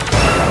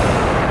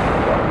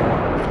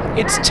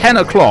It's 10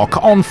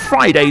 o'clock on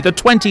Friday, the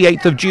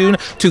 28th of June,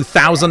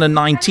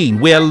 2019.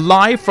 We're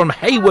live from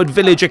Hayward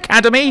Village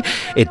Academy.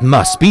 It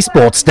must be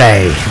Sports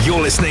Day.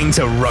 You're listening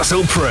to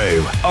Russell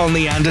Prue on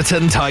the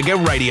Anderton Tiger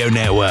Radio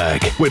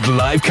Network with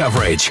live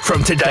coverage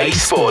from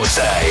today's Sports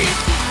Day.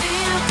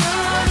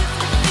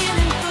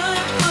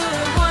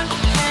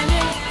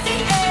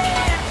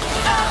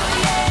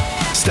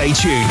 Stay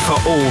tuned for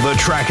all the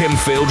track and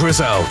field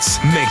results,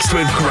 mixed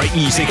with great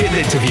music and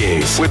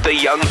interviews with the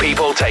young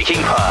people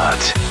taking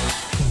part.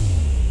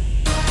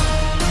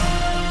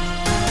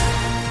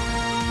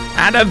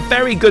 And a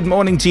very good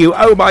morning to you.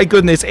 Oh my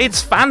goodness,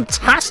 it's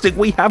fantastic.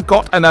 We have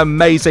got an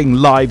amazing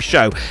live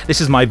show.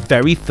 This is my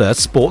very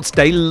first Sports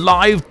Day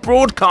live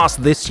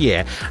broadcast this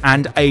year,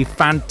 and a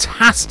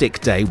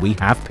fantastic day we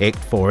have picked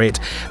for it.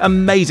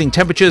 Amazing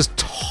temperatures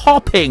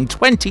topping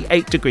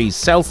 28 degrees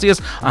Celsius.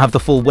 I have the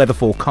full weather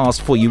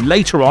forecast for you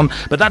later on,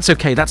 but that's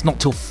okay. That's not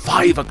till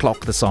 5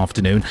 o'clock this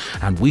afternoon,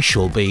 and I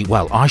shall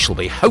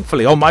be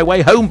hopefully on my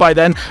way home by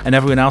then, and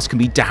everyone else can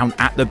be down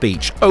at the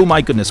beach. Oh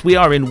my goodness, we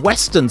are in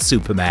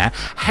Weston-super-Mare,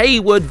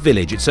 Hayward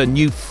Village. It's a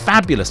new,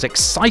 fabulous,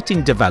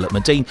 exciting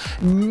development, a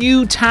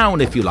new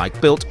town, if you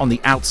like, built on the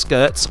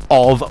outskirts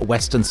of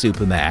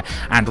Weston-super-Mare.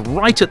 And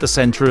right at the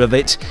centre of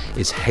it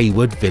is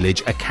Hayward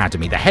Village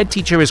Academy. The head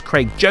teacher is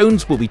Craig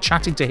Jones. We'll be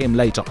chatting to him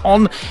later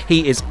on.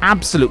 He is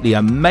absolutely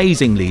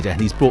amazing leader,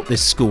 and he's brought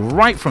this school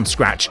right from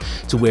scratch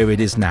to where it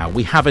is now.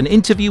 We have an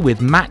interview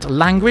with Matt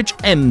Langridge,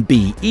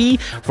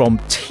 MBE, from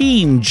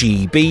Team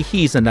GB.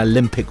 He's an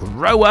Olympic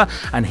rower,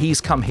 and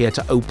he's come here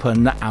to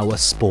open our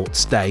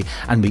Sports Day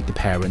and meet the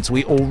parents.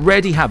 We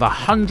already have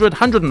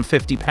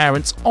 150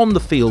 parents on the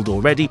field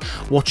already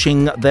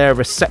watching their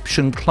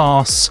reception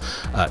class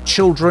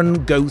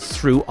children go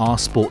through our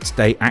Sports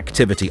Day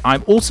activity.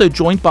 I'm also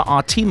joined by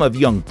our team of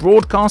young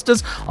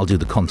broadcasters. I'll do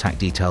the contact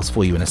details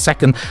for you in a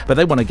second, but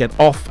they want to get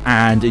off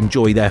and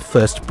enjoy their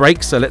first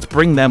break, so let's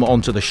bring them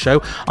onto the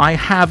show. I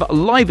have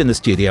live in the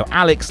studio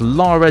Alex,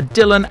 Lara,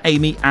 Dylan,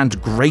 Amy and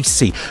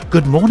Gracie.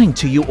 Good morning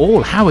to you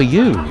all. How are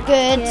you?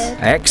 Good.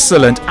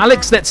 Excellent.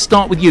 Alex, let's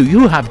start with you.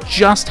 You have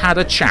just had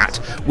a chat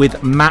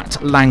with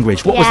Matt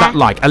Langridge. What was that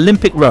like?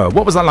 Olympic rower.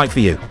 What was that like for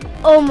you?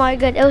 Oh my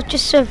god, it was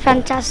just so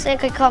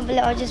fantastic. I can't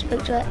believe I just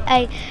spoke to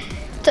a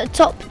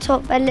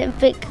top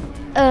Olympic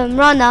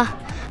runner,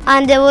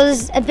 and it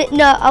was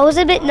I was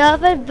a bit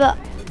nervous, but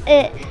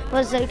it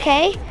was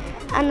okay.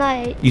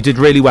 And You did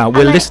really well.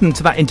 We'll listen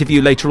to that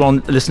interview later on,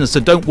 listeners, so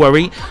don't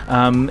worry.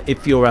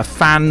 If you're a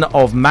fan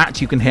of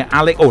Matt, you can hear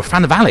Alex, or a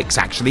fan of Alex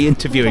actually,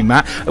 interviewing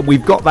Matt.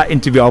 We've got that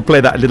interview. I'll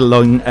play that a little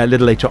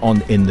later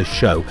on in the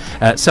show.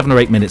 7 or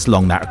 8 minutes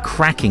long, that. A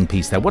cracking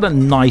piece there. What a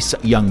nice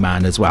young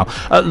man as well.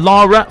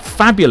 Lara,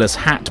 fabulous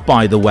hat,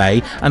 by the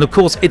way. And of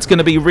course, it's going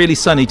to be really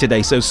sunny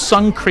today, so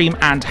sun cream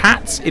and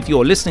hats if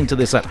you're listening to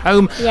this at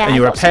home and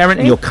you're a parent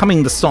and you're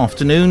coming this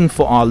afternoon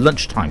for our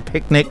lunchtime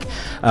picnic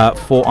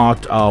for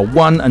our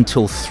 1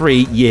 until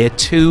 3 year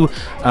 2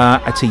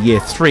 at a year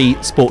 3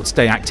 Sports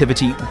Day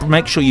activity.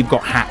 Make sure you've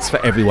got hats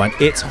for everyone.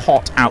 It's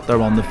hot out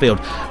there on the field.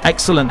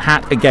 Excellent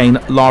hat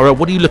again. Lara,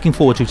 what are you looking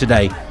forward to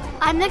today?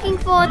 I'm looking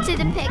forward to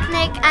the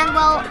picnic and,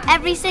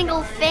 every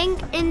single thing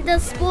in the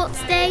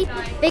Sports Day,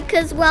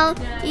 because,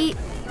 you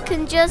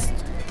can just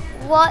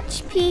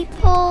watch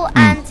people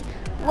and,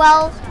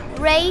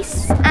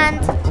 race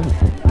and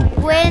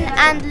win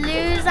and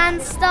lose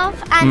and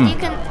stuff, and you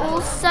can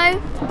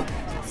also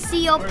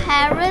see your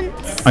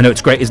parents. I know,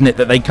 it's great, isn't it,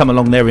 that they come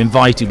along, they're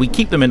invited. We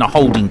keep them in a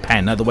holding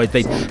pen, otherwise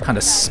they kind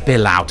of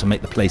spill out and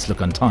make the place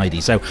look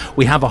untidy. So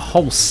we have a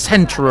whole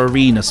centre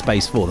arena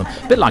space for them,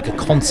 a bit like a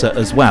concert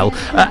as well.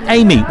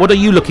 Amy, what are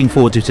you looking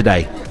forward to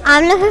today?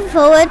 I'm looking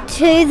forward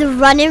to the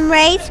running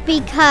race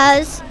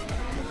because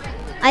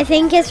I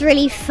think it's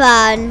really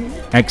fun.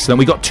 Excellent.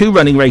 We've got 2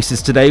 running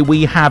races today.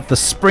 We have the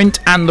sprint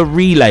and the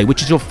relay.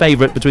 Which is your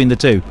favourite between the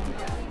 2?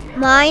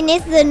 Mine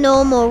is the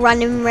normal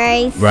running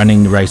race.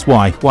 Running the race.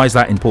 Why? Why is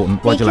that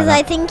important? Why do you like that?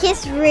 I think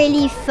it's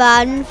really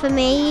fun for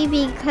me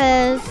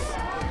because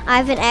I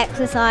haven't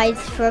exercised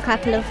for a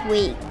couple of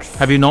weeks.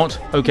 Have you not?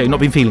 Okay, not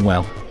been feeling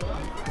well?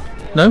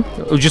 No?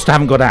 Or just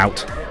haven't got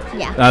out?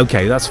 Yeah.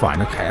 Okay, that's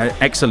fine. Okay,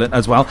 excellent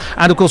as well.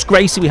 And of course,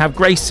 Gracie, we have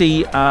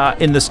Gracie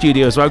in the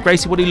studio as well.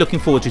 Gracie, what are you looking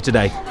forward to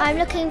today? I'm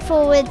looking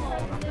forward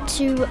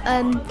to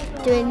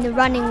doing the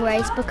running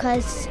race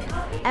because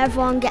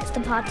everyone gets to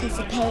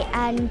participate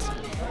and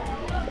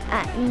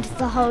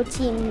the whole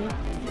team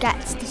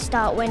gets to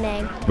start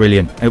winning.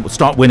 Brilliant. It will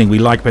start winning. We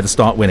like better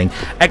start winning.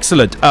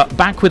 Excellent.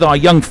 Back with our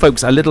young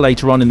folks a little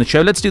later on in the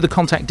show. Let's do the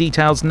contact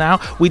details now.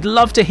 We'd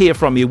love to hear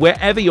from you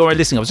wherever you're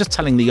listening. I was just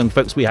telling the young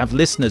folks we have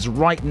listeners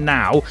right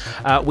now.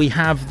 We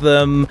have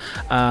them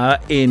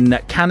in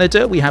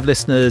Canada. We have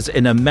listeners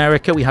in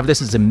America. We have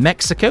listeners in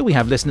Mexico. We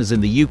have listeners in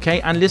the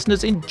UK and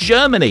listeners in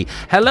Germany.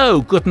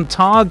 Hello. Guten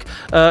Tag.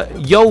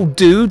 Yo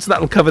dudes.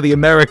 That'll cover the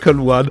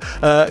American one.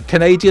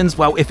 Canadians,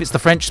 well, if it's the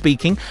French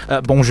speaking,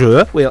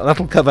 bonjour.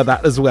 That'll cover cover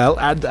that as well.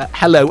 And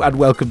hello and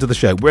welcome to the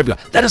show. Wherever you are,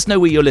 let us know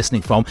where you're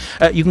listening from.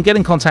 You can get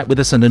in contact with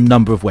us in a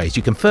number of ways.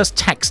 You can first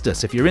text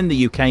us. If you're in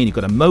the UK and you've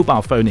got a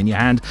mobile phone in your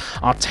hand,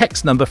 our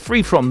text number,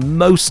 free from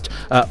most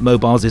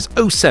mobiles, is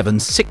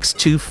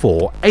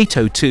 07624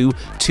 802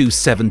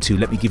 272.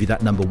 Let me give you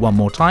that number one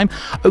more time.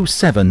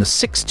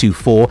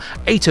 07624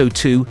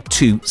 802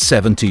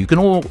 272. You can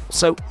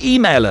also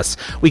email us.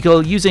 We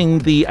go using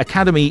the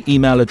Academy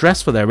email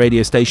address for their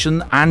radio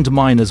station and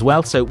mine as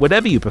well. So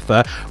whatever you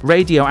prefer,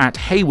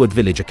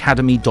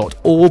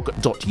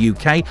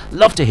 radio@haywoodvillageacademy.org.uk.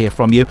 Love to hear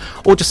from you.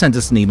 Or just send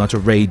us an email to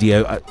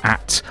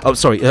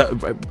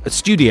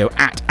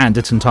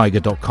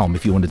studio@andertontiger.com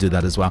if you want to do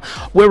that as well.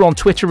 We're on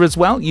Twitter as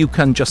well. You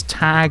can just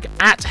tag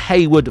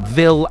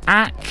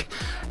 @HaywoodVillac.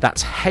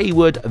 That's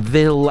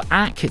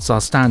HaywoodVillac. It's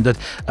our standard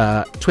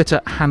Twitter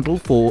handle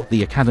for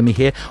the Academy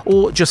here,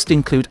 or just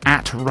include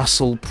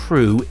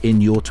 @RussellPrew in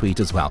your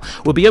tweet as well.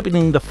 We'll be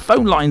opening the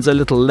phone lines a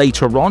little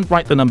later on.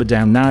 Write the number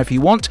down now if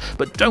you want,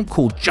 but don't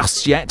call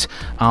just yet.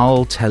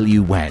 I'll tell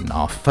you when.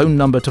 Our phone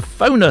number to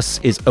phone us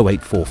is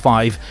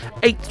 0845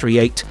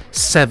 838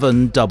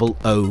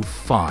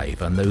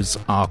 7005, and those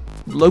are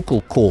local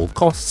call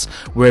costs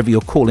wherever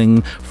you're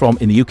calling from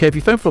in the UK. If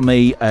you phone from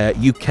a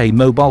UK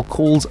mobile,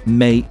 calls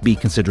may be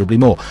considerably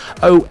more.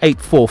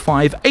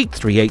 0845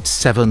 838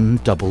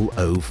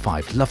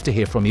 7005. Love to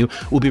hear from you.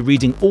 We'll be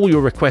reading all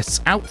your requests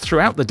out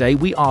throughout the day.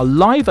 We are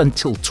live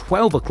until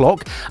 12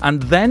 o'clock,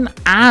 and then,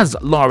 as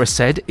Lara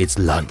said, it's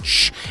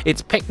lunch.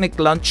 It's picnic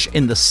lunch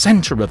in the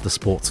centre of the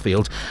sports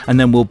field, and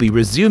then we'll be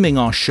resuming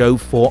our show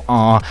for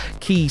our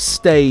key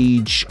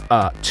stage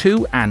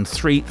 2 and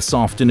 3 this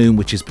afternoon,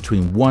 which is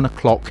between 1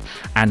 o'clock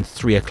and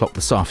 3 o'clock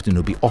this afternoon.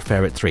 We'll be off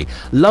air at 3.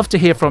 Love to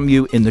hear from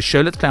you in the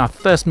show. Let's play our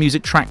first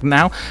music track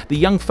now. The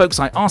young folks,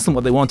 I asked them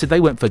what they wanted. They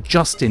went for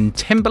Justin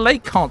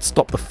Timberlake, Can't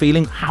Stop the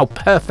Feeling. How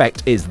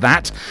perfect is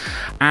that?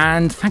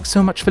 And thanks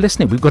so much for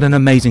listening. We've got an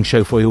amazing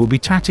show for you. We'll be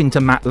chatting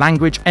to Matt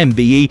Langridge,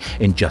 MBE,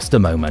 in just a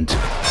moment.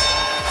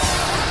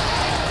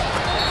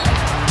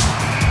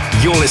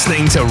 You're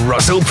listening to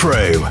Russell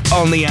Prew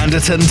on the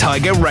Anderton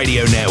Tiger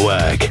Radio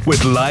Network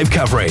with live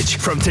coverage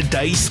from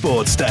today's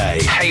sports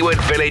day.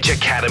 Haywood Village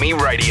Academy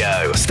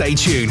Radio. Stay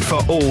tuned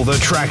for all the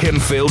track and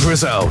field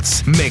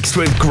results, mixed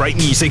with great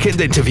music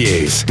and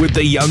interviews with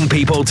the young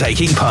people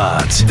taking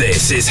part.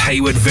 This is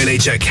Haywood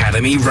Village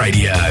Academy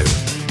Radio.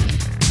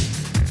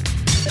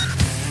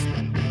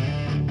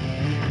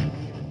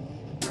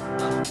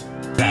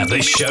 Have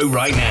the show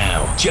right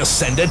now. Just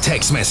send a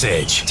text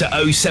message to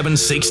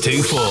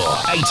 07624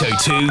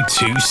 802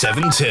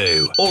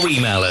 272 or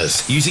email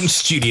us using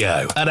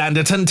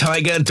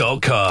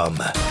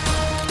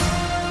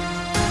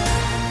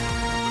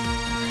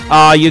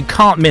studio@andertontiger.com. You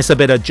can't miss a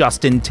bit of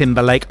Justin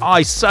Timberlake.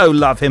 I so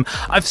love him.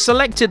 I've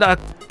selected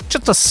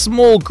just a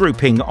small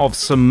grouping of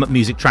some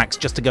music tracks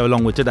just to go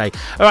along with today.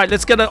 All right,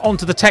 let's get on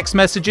to the text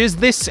messages.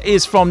 This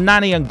is from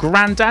Nanny and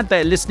Grandad.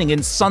 They're listening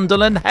in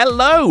Sunderland.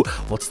 Hello.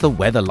 What's the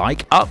weather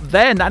like up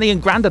there? Nanny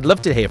and Grandad,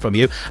 love to hear from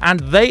you.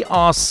 And they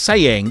are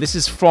saying, this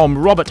is from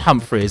Robert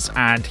Humphreys,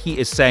 and he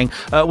is saying,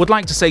 would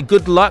like to say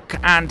good luck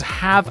and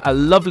have a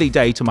lovely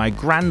day to my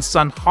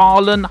grandson,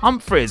 Harlan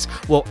Humphreys.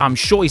 Well, I'm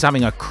sure he's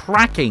having a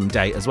cracking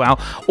day as well.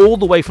 All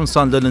the way from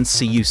Sunderland.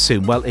 See you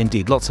soon. Well,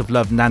 indeed. Lots of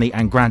love, Nanny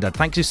and Grandad.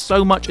 Thank you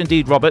so much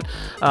indeed, Robert.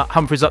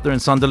 Humphreys up there in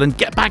Sunderland.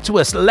 Get back to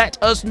us.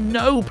 Let us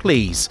know,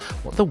 please,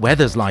 what the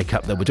weather's like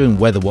up there. We're doing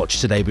Weather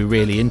Watch today. We're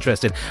really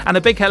interested. And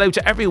a big hello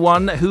to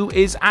everyone who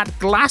is at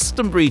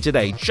Glastonbury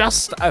today,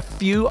 just a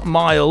few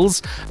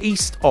miles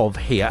east of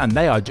here, and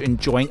they are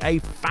enjoying a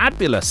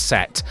fabulous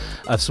set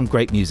of some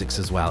great musics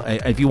as well.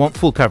 If you want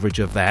full coverage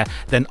of there,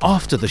 then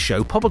after the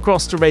show, pop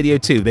across to Radio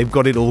 2. They've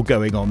got it all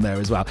going on there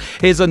as well.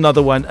 Here's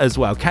another one as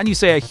well. Can you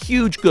say a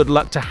huge good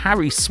luck to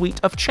Harry Sweet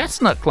of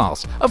Chestnut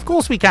class? Of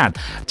course we can.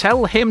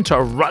 Tell him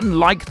to run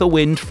like the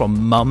wind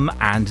from Mum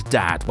and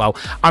Dad. Well,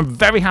 I'm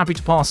very happy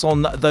to pass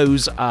on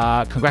those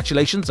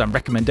congratulations and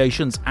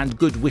recommendations and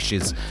good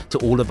wishes to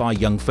all of our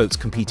young folks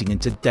competing in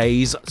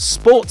today's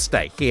sports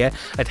day here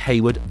at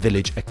Haywood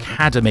Village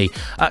Academy.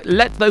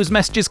 Let those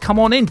messages come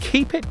on in.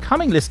 Keep it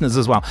coming, listeners,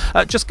 as well.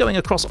 Just going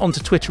across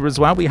onto Twitter as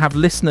well, we have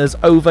listeners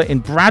over in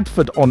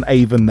Bradford on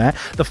Avon there.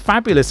 The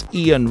fabulous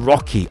Ian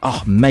Rocky.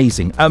 Oh,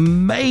 amazing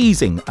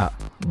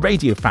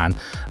radio fan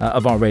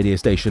of our radio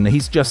station.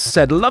 He's just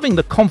said, loving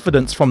the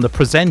confidence from the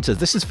presenters.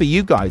 This is for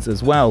you guys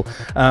as well.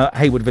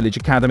 Haywood Village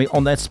Academy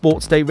on their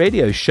Sports Day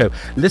radio show.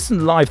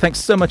 Listen live. Thanks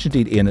so much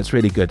indeed, Ian. It's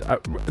really good.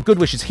 Good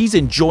wishes. He's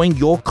enjoying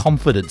your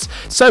confidence.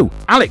 So,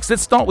 Alex,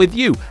 let's start with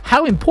you.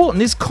 How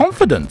important is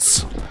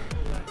confidence?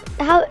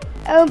 How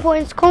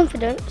important is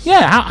confidence?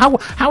 Yeah,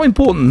 how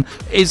important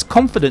is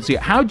confidence?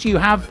 How do you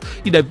have,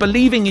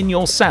 believing in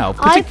yourself,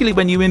 particularly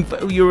when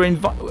you're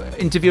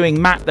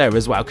interviewing Matt there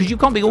as well? Because you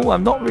can't be,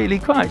 I'm not really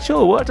quite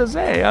sure what to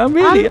say. I'm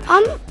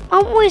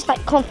always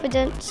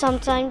confident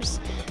sometimes.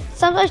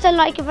 Sometimes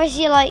I if I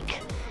see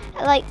like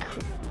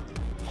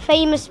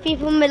famous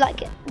people,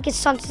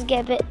 sometimes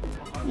get a bit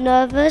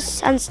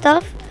nervous and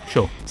stuff.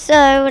 Sure.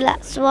 So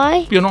that's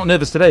why. You're not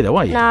nervous today, though,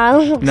 are you?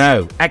 No.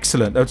 No.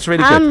 Excellent. That's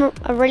really good.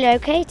 I'm really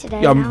okay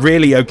today. Yeah, I'm now.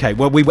 really okay.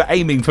 Well, we were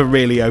aiming for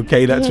really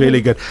okay. That's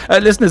really good.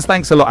 Listeners,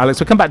 thanks a lot, Alex.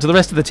 We'll come back to the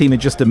rest of the team in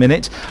just a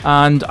minute,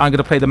 and I'm going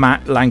to play the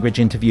Matt Langridge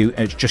interview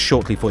just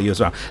shortly for you as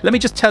well. Let me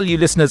just tell you,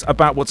 listeners,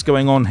 about what's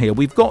going on here.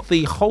 We've got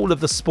the whole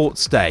of the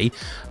sports day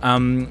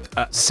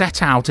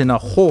set out in a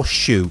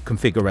horseshoe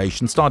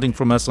configuration, starting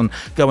from us and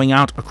going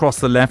out across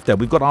the left there.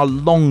 We've got our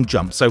long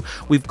jump. So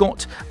we've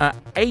got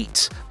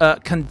 8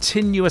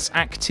 continuous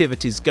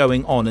activities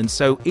going on, and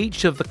so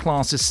each of the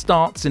classes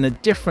starts in a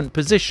different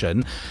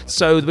position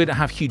so we don't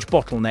have huge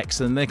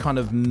bottlenecks, and they kind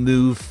of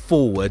move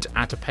forward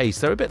at a pace.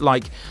 They're a bit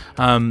like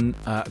kind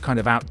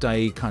of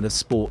outday kind of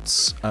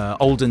sports,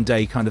 olden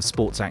day kind of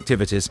sports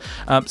activities.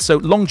 So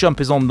long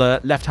jump is on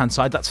the left hand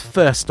side, that's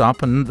first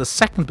up, and the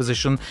second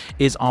position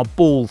is our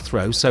ball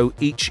throw, so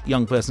each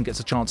young person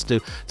gets a chance to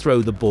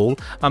throw the ball.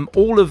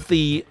 All of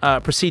the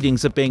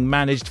proceedings are being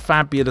managed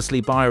fabulously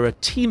by a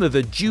team of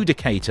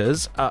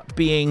adjudicators,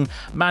 being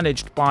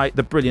managed by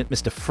the brilliant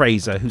Mr.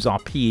 Fraser, who's our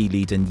PE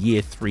lead and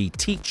year 3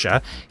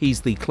 teacher.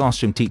 He's the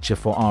classroom teacher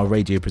for our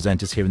radio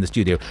presenters here in the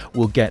studio.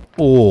 We'll get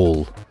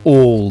all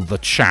the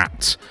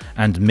chat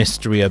and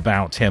mystery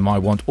about him. I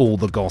want all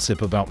the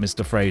gossip about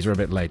Mr. Fraser a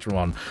bit later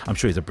on. I'm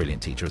sure he's a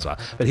brilliant teacher as well.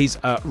 But he's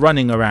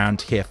running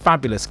around here,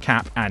 fabulous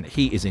cap, and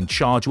he is in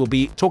charge. We'll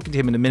be talking to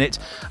him in a minute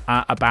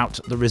about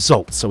the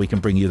results, so we can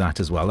bring you that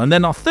as well. And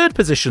then our third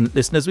position,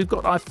 listeners, we've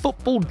got our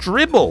football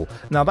dribble.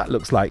 Now that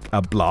looks like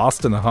a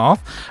blast and a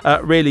half.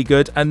 Really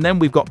good. And then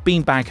we've got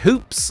beanbag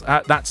hoops.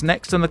 That's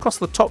next. And across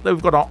the top there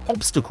we've got our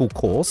obstacle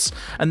course.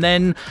 And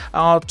then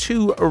our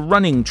 2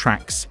 running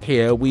tracks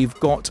here. We've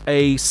got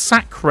a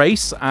sack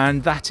race,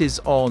 and that is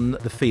on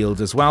the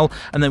field as well.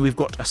 And then we've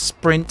got a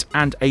sprint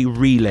and a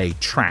relay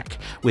track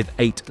with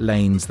 8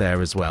 lanes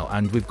there as well.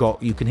 And we've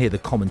got, you can hear the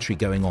commentary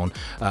going on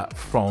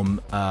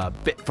from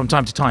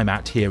time to time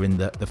out here in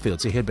the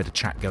field. So you hear a bit of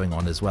chat going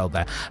on as well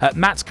there.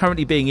 Matt's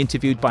currently being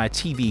interviewed by a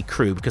TV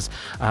crew because,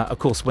 of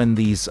course, when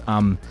these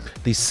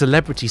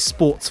celebrity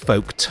sports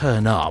folk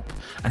turn up,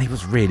 and he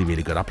was really,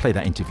 really good. I'll play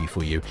that interview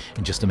for you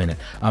in just a minute.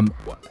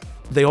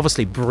 They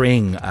obviously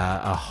bring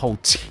a whole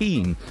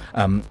team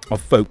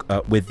of folk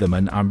with them,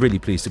 and I'm really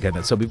pleased to get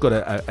that. So we've got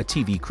a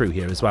TV crew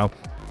here as well.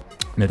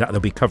 No doubt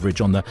there'll be coverage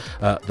on the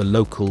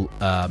local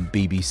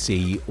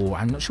BBC, or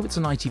I'm not sure it's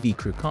an ITV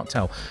crew, can't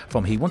tell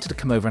from. He wanted to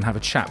come over and have a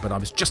chat, but I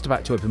was just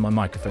about to open my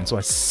microphone, so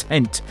I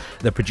sent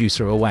the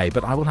producer away.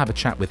 But I will have a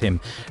chat with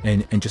him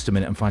in just a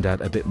minute and find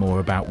out a bit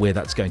more about where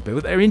that's going to be.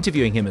 But they're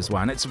interviewing him as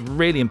well, and it's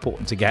really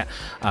important to get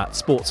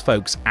sports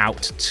folks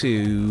out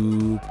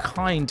to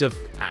kind of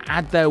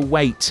add their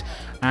weight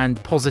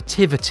and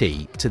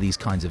positivity to these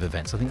kinds of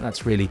events. I think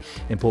that's really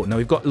important. Now,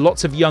 we've got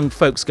lots of young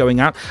folks going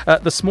out.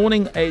 This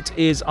morning, it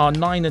is our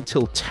 9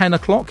 until 10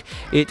 o'clock.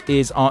 It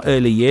is our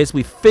early years.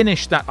 We've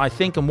finished that, I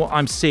think, and what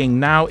I'm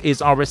seeing now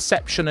is our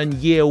reception and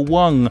year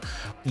one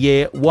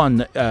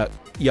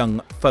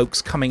young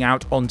folks coming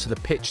out onto the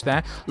pitch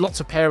there. Lots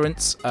of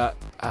parents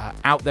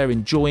out there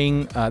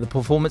enjoying the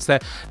performance.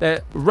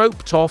 They're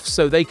roped off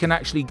so they can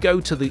actually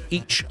go to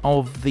each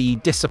of the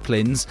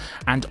disciplines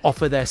and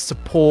offer their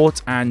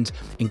support and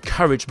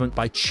encouragement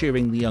by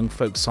cheering the young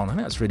folks on. I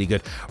think that's really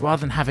good,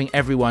 rather than having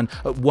everyone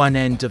at one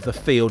end of the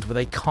field where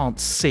they can't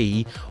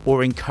see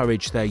or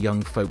encourage their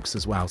young folks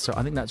as well. So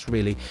I think that's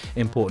really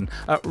important.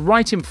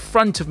 Right in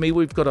front of me,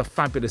 we've got a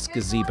fabulous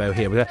gazebo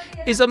here. There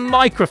is a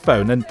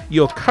microphone, and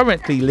you're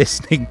currently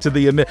listening to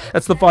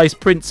that's the vice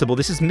principal.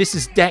 This is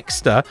Mrs.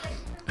 Dexter,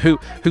 who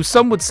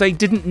some would say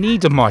didn't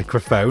need a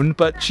microphone,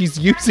 but she's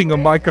using a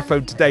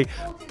microphone today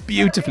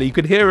beautifully. You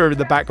can hear her in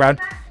the background.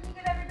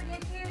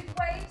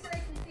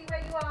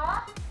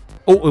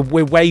 Oh,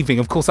 we're waving.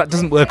 Of course, that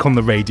doesn't work on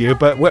the radio,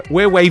 but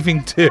we're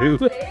waving too.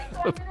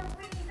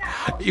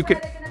 You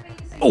can.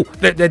 Oh,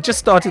 they're just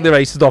starting the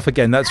races off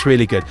again. That's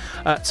really good.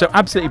 So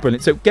absolutely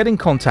brilliant. So get in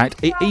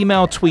contact,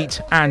 email,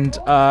 tweet, and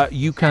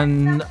you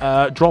can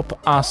drop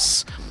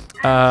us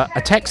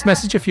a text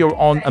message if you're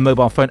on a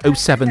mobile phone,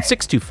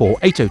 07624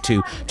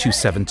 802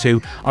 272.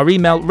 Our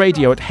email,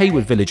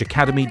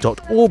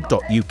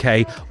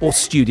 radio@haywoodvillageacademy.org.uk, or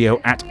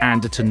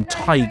studio@Anderton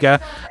Tiger.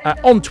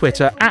 On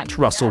Twitter,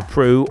 @Russell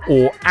Prue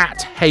or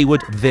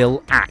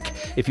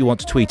 @HaywoodVilleAc if you want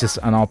to tweet us,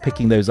 and I'll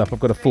picking those up.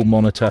 I've got a full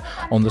monitor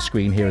on the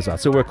screen here as well.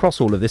 So we're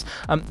across all of this.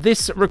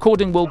 This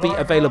recording will be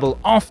available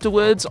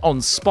afterwards on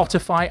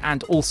Spotify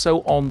and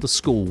also on the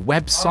school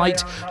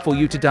website for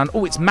you to download.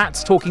 Oh, it's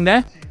Matt's talking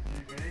there.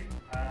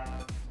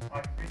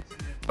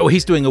 Oh,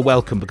 he's doing a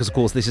welcome because, of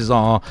course, this is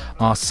our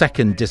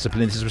second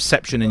discipline. This is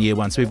reception in year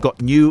 1. So we've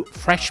got new,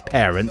 fresh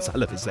parents. I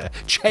love it there.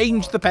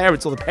 Change the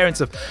parents, or the parents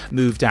have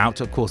moved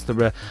out. Of course,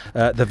 the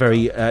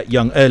very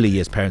young, early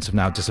years parents have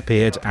now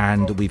disappeared,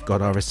 and we've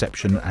got our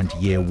reception and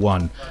year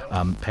 1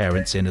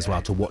 parents in as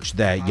well to watch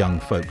their young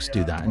folks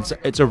do that. And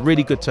it's a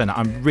really good turnout.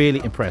 I'm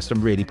really impressed.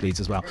 I'm really pleased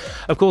as well.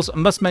 Of course, I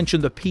must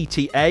mention the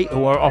PTA,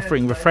 who are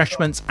offering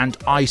refreshments and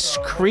ice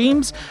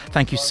creams.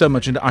 Thank you so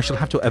much, and I shall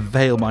have to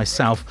avail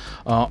myself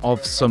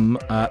of some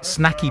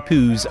snacky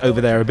poos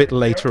over there a bit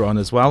later on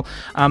as well.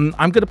 I'm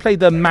going to play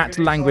the Matt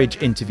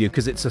Langridge interview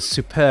because it's a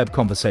superb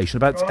conversation,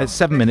 about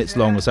 7 minutes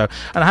long or so.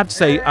 And I have to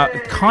say,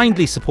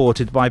 kindly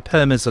supported by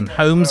Permers &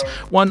 Homes,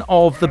 one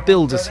of the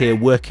builders here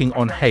working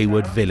on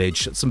Hayward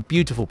Village. Some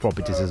beautiful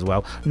properties as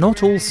well.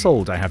 Not all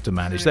sold, I have to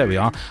manage. There we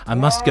are. I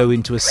must go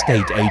into a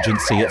state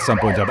agency at some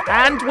point.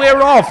 And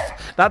we're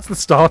off! That's the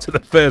start of the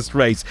first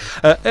race.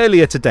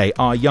 Earlier today,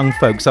 our young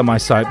folks on my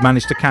site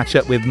managed to catch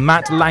up with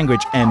Matt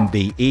Langridge,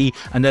 MBE,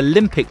 an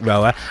Olympic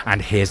rower,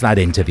 and here's that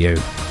interview.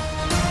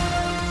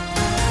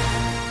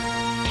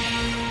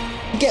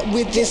 Get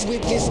with this.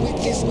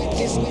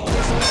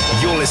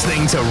 You're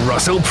listening to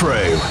Russell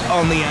Prue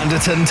on the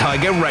Anderton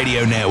Tiger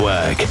Radio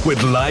Network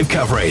with live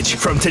coverage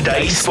from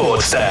today's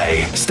Sports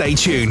Day. Stay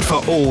tuned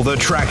for all the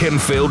track and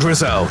field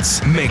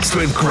results, mixed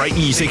with great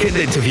music and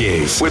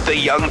interviews with the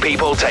young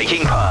people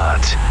taking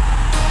part.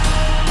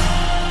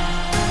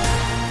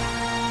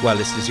 Well,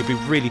 listeners, you'll be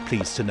really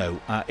pleased to know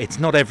it's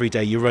not every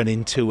day you run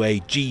into a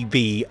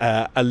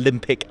GB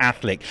Olympic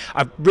athlete.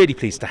 I'm really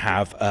pleased to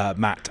have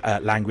Matt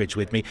Langridge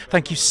with me.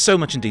 Thank you so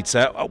much indeed,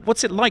 sir.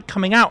 What's it like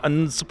coming out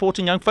and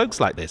supporting young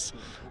folks like this?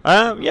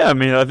 Yeah, I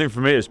mean, I think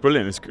for me it's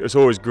brilliant. It's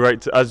always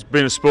great, as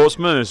being a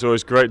sportsman, it's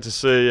always great to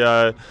see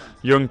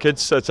young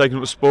kids taking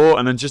up the sport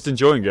and then just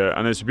enjoying it.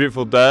 And it's a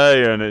beautiful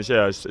day, and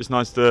it's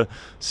nice to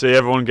see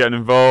everyone getting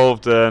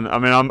involved. And I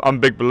mean, I'm a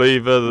big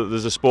believer that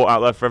there's a sport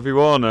out there for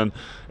everyone, and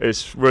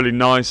it's really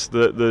nice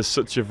that there's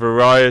such a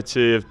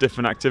variety of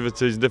different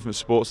activities, different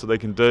sports that they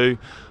can do,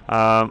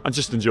 and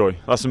just enjoy.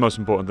 That's the most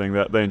important thing,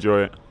 that they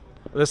enjoy it.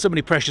 There's so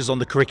many pressures on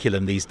the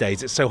curriculum these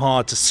days. It's so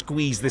hard to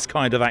squeeze this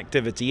kind of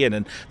activity in,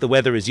 and the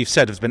weather, as you've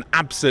said, has been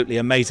absolutely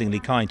amazingly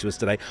kind to us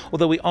today,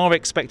 although we are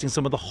expecting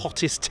some of the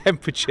hottest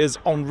temperatures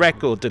on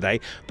record today.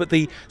 But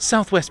the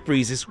southwest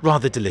breeze is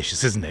rather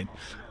delicious, isn't it?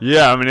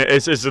 Yeah, I mean,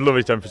 it's a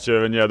lovely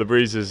temperature, and the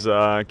breeze is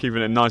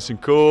keeping it nice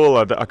and cool.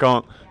 I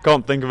can't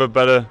think of a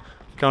better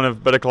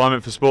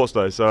climate for Sports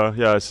Day. So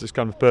it's just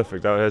kind of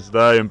perfect out here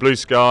today, and blue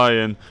sky,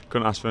 and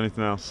couldn't ask for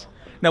anything else.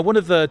 Now, one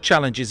of the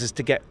challenges is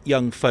to get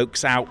young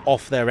folks out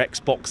off their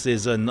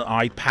Xboxes and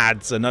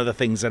iPads and other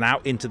things and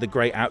out into the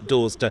great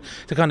outdoors to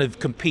kind of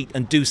compete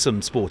and do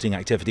some sporting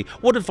activity.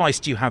 What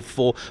advice do you have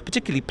for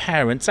particularly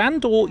parents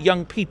and or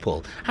young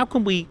people? How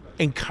can we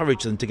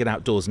encourage them to get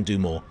outdoors and do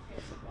more?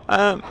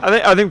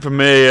 I think for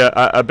me,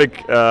 a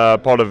big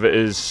part of it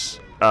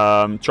is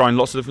trying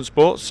lots of different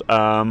sports.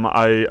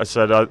 I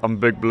said I'm a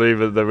big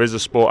believer that there is a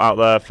sport out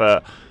there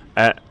for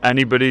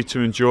anybody to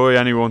enjoy,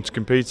 anyone to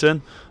compete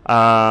in,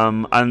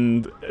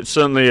 and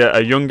certainly at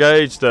a young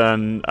age,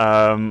 then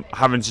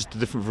having just a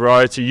different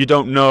variety. You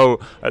don't know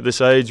at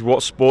this age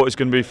what sport is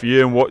going to be for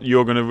you and what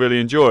you're going to really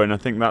enjoy, and I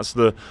think that's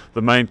the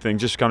main thing,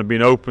 just kind of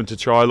being open to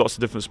try lots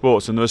of different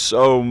sports. And there's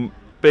so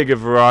big a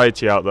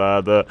variety out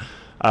there that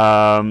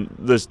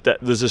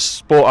there's a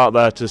sport out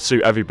there to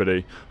suit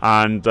everybody,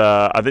 and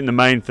I think the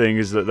main thing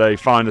is that they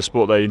find a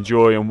sport they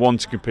enjoy and want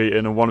to compete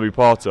in and want to be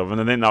part of.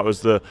 And I think that was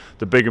the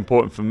big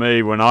important for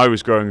me when I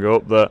was growing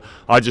up, that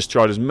I just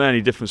tried as many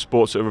different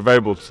sports that were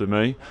available to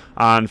me,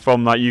 and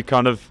from that you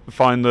kind of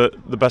find the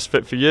best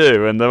fit for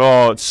you. And there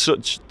are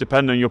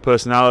depending on your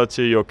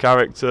personality, your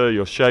character,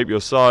 your shape,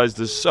 your size,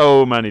 there's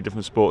so many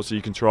different sports that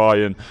you can try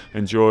and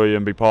enjoy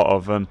and be part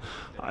of. And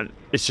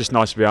it's just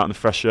nice to be out in the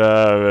fresh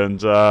air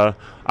and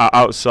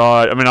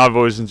outside. I mean, I've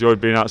always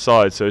enjoyed being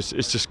outside, so it's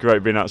just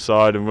great being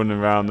outside and running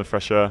around in the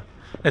fresh air.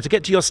 Now, to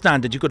get to your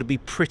standard, you've got to be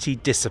pretty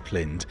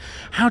disciplined.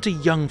 How do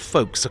young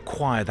folks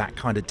acquire that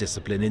kind of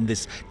discipline in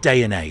this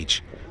day and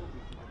age?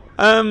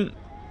 I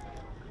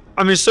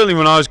mean, certainly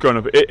when I was growing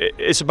up,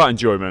 it's about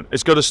enjoyment.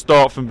 It's got to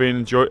start from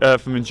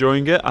from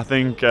enjoying it. I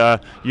think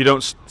you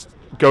don't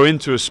go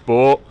into a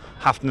sport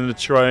having to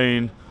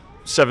train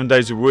 7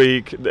 days a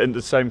week in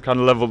the same kind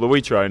of level that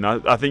we train.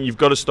 I think you've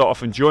got to start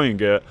off enjoying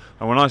it,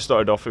 and when I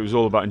started off, it was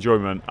all about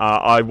enjoyment.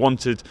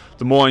 The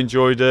more I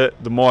enjoyed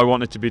it, the more I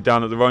wanted to be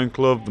down at the rowing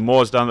club. The more I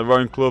was down at the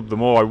rowing club, the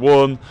more I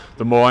won,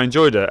 the more I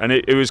enjoyed it. And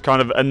it was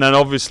kind of, and then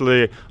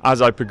obviously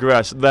as I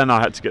progressed, then I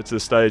had to get to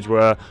the stage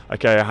where I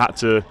had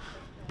to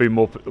be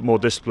more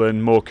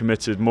disciplined, more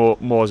committed,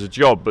 more as a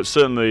job. But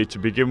certainly to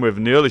begin with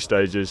in the early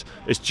stages,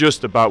 it's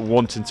just about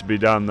wanting to be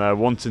down there,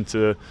 wanting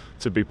to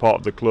be part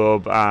of the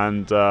club,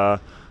 and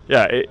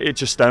it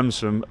just stems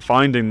from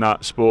finding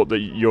that sport that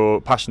you're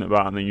passionate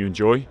about and that you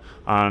enjoy.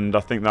 And I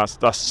think that's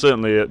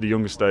certainly at the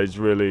younger stage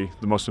really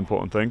the most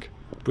important thing.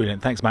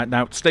 Brilliant, thanks, Matt.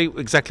 Now stay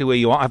exactly where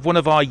you are. I have one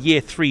of our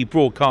Year 3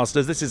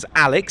 broadcasters. This is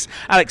Alex.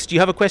 Alex, do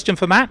you have a question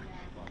for Matt?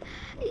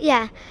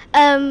 Yeah.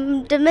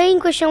 The main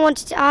question I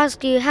wanted to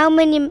ask you, how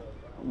many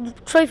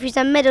trophies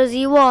and medals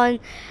you won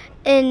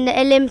in the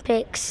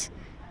Olympics?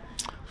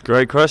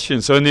 Great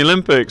question. So in the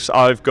Olympics,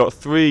 I've got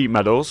 3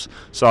 medals.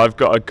 So I've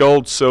got a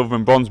gold, silver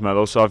and bronze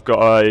medal. So I've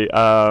got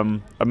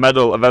a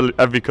medal of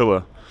every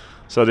colour.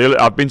 So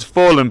I've been to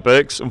 4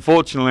 Olympics.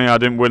 Unfortunately, I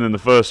didn't win in the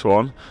first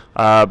one.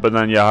 But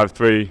then, I have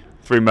three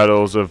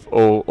medals of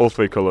all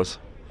 3 colours.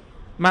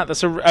 Matt,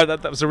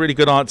 that was a really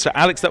good answer.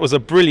 Alex, that was a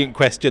brilliant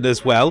question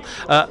as well.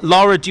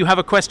 Laura, do you have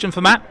a question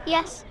for Matt?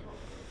 Yes.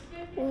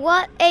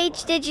 what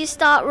age did you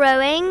start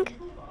rowing?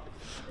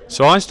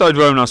 So I started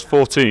rowing when I was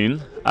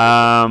 14.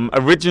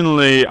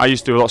 Originally, I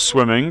used to do a lot of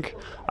swimming.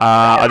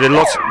 I did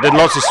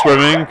lots of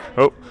swimming.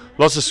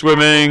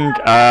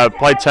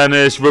 Played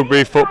tennis,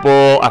 rugby,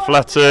 football,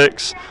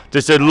 athletics.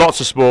 Just did lots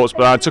of sports,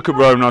 but I took up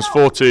rowing when I was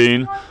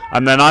 14.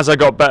 And then as I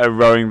got better at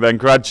rowing, then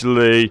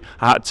gradually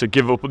I had to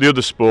give up the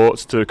other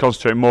sports to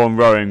concentrate more on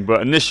rowing.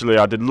 But initially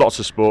I did lots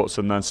of sports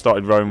and then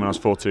started rowing when I was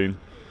 14.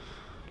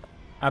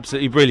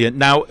 Absolutely brilliant.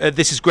 Now,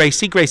 this is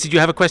Gracie. Gracie, do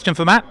you have a question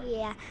for Matt?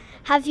 Yeah.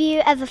 Have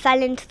you ever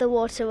fell into the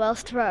water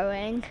whilst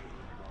rowing?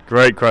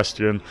 Great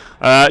question.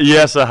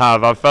 Yes, I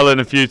have. I've fell in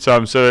a few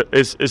times, so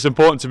it's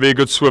important to be a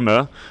good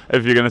swimmer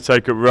if you're going to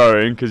take up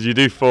rowing, because you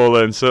do fall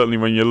in, certainly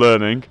when you're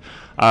learning.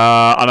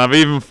 And I've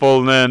even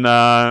fallen in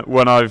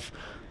when I've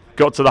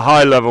got to the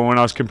high level when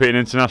I was competing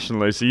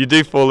internationally. So you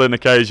do fall in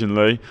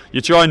occasionally.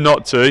 You try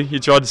not to. You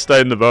try to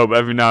stay in the boat, but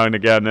every now and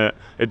again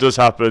it does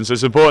happen. So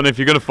it's important, if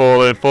you're going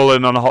to fall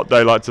in on a hot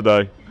day like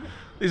today.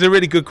 These are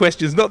really good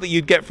questions, not that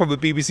you'd get from a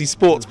BBC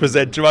Sports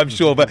presenter, I'm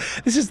sure, but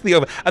this is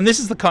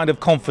the kind of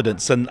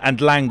confidence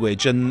and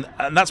language, and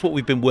that's what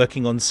we've been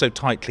working on so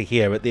tightly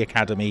here at the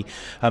Academy,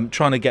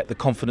 trying to get the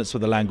confidence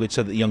with the language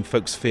so that young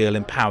folks feel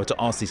empowered to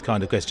ask these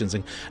kind of questions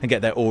and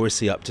get their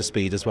oracy up to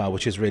speed as well,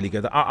 which is really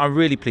good. I'm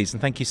really pleased,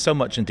 and thank you so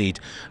much indeed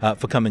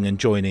for coming and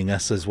joining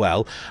us as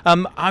well.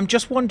 I'm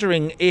just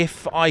wondering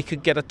if I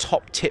could get a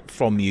top tip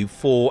from you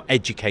for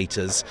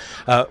educators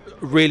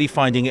really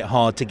finding it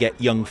hard to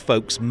get young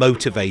folks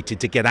motivated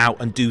to get out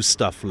and do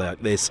stuff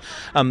like this.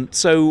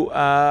 So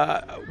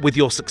with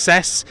your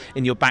success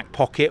in your back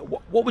pocket,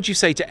 what would you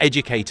say to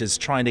educators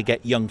trying to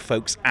get young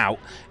folks out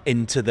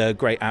into the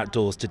great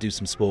outdoors to do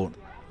some sport?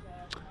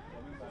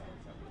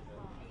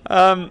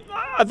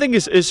 I think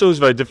it's always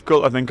very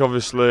difficult. I think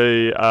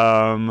obviously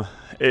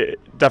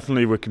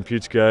definitely with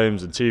computer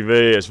games and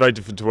TV, it's very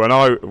different to when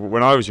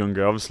I was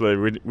younger. Obviously,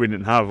 we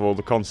didn't have all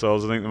the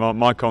consoles. I think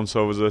my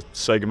console was a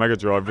Sega Mega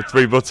Drive with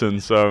 3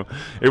 buttons, so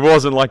it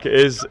wasn't like it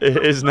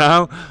is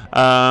now.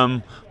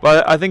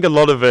 But I think a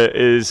lot of it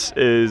is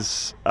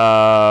so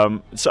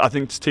I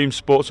think team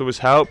sports always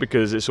help,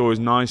 because it's always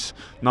nice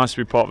to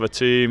be part of a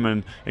team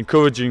and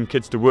encouraging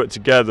kids to work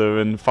together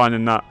and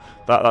finding that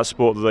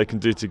sport that they can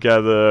do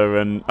together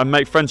and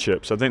make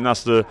friendships. I think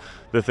that's the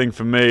thing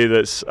for me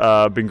that's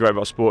been great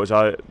about sport,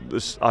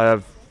 is I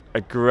have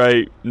a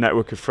great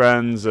network of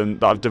friends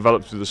and that I've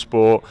developed through the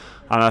sport,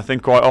 and I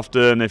think quite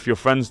often if your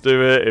friends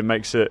do it, it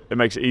makes it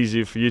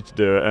easier for you to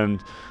do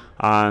it.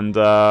 And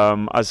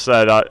as I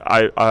said,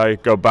 I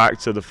go back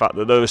to the fact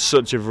that there is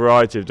such a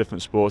variety of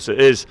different sports.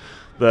 It is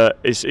that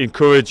it's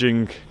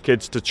encouraging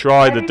kids to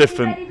try the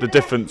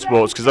different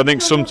sports, because I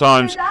think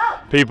sometimes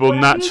people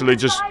naturally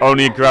just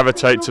only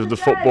gravitate to the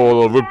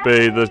football or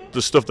rugby,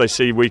 the stuff they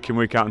see week in,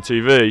 week out on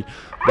TV.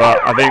 But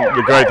I think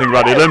the great thing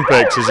about the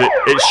Olympics is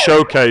it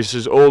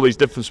showcases all these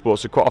different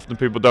sports that quite often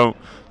people don't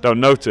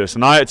notice.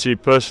 And I actually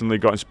personally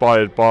got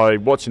inspired by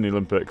watching the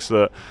Olympics.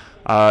 That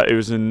it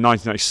was in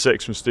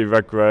 1996 when Steve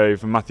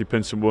Redgrave and Matthew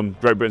Pinsent won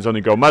Great Britain's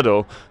only gold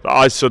medal, that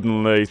I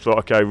suddenly thought,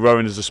 okay,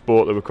 rowing is a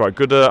sport that we're quite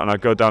good at, and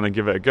I'd go down and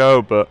give it a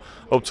go. But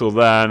up till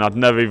then, I'd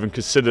never even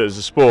considered it as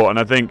a sport. And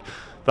I think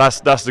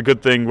that's the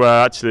good thing,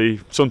 where actually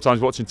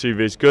sometimes watching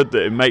TV is good,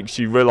 that it makes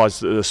you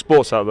realise that there's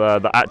sports out there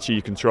that actually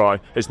you can try.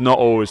 It's not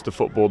always the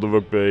football, the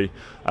rugby.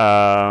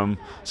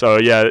 So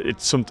yeah,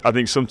 I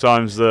think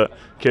sometimes that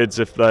kids,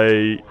 if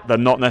they're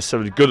not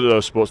necessarily good at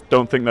those sports,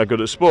 don't think they're good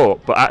at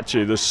sport. But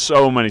actually, there's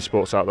so many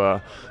sports out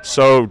there,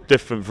 so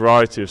different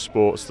variety of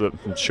sports, that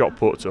from shot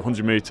put to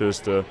 100 metres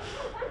to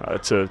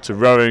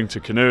rowing to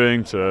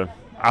canoeing to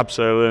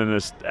abseiling.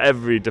 There's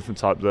every different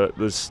type.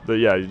 Just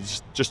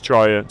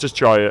try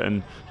it,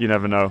 and you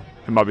never know,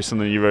 it might be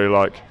something you really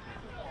like.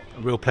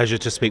 A real pleasure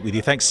to speak with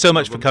you. Thanks so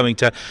much for coming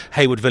to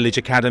Hayward Village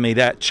Academy.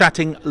 They're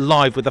chatting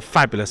live with the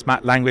fabulous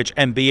Matt Langridge,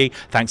 MBE.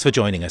 Thanks for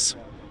joining us.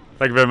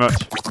 Thank you very much.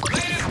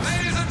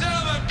 Ladies and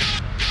gentlemen.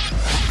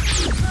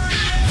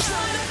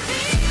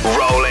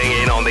 Rolling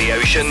in on the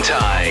ocean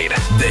tide.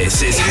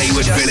 This is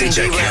Hayward Village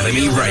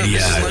Academy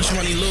Radio.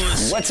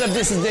 What's up?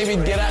 This is David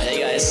Guetta. Hey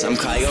guys, I'm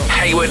Kyle.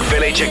 Hayward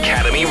Village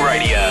Academy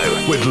Radio.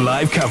 With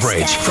live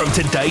coverage from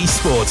today's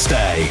Sports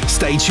Day.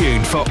 Stay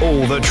tuned for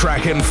all the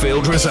track and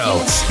field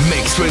results,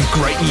 mixed with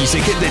great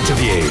music and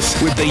interviews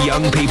with the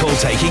young people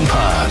taking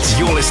part.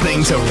 You're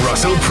listening to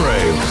Russell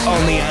Prue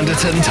on the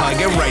Anderton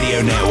Tiger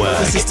Radio Network.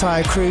 This is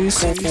Ty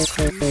Cruz. All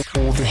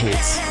the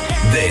hits.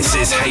 This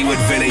is Hayward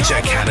Village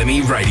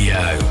Academy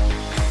Radio.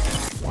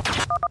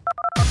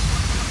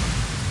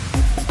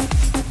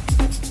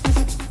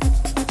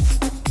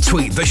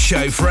 Tweet the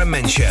show for a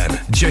mention.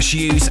 Just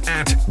use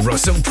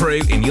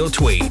 @RussellPrue in your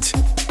tweet.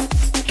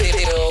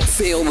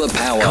 Feel the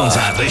power.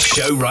 Contact the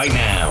show right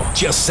now.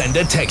 Just send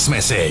a text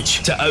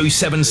message to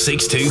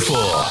 07624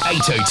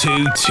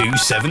 802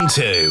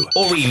 272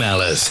 or email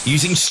us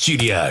using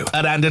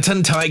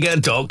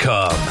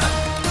studio@andertontiger.com.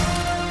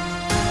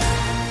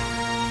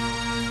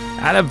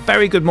 And a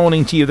very good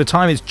morning to you. The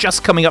time is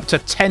just coming up to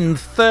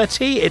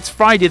 10:30. It's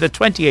Friday the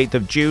 28th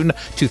of June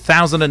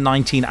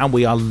 2019 and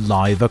we are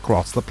live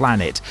across the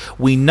planet.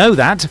 We know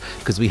that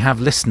because we have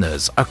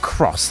listeners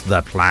across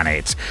the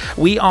planet.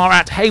 We are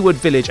at Hayward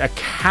Village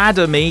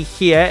Academy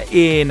here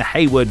in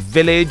Hayward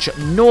Village,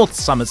 North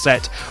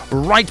Somerset,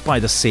 right by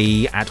the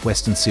sea at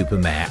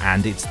Weston-super-Mare,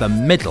 and it's the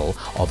middle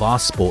of our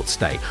sports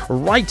day.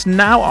 Right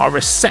now our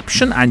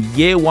reception and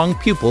year one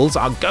pupils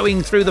are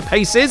going through the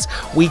paces.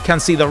 We can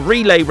see the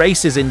relay race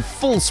is in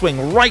full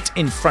swing right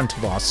in front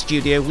of our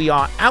studio. We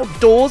are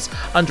outdoors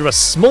under a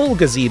small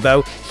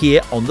gazebo here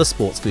on the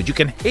sports field. You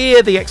can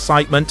hear the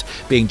excitement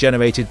being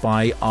generated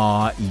by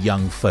our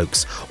young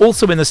folks.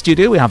 Also in the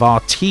studio we have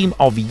our team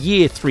of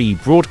year 3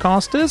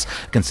 broadcasters.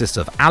 Consists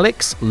of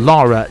Alex,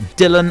 Lara,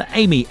 Dylan,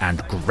 Amy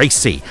and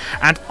Gracie.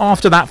 And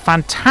after that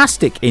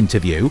fantastic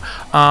interview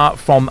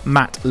from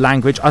Matt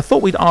Langridge, I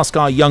thought we'd ask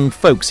our young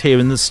folks here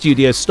in the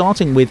studio,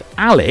 starting with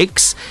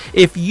Alex,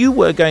 if you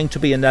were going to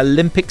be an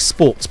Olympic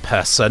sports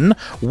person,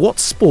 what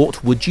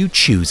sport would you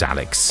choose,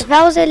 Alex? If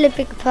I was an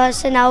Olympic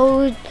person,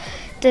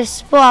 the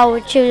sport I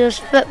would choose was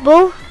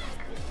football.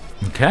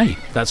 Okay,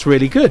 that's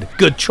really good.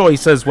 Good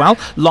choice as well.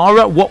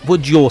 Lara, what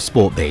would your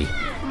sport be?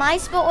 My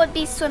sport would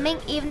be swimming,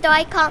 even though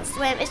I can't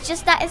swim. It's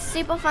just that it's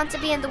super fun to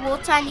be in the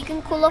water and you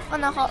can cool off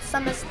on a hot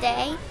summer's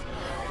day.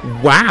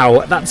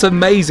 Wow, that's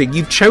amazing.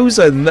 You've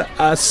chosen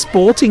a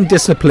sporting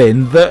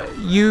discipline that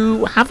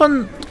you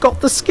haven't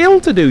got the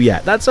skill to do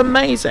yet. That's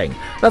amazing.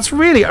 That's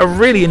really a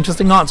really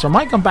interesting answer. I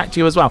might come back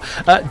to you as well.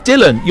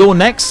 Dylan, you're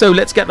next, so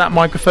let's get that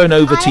microphone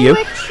over to you.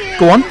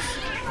 Go on.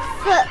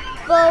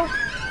 Football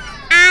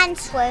and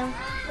swim,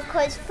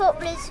 because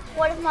football is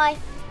one of my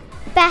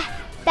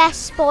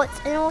best sports,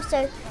 and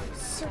also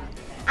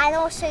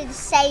the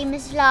same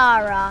as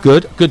Lara.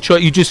 Good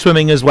choice. You do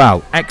swimming as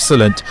well.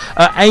 Excellent.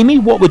 Amy,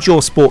 what would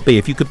your sport be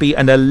if you could be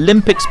an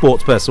Olympic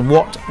sports person?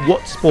 What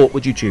sport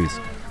would you choose?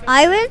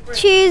 I would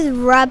choose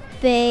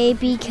rugby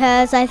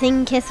because I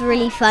think it's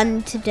really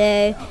fun to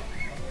do.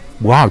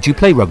 Wow, do you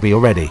play rugby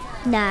already?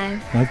 No.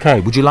 Okay,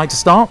 would you like to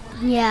start?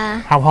 Yeah.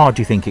 How hard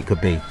do you think it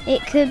could be?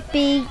 It could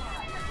be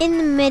in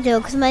the middle,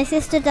 because my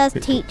sister does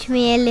teach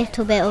me a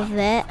little bit of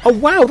it. Oh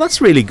wow,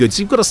 that's really good.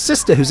 So you've got a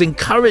sister who's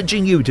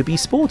encouraging you to be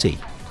sporty.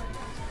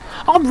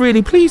 I'm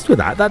really pleased with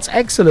that. That's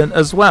excellent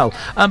as well.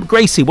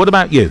 Gracie, what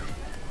about you?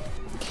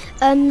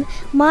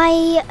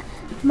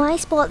 My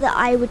sport that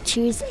I would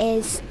choose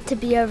is to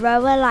be a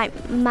rower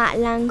like Matt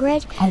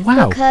Langridge. Oh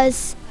wow.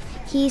 Because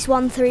he's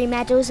won 3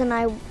 medals and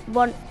I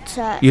want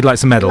to... You'd like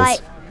some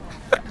medals?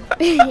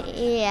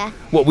 Yeah.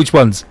 Which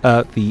ones?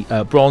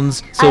 The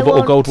bronze, silver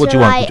or gold? What do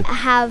you want? I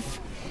have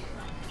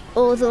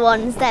all the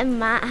ones that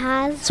Matt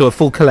has. So a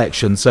full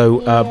collection. So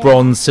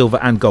bronze, silver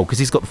and gold, because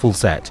he's got the full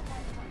set.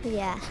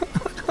 Yeah.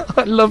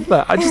 I love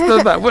that. I just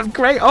love that. What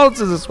great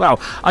answers as well.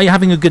 Are you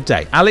having a good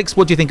day? Alex,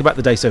 what do you think about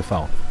the day so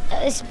far?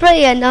 It's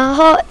brilliant.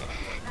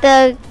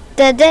 The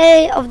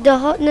day of the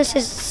hotness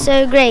is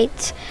so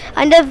great.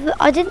 I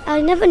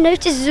never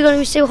noticed it was going to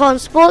be so hot on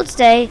sports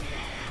day,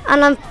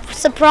 and I'm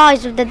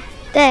surprised with the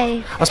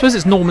day. I suppose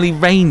it's normally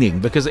raining,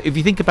 because if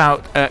you think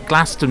about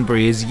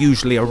Glastonbury is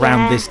usually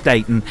around this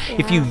date, and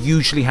if you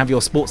usually have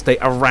your sports day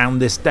around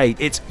this date,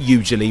 it's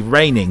usually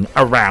raining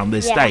around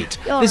this date.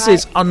 This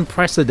is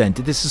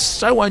unprecedented. This is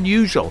so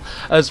unusual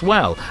as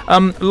well.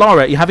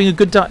 Lara, you having a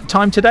good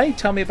time today?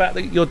 Tell me about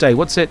your day.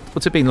 What's it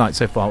been like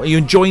so far? Are you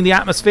enjoying the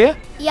atmosphere?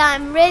 Yeah,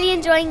 I'm really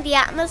enjoying the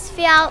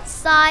atmosphere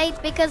outside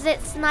because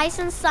it's nice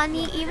and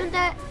sunny, even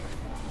though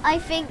I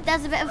think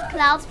there's a bit of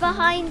clouds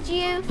behind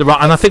you. And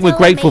I think we're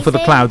grateful for the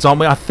clouds, aren't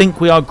we? I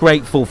think we are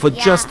grateful for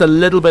just a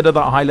little bit of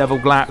that high-level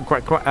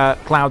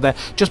cloud there,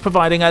 just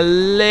providing a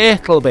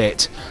little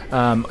bit,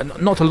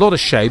 not a lot of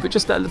shade, but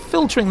just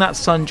filtering that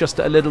sun just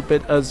a little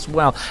bit as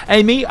well.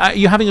 Amy, are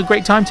you having a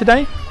great time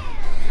today?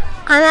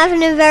 I'm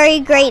having a very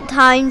great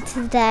time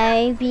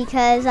today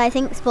because I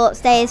think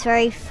Sports Day is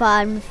very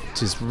fun.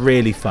 It is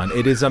really fun.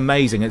 It is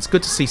amazing. It's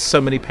good to see so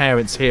many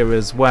parents here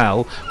as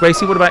well.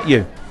 Gracie, what about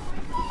you?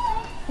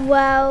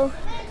 Well,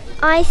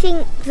 I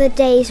think the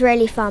day is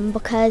really fun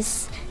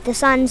because the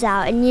sun's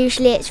out and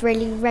usually it's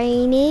really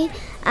rainy,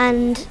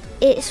 and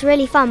it's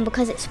really fun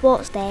because it's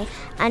sports day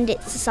and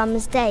it's a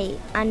summer's day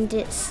and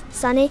it's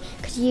sunny,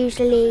 because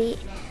usually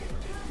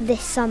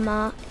this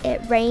summer it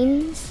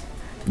rains.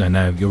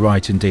 No, you're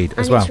right indeed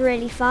as well. And it's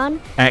really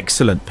fun.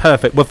 Excellent,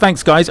 perfect. Well,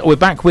 thanks guys. We're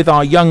back with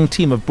our young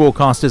team of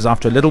broadcasters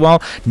after a little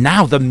while.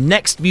 Now the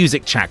next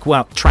music track.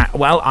 Well,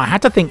 I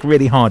had to think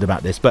really hard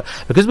about this, but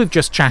because we've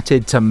just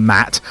chatted to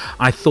Matt,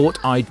 I thought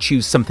I'd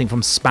choose something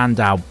from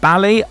Spandau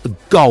Ballet,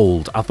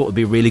 Gold. I thought it would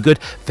be really good,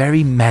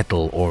 very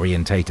medal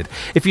orientated.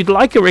 If you'd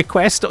like a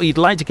request or you'd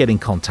like to get in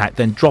contact,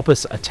 then drop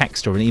us a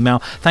text or an email.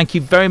 Thank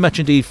you very much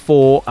indeed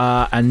for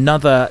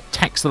another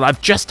text that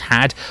I've just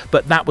had,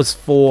 but that was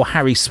for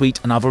Harry Sweet,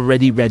 and and I've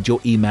already read your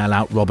email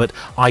out, Robert.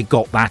 I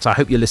got that. I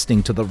hope you're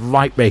listening to the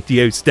right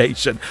radio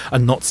station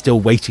and not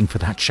still waiting for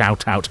that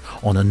shout out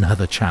on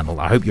another channel.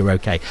 I hope you're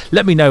okay.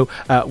 Let me know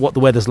what the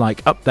weather's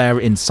like up there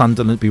in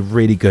Sunderland. It'd be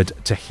really good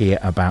to hear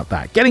about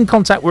that. Get in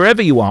contact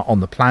wherever you are on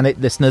the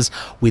planet, listeners.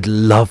 We'd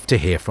love to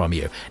hear from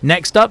you.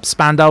 Next up,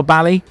 Spandau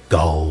Ballet,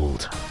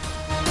 Gold.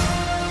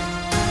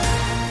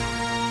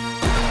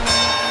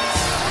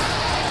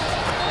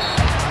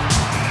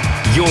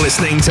 You're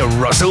listening to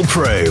Russell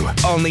Prue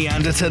on the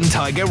Anderton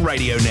Tiger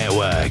Radio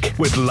Network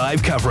with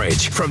live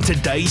coverage from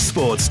today's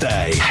Sports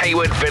Day.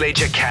 Hayward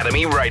Village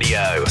Academy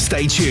Radio.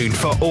 Stay tuned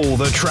for all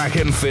the track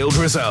and field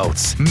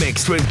results,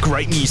 mixed with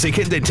great music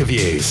and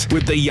interviews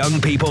with the young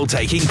people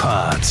taking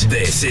part.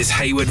 This is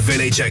Hayward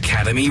Village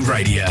Academy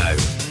Radio.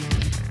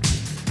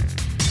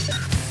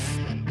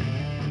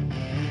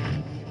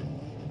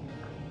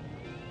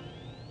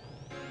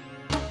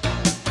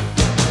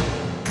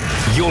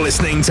 You're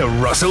listening to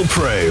Russell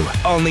Prue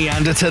on the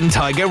Anderton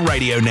Tiger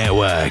Radio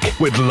Network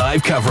with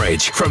live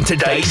coverage from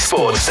today's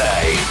Sports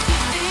Day.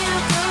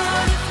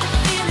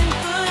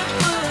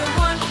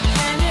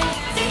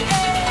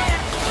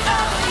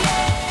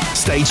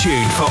 Stay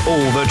tuned for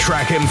all the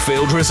track and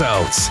field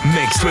results,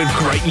 mixed with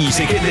great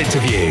music and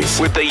interviews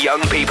with the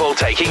young people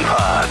taking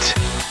part.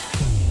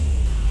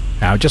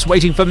 Now, just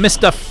waiting for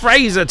Mr.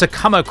 Fraser to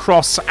come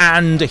across,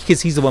 and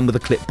he's the one with the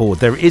clipboard.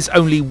 There is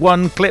only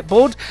one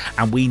clipboard,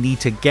 and we need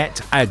to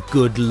get a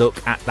good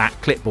look at that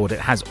clipboard.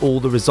 It has all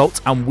the results,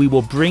 and we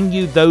will bring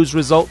you those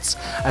results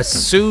as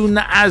soon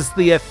as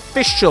the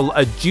official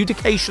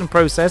adjudication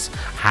process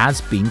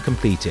has been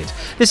completed.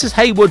 This is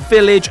Hayward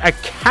Village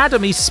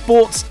Academy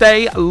Sports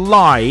Day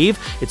Live.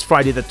 It's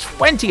Friday the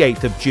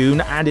 28th of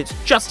June, and it's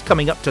just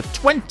coming up to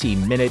 20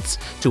 minutes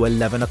to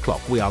 11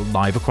 o'clock. We are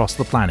live across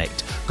the planet.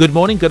 Good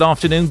morning, good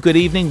afternoon, good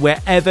evening,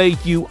 wherever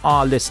you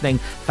are listening.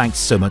 Thanks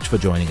so much for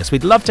joining us.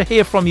 We'd love to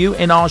hear from you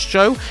in our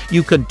show.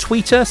 You can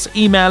tweet us,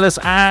 email us,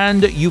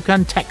 and you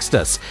can text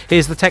us.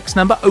 Here's the text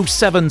number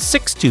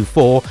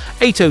 07624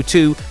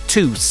 802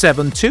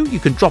 272. You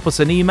can drop us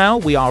an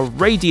email. We are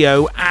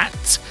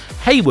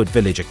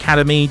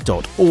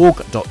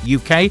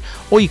radio@haywardvillageacademy.org.uk,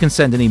 or you can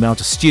send an email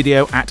to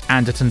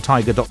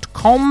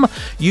studio@andertontiger.com.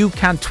 You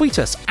can tweet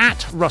us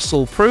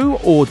 @Russell Prue,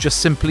 or just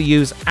simply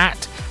use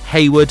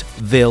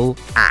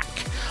 @HaywardVilleAc.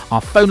 Our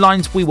phone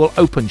lines we will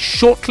open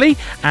shortly,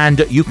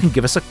 and you can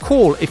give us a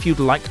call if you'd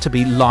like to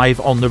be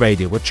live on the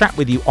radio. We'll chat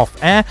with you off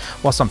air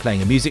whilst I'm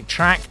playing a music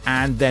track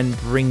and then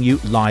bring you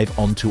live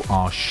onto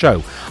our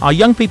show. Our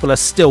young people are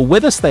still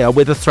with us. They are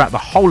with us throughout the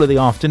whole of the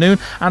afternoon,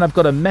 and I've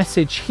got a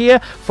message here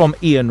from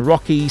Ian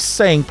Rocky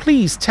saying,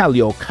 please tell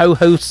your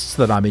co-hosts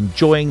that I'm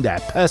enjoying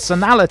their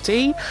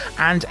personality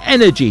and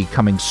energy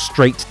coming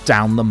straight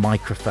down the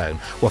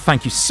microphone. Well,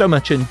 thank you so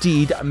much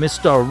indeed,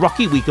 Mr.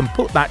 Rocky. We can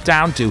put that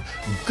down to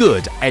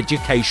good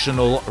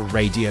educational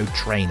radio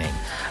training.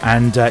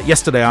 And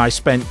yesterday I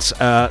spent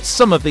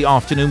some of the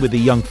afternoon with the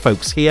young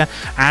folks here,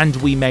 and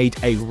we made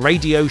a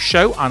radio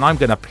show, and I'm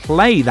going to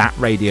play that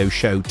radio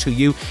show to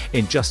you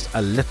in just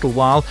a little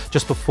while,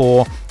 just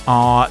before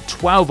our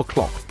 12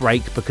 o'clock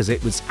break, because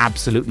it was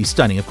absolutely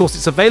stunning. Of course,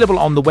 it's available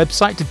on the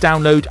website to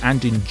download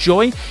and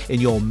enjoy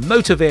in your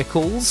motor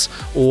vehicles,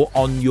 or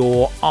on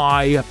your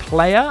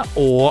iPlayer,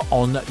 or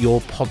on your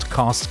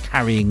podcast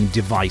carrying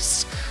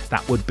device.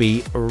 That would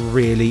be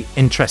really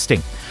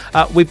interesting.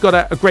 We've got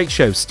a great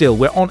show still.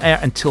 We're on air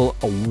until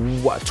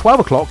 12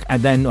 o'clock,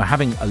 and then we're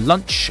having a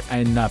lunch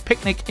and a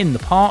picnic in the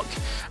park,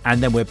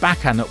 and then we're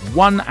back at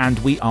 1, and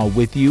we are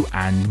with you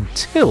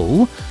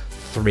until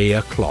 3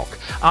 o'clock.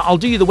 I'll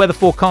do you the weather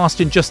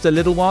forecast in just a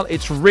little while.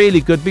 It's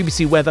really good.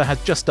 BBC Weather has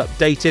just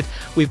updated.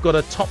 We've got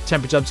a top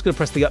temperature. I'm just going to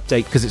press the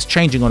update because it's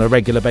changing on a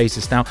regular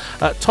basis now.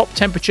 Top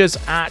temperatures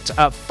at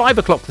 5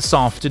 o'clock this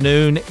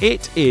afternoon.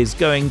 It is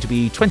going to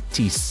be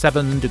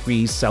 27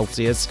 degrees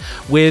Celsius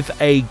with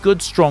a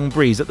good strong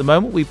breeze. At the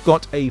moment, we've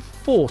got a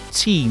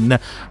 14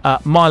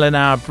 mile an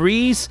hour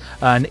breeze,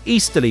 an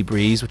easterly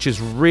breeze, which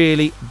is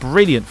really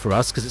brilliant for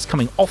us because it's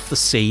coming off the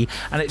sea,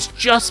 and it's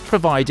just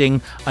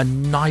providing a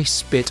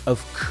nice bit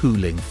of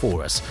cooling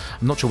for us.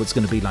 I'm not sure what it's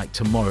going to be like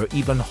tomorrow.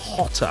 Even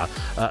hotter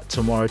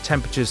tomorrow.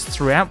 Temperatures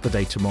throughout the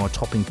day tomorrow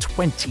topping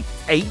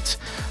 28,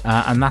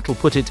 and that'll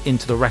put it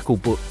into the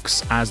record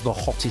books as the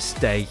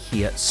hottest day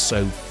here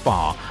so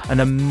far. An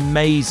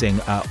amazing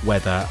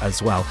weather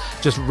as well.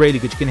 Just really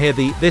good. You can hear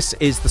this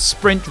is the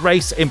sprint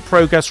race in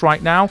progress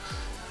right now,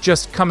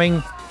 just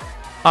coming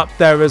up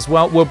there as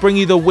well. We'll bring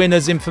you the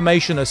winners'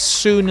 information as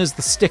soon as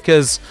the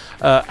stickers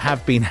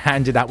have been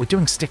handed out. We're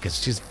doing stickers,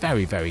 which is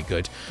very, very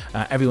good.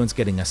 Everyone's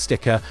getting a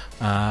sticker.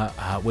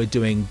 We're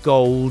doing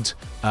gold,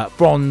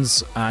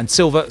 bronze and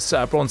silver,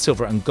 bronze,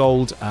 silver and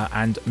gold.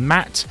 And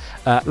Matt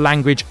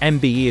Langridge,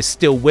 MBE, is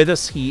still with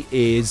us. He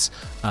is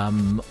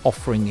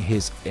offering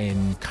his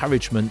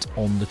encouragement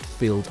on the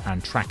field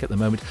and track at the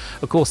moment.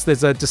 Of course,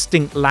 there's a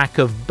distinct lack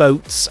of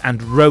boats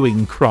and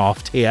rowing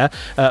craft here.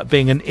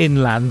 Being an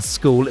inland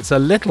school, it's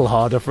a little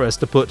harder for us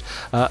to put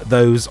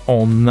those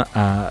on,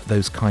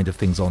 those kind of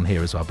things on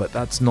here as well. But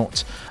that's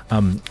not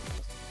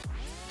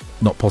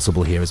not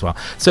possible here as well.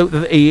 So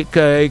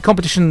the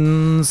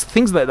competitions,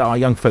 things that our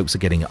young folks are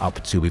getting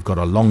up to. We've got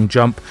a long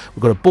jump,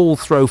 we've got a ball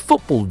throw,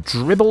 football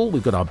dribble,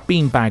 we've got our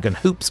beanbag and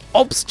hoops,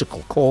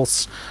 obstacle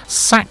course,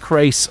 sack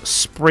race,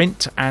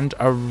 sprint, and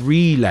a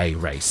relay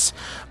race,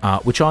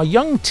 which our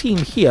young team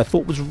here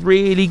thought was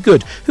really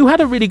good. Who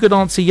had a really good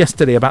answer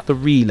yesterday about the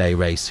relay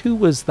race? Who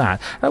was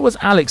that? That was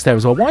Alex there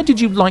as well. Why did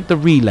you like the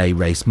relay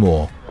race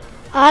more?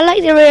 I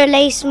like the relay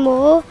race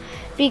more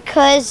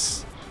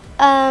because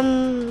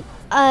what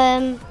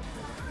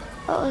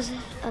was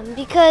it?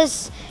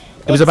 Because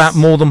it was about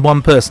more than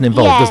one person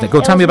involved, wasn't it?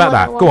 Go tell me about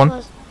that. Go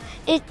on.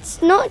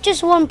 It's not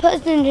just one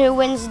person who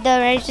wins the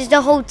race, it's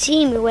the whole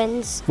team who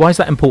wins. Why is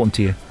that important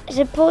to you? It's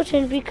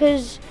important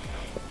because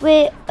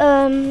we're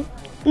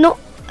not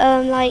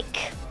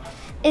like,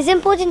 it's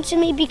important to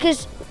me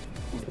because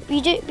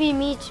you don't be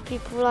mean to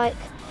people like,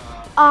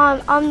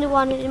 I'm the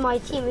one in my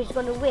team who's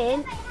going to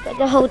win, but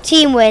the whole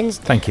team wins.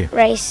 Thank you.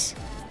 Race.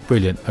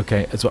 Brilliant.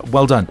 Okay, as well.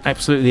 Well done.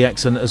 Absolutely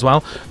excellent as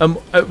well.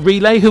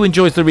 Relay. Who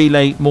enjoys the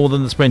relay more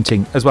than the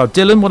sprinting as well?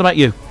 Dylan, what about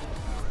you?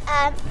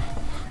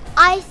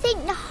 I think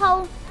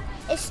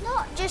it's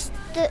not just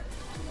the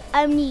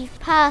only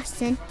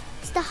person,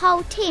 it's the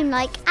whole team,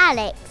 like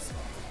Alex.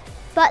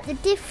 But the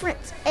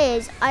difference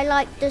is I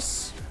like the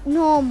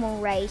normal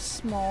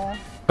race more.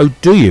 Oh,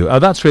 do you? Oh,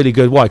 that's really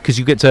good. Why? Because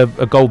you get a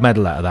gold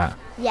medal out of that.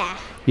 Yeah.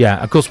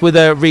 Yeah, of course, with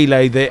a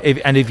relay,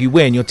 if you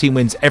win, your team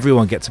wins,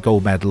 everyone gets a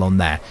gold medal on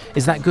there.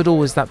 Is that good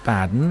or is that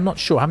bad? I'm not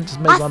sure. I haven't just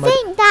made my mind. I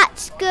think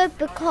that's good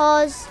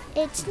because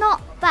it's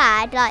not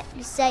bad. Like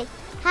you say,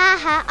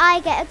 haha,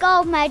 I get a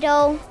gold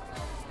medal.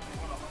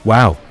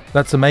 Wow,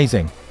 that's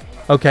amazing.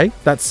 Okay,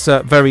 that's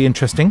very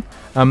interesting.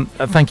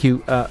 Thank you,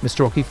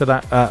 Mr. Rocky, for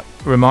that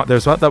remark there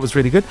as well. That was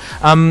really good.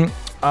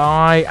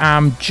 I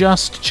am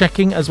just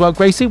checking as well.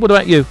 Gracie, what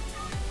about you?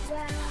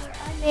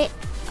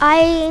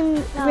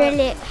 I'm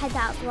really head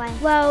out the way.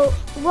 Well,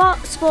 what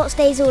Sports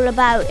Day is all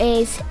about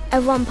is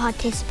everyone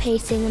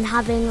participating and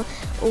having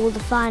all the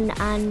fun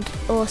and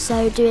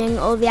also doing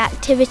all the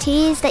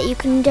activities that you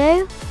can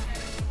do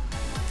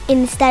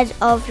instead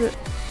of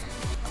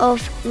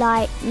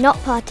like not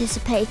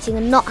participating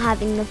and not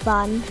having the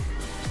fun,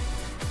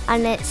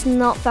 and it's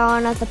not fair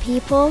on other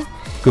people.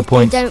 Good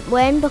point. They don't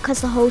win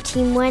because the whole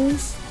team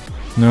wins.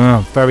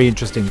 No, very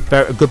interesting.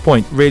 Very good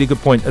point. Really good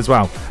point as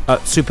well.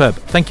 Superb.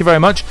 Thank you very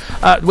much.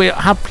 We'll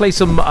play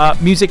some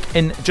music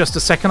in just a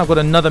second. I've got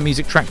another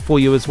music track for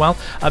you as well.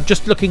 I'm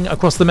just looking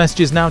across the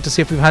messages now to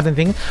see if we've had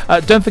anything.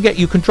 Don't forget,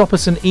 you can drop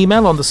us an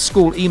email on the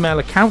school email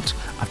account.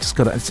 I've just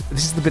got this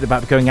is the bit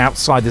about going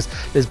outside.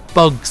 There's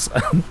bugs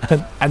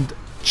and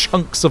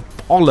chunks of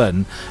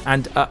pollen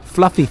and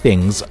fluffy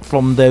things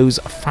from those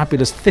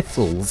fabulous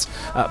thistles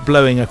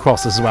blowing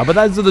across as well. But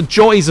those are the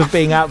joys of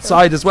being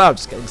outside as well.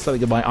 Just getting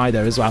something in my eye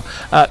there as well.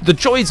 The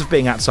joys of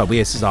being outside.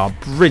 This are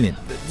brilliant.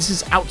 This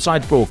is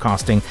outside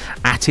broadcasting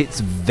at its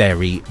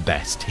very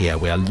best here.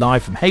 We are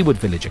live from Haywood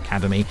Village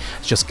Academy.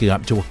 It's just getting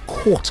up to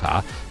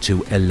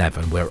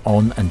 11:15. We're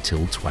on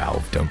until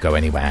 12. Don't go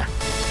anywhere.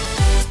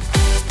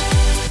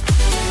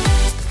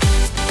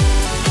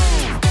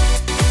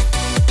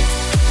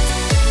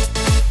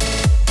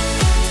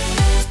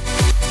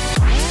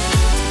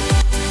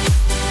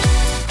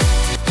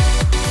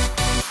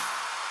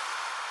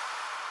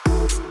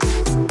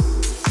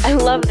 I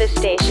love this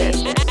station.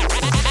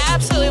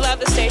 Absolutely love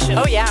the station.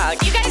 Oh yeah.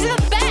 You guys are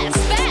the best.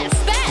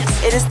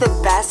 It is the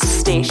best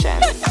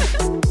station.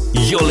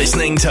 You're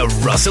listening to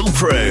Russell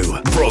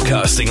Prue,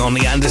 broadcasting on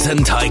the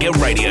Anderton Tiger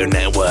Radio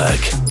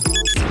Network.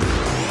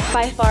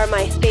 By far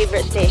my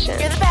favorite station.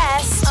 You're the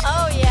best.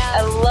 Oh yeah.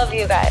 I love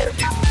you guys.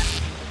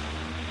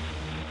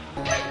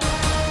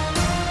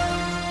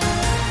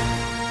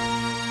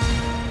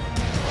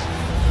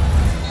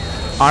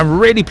 I'm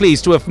really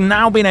pleased to have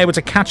now been able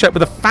to catch up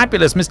with the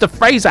fabulous Mr.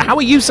 Fraser. How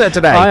are you, sir,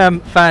 today? I am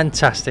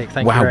fantastic,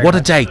 thank you very Wow, what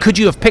much. A day. Could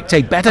you have picked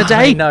a better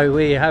day? No,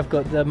 we have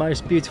got the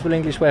most beautiful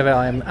English weather.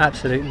 I am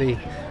absolutely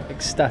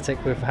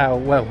ecstatic with how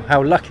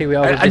lucky we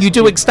are. And you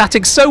do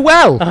ecstatic so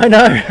well. I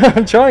know,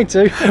 I'm trying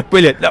to.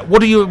 Brilliant.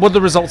 What are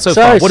the results so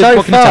far? What can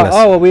you tell us?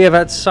 Oh, well, we have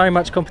had so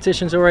much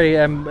competitions already.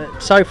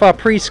 So far,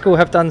 preschool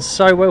have done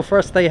so well for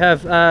us. They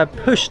have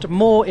pushed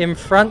more in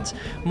front.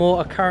 More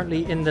are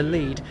currently in the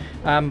lead.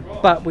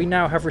 But we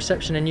now have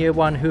reception in year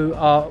one who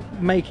are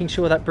making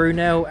sure that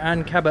Brunel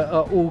and Cabot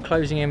are all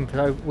closing in.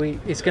 So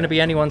it's going to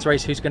be anyone's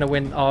race who's going to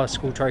win our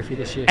school trophy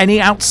this year.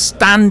 Any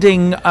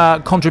outstanding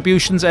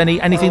contributions?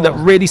 Anything that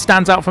really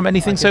stands out from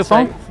anything so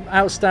far?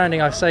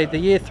 Outstanding, I say. The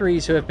year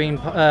threes who have been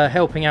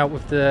helping out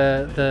with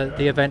the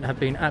event have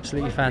been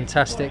absolutely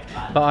fantastic.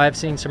 But I have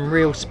seen some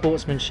real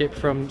sportsmanship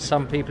from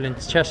some people in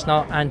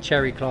Chestnut and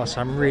Cherry class.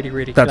 I'm really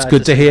glad. That's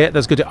good to hear.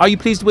 That's good. Are you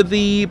pleased with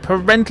the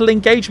parental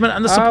engagement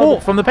and the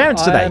support from the parents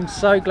today? I am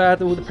so glad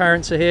that all the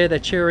parents are here. They're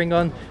cheering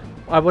on.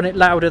 I want it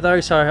louder though,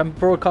 so I'm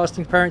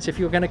broadcasting parents, if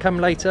you're going to come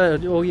later,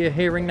 all you're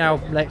hearing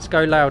now, let's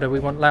go louder. We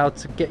want loud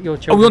to get your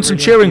children. Oh, we want some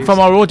really cheering enthused. from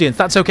our audience.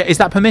 That's okay. Is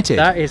that permitted?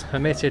 That is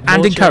permitted.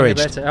 And More cheering, the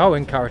encouraged? better. Oh,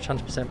 encouraged,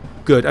 100%.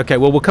 Good. Okay,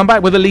 well, we'll come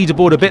back with a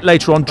leaderboard a bit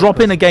later on. Drop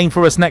in again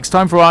for us next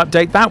time for our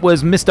update. That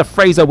was Mr.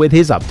 Fraser with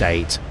his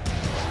update.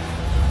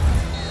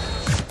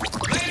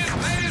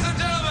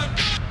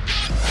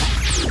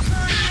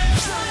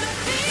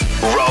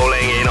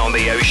 Rolling in on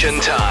the ocean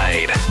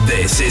tide.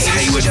 This is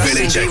Hayward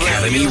Village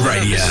Academy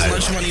Radio.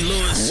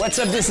 What's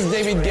up? This is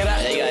David Guetta.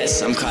 Hey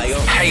guys, I'm Kyle.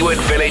 Hayward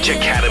Village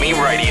Academy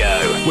Radio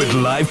with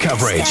live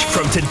coverage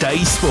from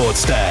today's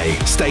Sports Day.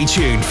 Stay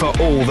tuned for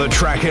all the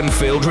track and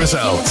field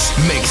results,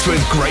 mixed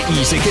with great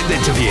music and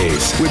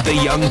interviews with the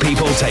young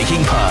people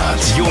taking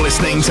part. You're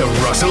listening to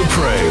Russell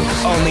Prue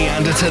on the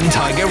Anderton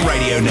Tiger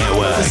Radio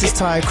Network. This is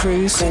Ty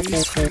Cruz. All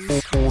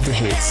the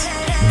hits.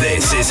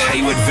 This is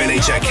Hayward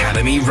Village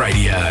Academy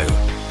Radio.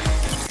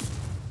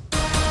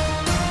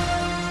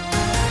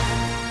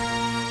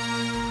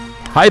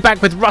 Hi,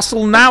 back with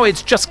Russell now.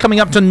 It's just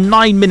coming up to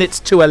 9 minutes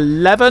to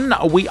 11.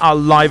 We are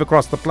live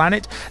across the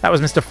planet. That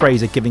was Mr.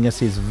 Fraser giving us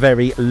his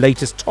very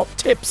latest top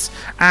tips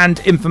and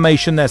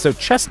information there. So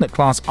Chestnut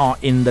class are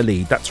in the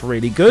lead. That's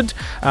really good.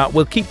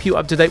 We'll keep you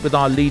up to date with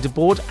our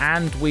leaderboard,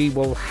 and we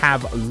will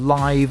have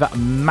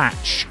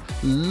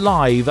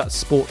live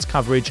sports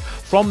coverage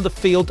from the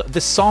field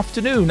this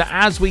afternoon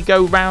as we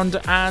go round,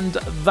 and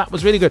that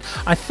was really good.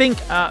 I think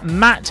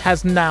Matt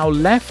has now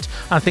left.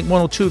 I think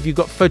one or two of you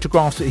got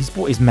photographs. He's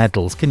brought his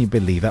medals. Can you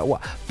believe that?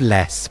 What?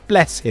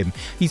 Bless him.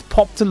 He's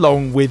popped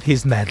along with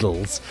his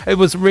medals. It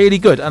was really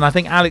good, and I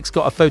think Alex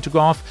got a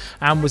photograph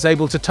and was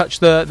able to touch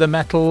the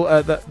metal,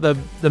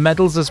 the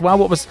medals as well.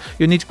 What was?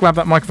 You need to grab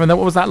that microphone there.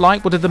 What was that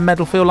like? What did the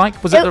medal feel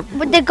like? Was it?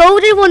 The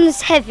golden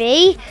one's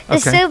heavy. The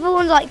Okay. silver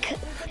one's like.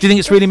 Do you think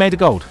it's really made of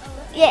gold?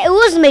 Yeah, it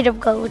was made of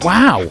gold.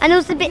 Wow. And it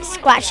was a bit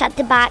scratched at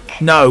the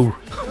back. No,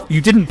 you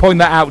didn't point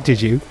that out,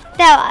 did you?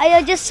 No,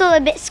 I just saw a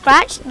bit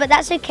scratched, but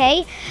that's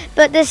okay.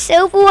 But the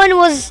silver one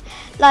was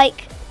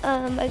like,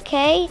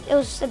 okay. It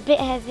was a bit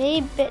heavy,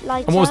 a bit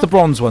lighter. And what was the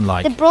bronze one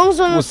like? The bronze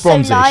one was so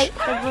bronzish? light.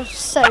 It was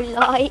so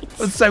light.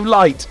 It's so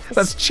light.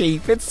 That's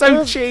cheap. It's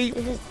so cheap.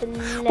 It was the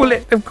Well,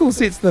 of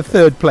course, it's the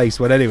third place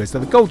one anyway, so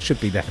the gold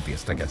should be the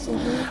heaviest, I guess,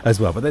 as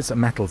well. But there's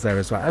some metals there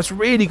as well. That's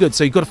really good.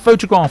 So you got a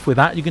photograph with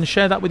that. You're going to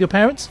share that with your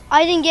parents?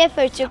 I didn't get a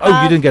photograph.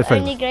 Oh, you didn't get a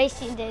Only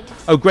Gracie did.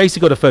 Oh, Gracie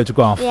got a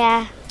photograph.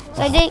 Yeah.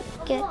 So I didn't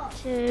get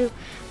to.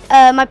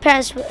 My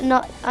parents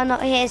are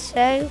not here,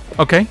 so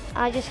Okay.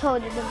 I just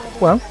holded them.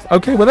 Well,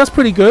 okay. Well, that's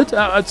pretty good.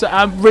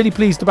 I'm really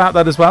pleased about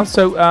that as well.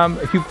 So,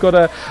 if you've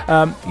got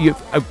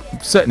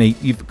certainly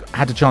you've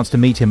had a chance to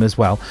meet him as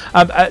well.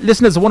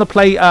 Listeners, I want to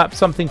play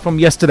something from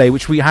yesterday,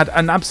 which we had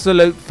an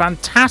absolute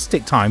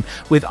fantastic time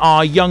with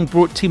our young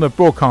team of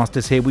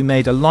broadcasters here. We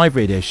made a live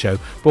radio show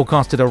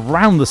broadcasted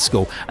around the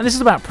school, and this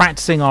is about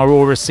practicing our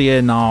oracy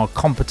and our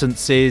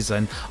competencies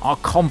and our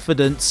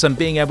confidence and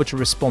being able to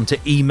respond to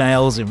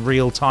emails in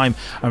real time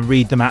and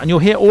read them out. And you'll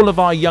hear all of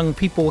our young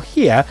people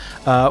here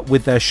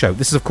with their show.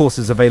 This, of course,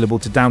 is available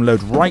to download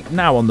right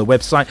now on the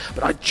website,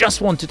 but I just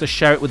wanted to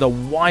share it with a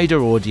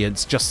wider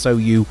audience just so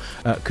you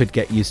could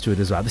get used to it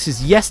as well. This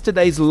is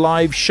yesterday's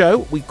live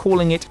show. We're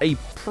calling it a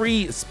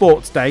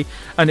pre-sports day,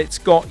 and it's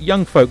got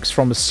young folks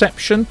from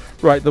reception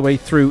right the way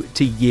through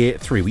to year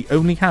 3. We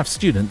only have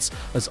students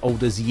as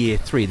old as year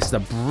 3. This is a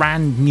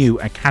brand new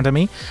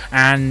academy,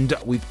 and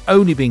we've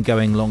only been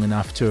going long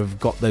enough to have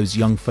got those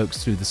young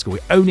folks through the school. We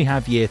only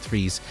have year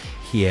 3s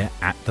here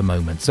at the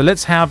moment. So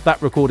let's have that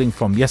recording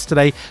from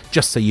yesterday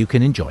just so you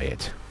can enjoy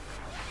it.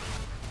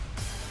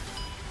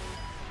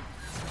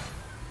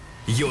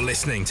 You're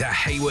listening to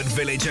Hayward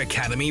Village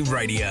Academy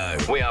Radio.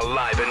 We are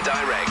live and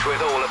direct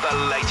with all of the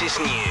latest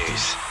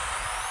news.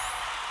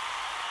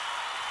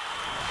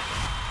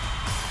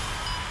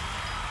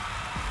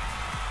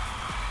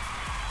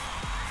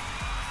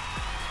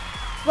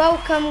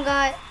 Welcome,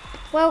 guys.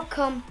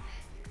 Welcome.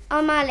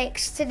 I'm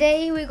Alex.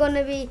 Today we're going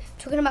to be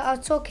talking about our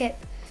toolkit.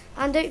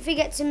 And don't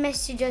forget to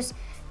message us.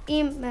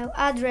 Email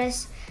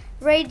address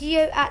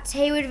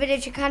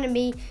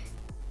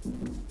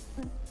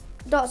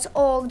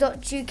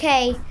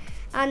radio@haywardvillageacademy.org.uk,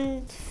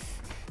 and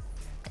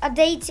the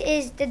day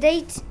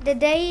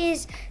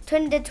is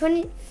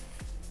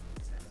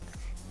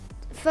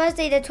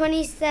Thursday the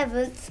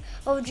 27th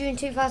of June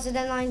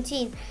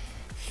 2019.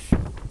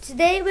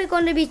 Today we're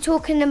going to be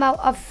talking about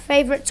our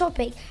favourite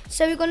topic.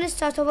 So we're going to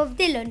start off with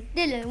Dylan.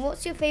 Dylan,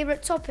 what's your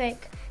favourite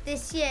topic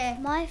this year?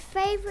 My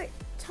favourite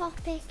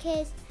topic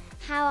is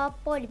how our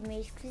body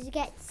moves, because you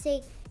get to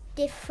see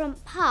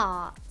different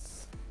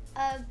parts.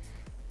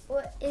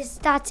 Is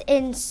that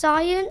in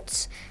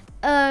science,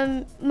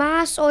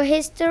 maths or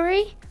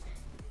history?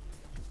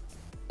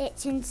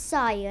 It's in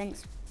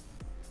science.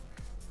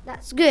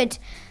 That's good.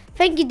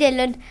 Thank you,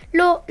 Dylan.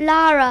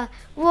 Lara,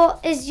 what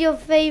is your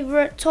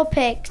favourite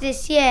topic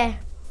this year?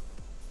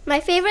 My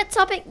favourite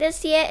topic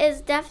this year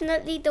is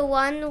definitely the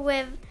one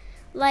with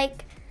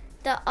like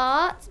the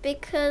arts,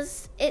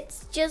 because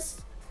it's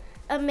just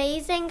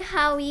amazing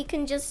how you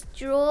can just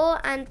draw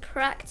and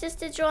practice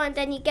to draw, and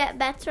then you get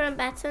better and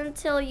better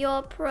until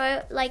you're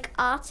pro, like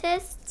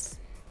artists.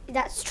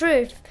 That's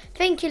true.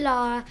 Thank you,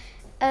 Lara.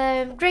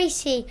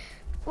 Gracie,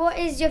 what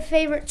is your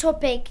favourite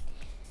topic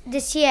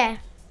this year?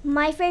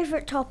 My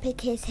favourite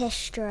topic is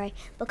history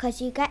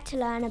because you get to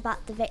learn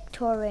about the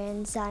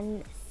Victorians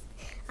and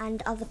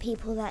other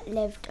people that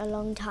lived a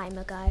long time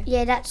ago.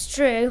 Yeah, that's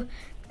true.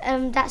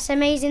 That's an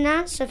amazing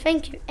answer.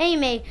 Thank you.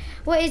 Amy,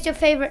 what is your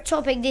favourite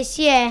topic this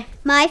year?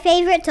 My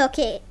favourite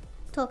topic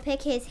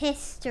is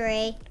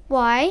history.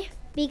 Why?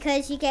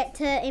 Because you get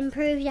to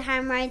improve your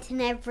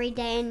handwriting every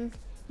day and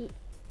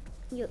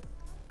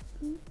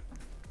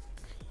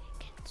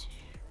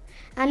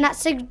And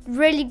that's a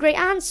really great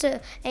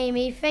answer,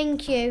 Amy.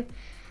 Thank you.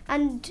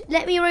 And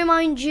let me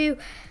remind you,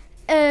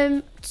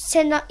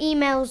 send out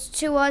emails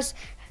to us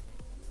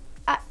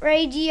at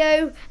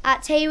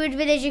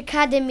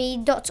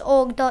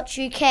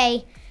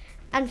radio@haywoodvillageacademy.org.uk.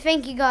 And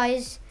thank you,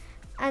 guys.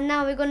 And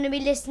now we're going to be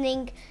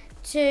listening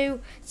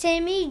to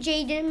Timmy,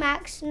 Jaden,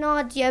 Max,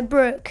 Nadia,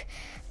 Brooke,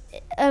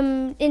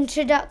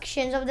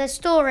 introductions of their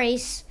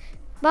stories.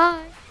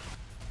 Bye.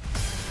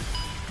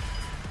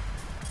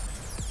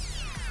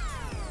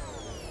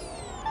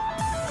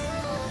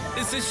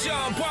 This is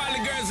Sean Paul, the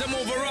girls, I'm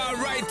overall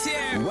right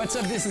here. What's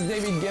up, this is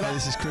David Guetta. Hi,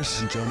 this is Chris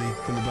and Johnny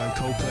from the band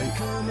Coldplay.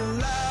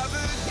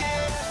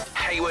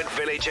 Haywood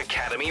Village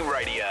Academy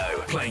Radio,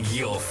 playing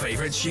your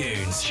favourite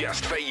tunes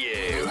just for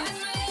you.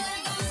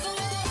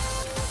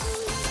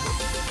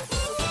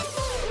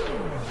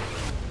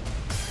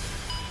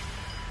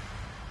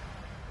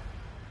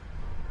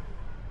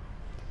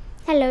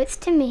 Hello, it's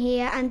Timmy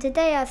here, and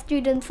today our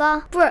students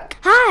are Brooke.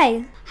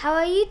 Hi! How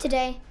are you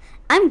today?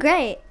 I'm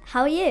great.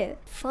 How are you?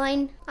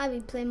 Fine. I've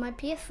been playing my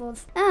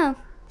PS4s. Oh,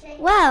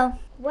 well.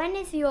 When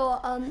is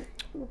your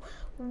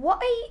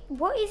what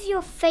is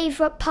your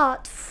favourite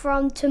part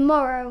from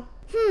tomorrow?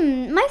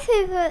 My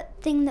favourite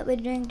thing that we're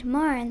doing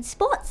tomorrow in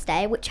Sports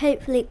Day, which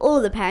hopefully all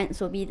the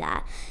parents will be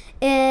there,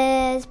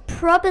 is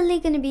probably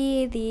going to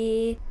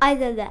be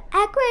either the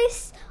egg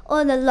race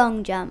or the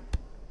long jump.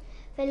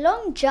 The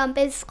long jump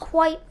is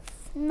quite.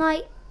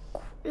 I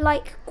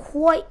like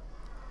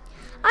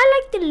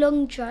the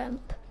long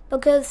jump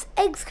because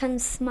eggs can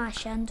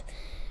smash, and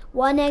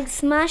one egg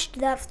smashed,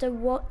 that's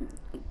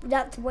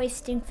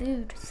wasting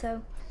food.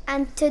 So,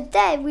 and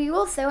today we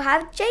also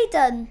have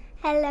Jaden.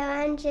 Hello,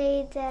 I'm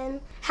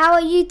Jaden. How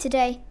are you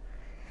today?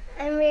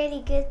 I'm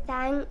really good,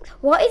 thanks.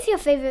 What is your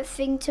favourite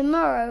thing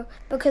tomorrow?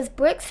 Because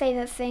Brooke's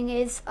favourite thing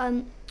is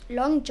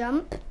long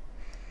jump.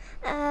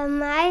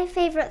 My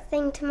favourite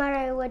thing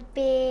tomorrow would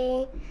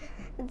be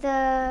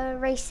the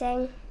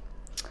racing.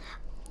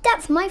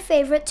 That's my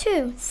favourite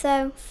too,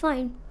 so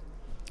fine.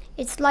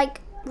 It's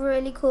like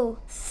really cool.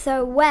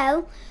 So,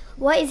 well,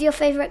 what is your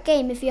favourite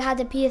game if you had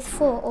a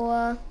PS4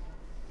 or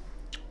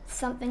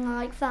something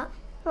like that?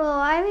 Well,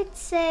 I would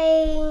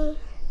say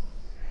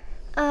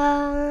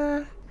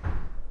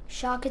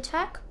Shark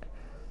Attack?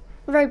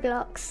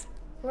 Roblox.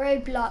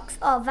 Roblox.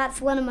 Oh,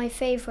 that's one of my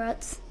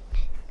favourites.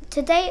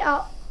 Today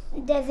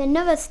there's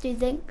another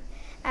student,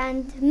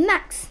 and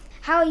Max.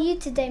 How are you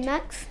today,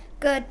 Max?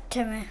 Good,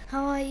 Timmy.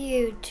 How are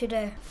you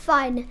today?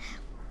 Fine.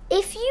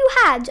 If you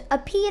had a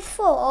PS4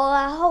 or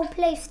a whole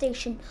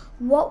PlayStation,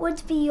 what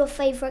would be your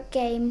favourite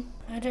game?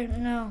 I don't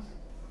know.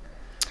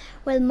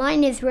 Well,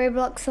 mine is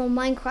Roblox or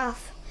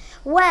Minecraft.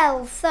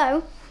 Well,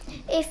 so,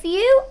 if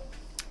you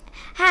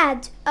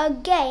had a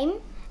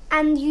game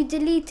and you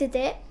deleted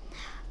it,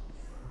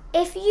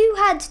 if you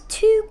had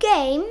 2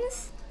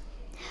 games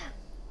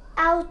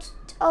out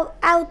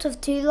of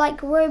 2,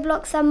 like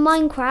Roblox and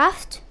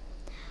Minecraft,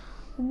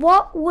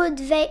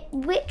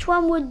 which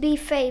one would be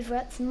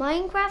favourites,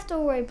 Minecraft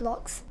or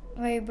Roblox?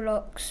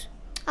 Roblox.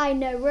 I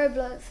know,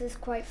 Roblox is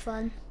quite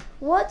fun.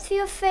 What's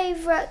your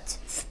favourite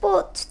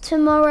sport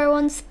tomorrow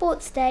on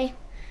Sports Day?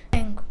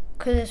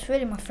 Because it's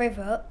really my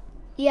favourite.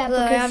 Yeah,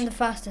 because I am the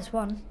fastest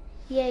one.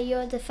 Yeah,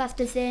 you're the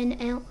fastest in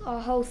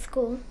our whole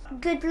school.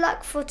 Good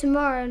luck for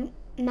tomorrow,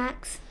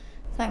 Max.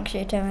 Thanks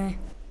you, Timmy.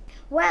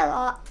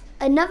 Well,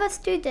 another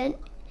student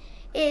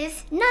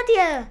is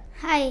Nadia.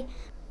 Hi.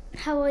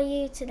 How are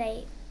you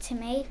today,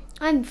 Timmy?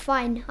 I'm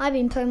fine. I've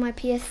been playing my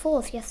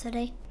PS4s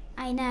yesterday.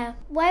 I know.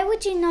 Why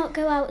would you not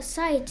go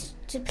outside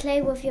to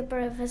play with your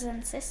brothers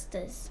and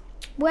sisters?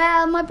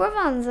 Well, my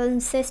brothers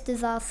and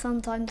sisters are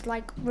sometimes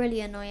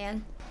really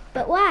annoying.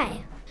 But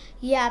why?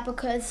 Yeah,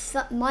 because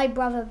my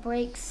brother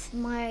breaks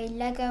my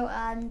Lego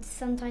and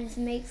sometimes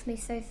makes me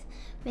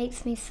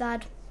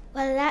sad.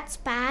 Well, that's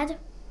bad.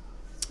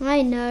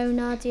 I know,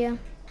 Nadia.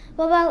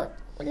 What about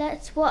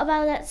let's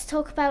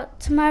talk about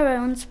tomorrow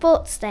on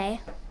Sports Day?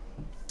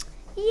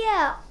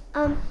 Yeah,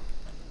 I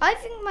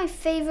think my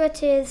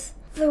favourite is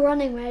the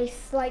running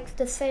race, like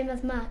the same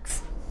as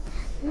Max.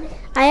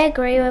 I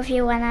agree with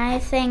you, and I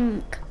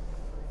think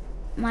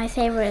my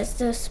favourite is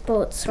the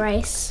sports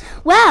race.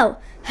 Well,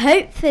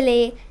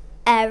 hopefully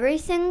every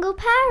single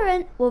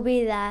parent will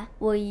be there.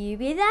 Will you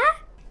be there?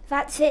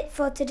 That's it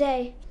for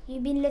today.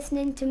 You've been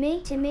listening to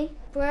me, Timmy,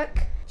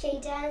 Brooke,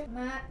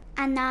 Jaden.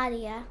 And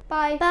Nadia.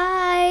 Bye.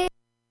 Bye.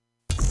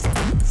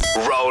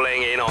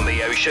 Rolling in on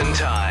the ocean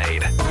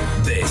tide.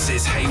 This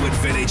is Hayward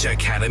Village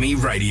Academy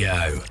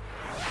Radio.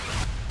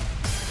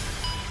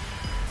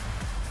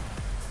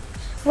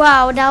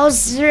 Wow, that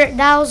was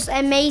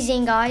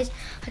amazing, guys.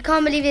 I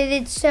can't believe they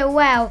did so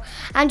well.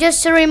 And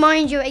just to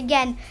remind you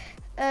again,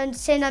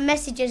 send our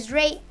messages,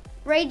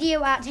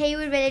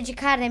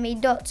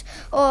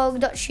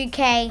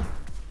 radio@haywardvillageacademy.org.uk.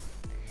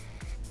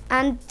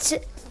 And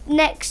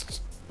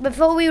next,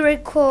 before we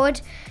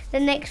record, the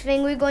next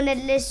thing we're going to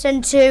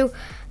listen to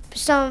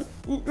some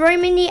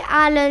Romany,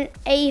 Alan,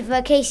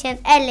 Ava, Casey and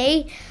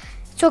Ellie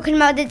talking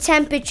about the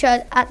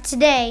temperature at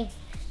today.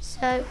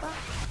 So...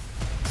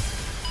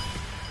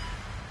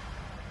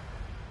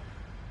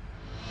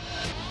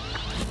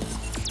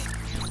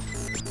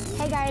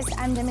 Hey guys,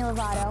 I'm Demi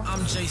Lovato.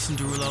 I'm Jason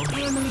Derulo.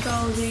 I'm Emily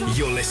Golding.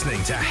 You're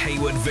listening to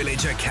Hayward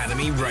Village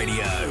Academy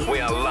Radio. We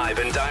are live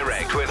and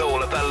direct with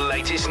all of the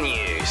latest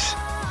news.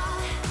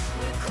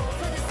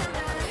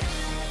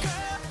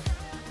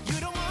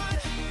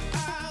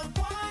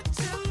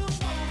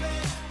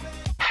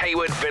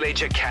 Hayward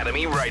Village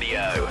Academy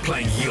Radio,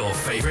 playing your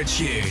favourite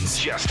tunes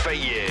just for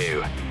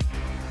you.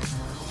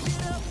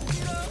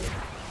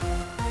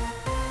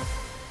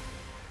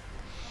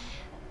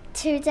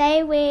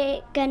 Today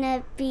we're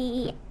gonna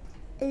be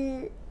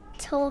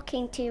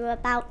talking to you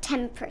about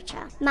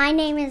temperature. My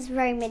name is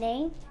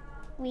Romany.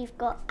 We've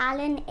got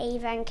Alan,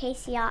 Ava and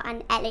KCR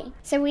and Ellie.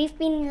 So we've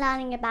been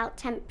learning about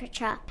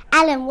temperature.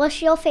 Alan, what's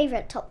your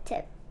favourite top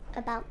tip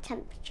about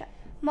temperature?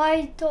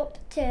 My top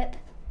tip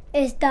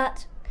is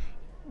that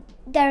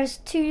there's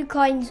two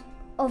kinds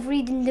of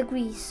reading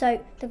degrees, so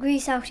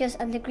degrees Celsius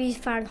and degrees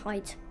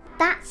Fahrenheit.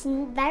 That's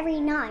very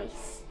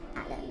nice,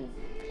 Alan.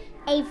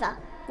 Ava,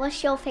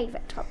 what's your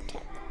favourite top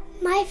tip?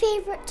 My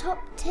favourite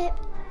top tip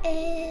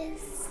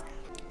is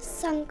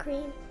sun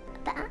cream.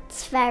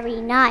 That's very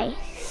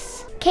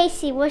nice.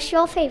 Casey, what's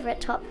your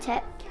favourite top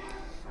tip?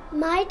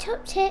 My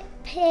top tip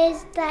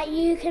is that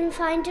you can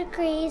find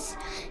degrees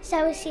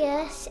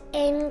Celsius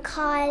in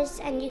cars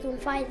and you can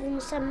find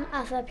them some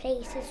other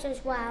places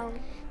as well.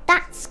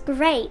 That's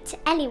great.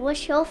 Ellie,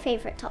 what's your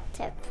favourite top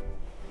tip?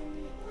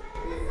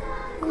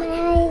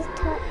 My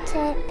top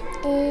tip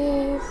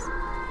is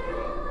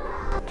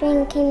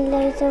drinking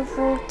loads of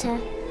water.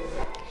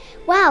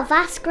 Wow,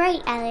 that's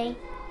great, Ellie.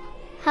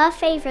 Her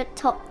favourite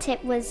top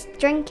tip was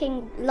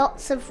drinking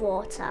lots of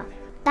water.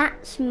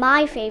 That's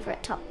my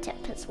favourite top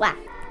tip as well.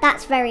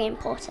 That's very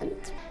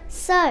important.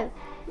 So,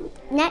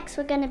 next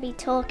we're going to be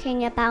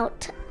talking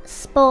about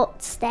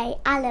Sports Day.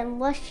 Alan,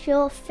 what's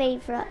your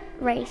favourite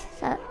race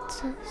at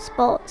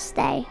Sports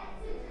Day?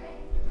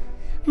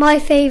 My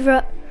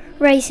favourite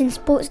race in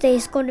Sports Day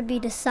is going to be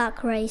the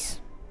sack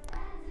race.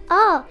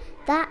 Oh,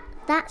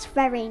 that's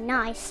very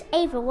nice.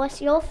 Ava,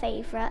 what's your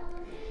favourite?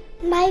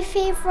 My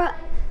favourite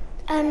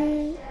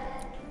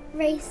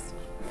race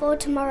for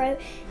tomorrow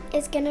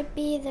is going to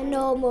be the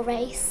normal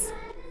race.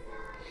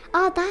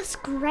 Oh, that's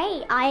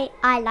great. I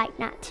like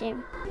that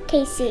too.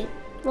 Casey,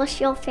 what's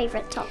your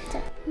favourite top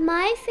tip?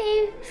 My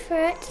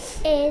favourite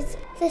is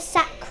the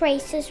sack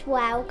race as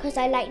well because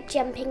I like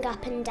jumping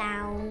up and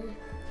down.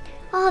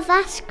 Oh,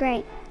 that's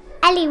great.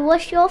 Ellie,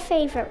 what's your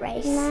favourite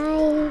race?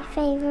 My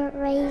favourite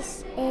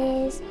race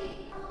is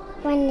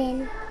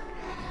running.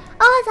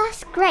 Oh,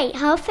 that's great.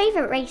 Her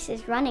favourite race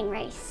is running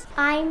race.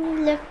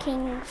 I'm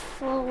looking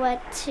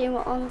forward to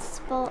on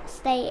Sports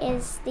Day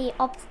is the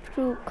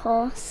obstacle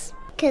course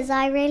because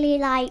I really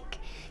like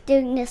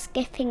doing the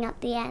skipping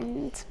at the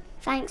end.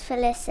 Thanks for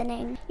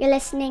listening. You're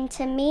listening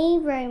to me,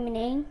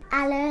 Romany,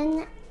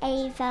 Alan,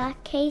 Ava,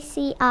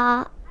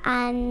 KCR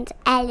and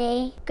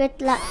Ellie.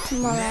 Good luck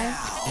tomorrow.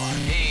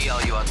 Hey,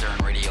 all you out there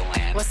in Radio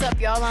Land. What's up,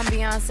 y'all? I'm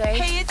Beyonce.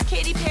 Hey, it's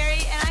Katy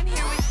Perry, and I'm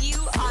here with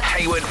you on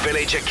Hayward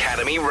Village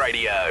Academy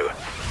Radio.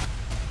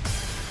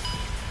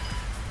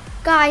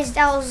 Guys,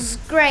 that was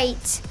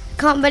great.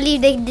 Can't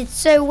believe they did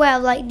so well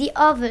like the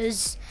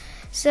others.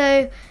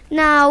 So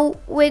now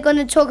we're going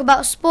to talk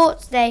about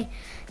Sports Day.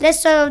 Let's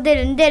start with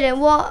Dylan. Dylan,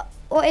 what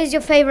is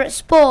your favourite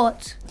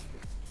sport?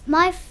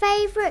 My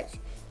favourite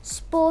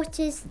sport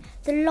is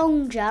the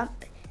long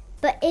jump,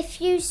 but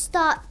if you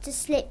start to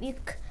slip, you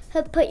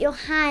could put your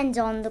hand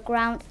on the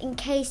ground in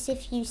case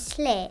if you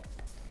slip.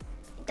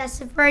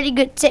 That's a very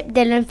good tip,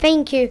 Dylan.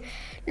 Thank you.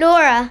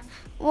 Laura,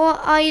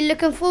 what are you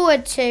looking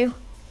forward to?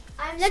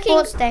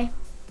 Sports Day.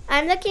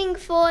 I'm looking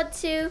forward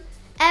to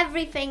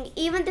everything,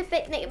 even the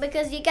picnic,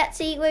 because you get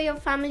to eat with your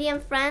family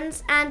and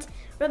friends. And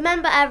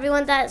remember,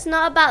 everyone, that it's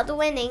not about the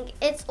winning.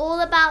 It's all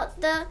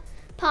about the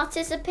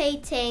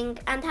participating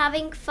and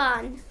having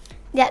fun.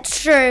 That's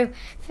true.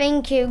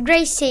 Thank you.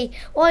 Gracie,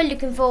 what are you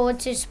looking forward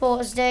to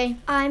Sports Day?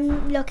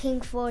 I'm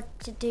looking forward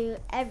to do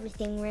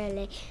everything,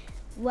 really.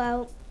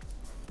 Well,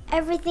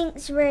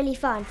 everything's really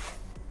fun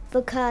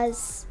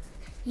because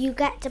you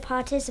get to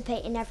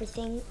participate in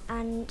everything,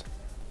 and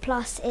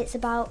plus it's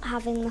about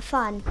having the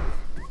fun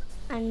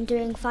and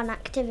doing fun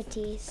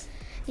activities.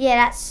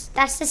 Yeah,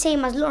 that's the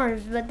same as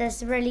Lauren's, but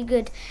that's really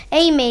good.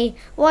 Amy,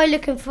 what are you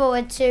looking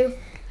forward to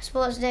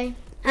Sports Day?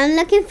 I'm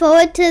looking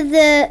forward to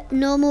the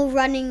normal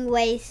running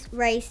race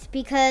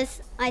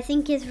because I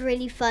think it's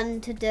really fun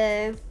to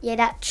do. Yeah,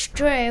 that's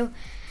true.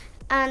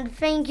 And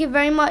thank you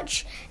very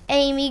much,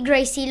 Amy,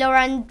 Gracie,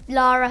 Lara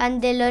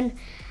and Dylan.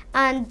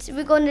 And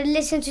we're going to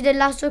listen to the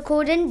last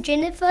recording.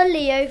 Jennifer,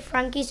 Leo,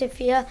 Frankie,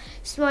 Sophia,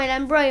 Smile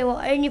and Brian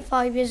were only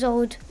 5 years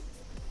old.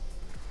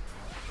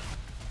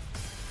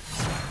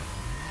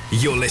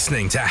 You're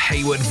listening to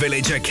Hayward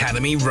Village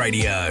Academy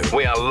Radio.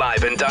 We are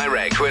live and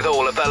direct with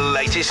all of the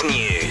latest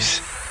news.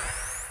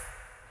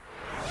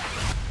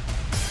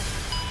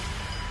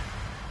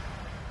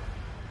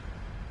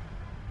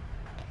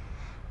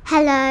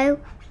 Hello,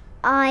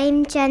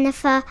 I'm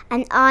Jennifer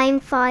and I'm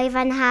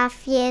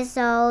 5.5 years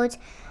old.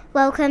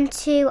 Welcome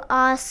to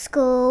our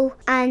school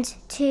and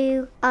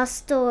to our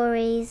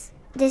stories.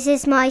 This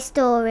is my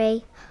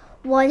story.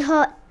 One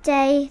hot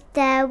day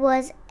there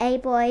was a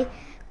boy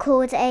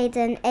called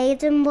Aiden.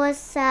 Aiden was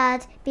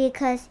sad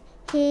because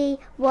he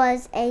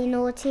was a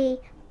naughty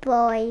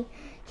boy.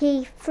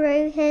 He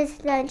threw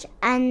his lunch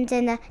and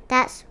dinner.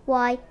 That's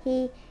why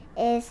he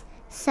is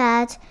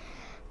sad.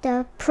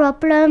 The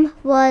problem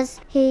was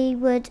he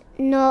would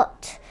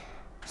not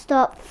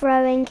stop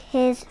throwing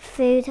his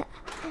food.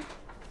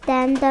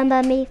 Then the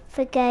mummy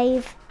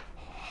forgave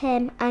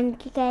him and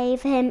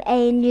gave him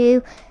a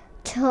new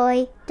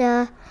toy.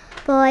 The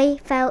boy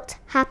felt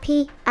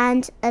happy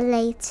and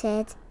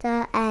elated.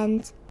 The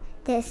end.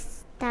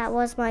 That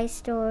was my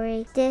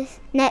story.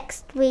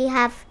 Next we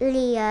have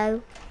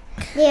Leo.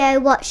 Leo,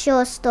 what's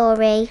your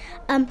story?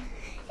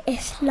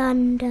 It's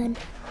London.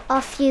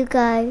 Off you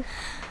go.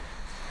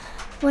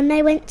 When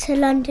I went to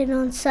London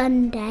on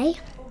Sunday,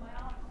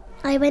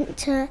 I went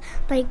to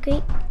my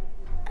great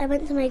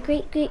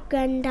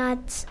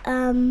granddad's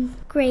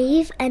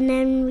grave, and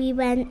then we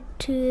went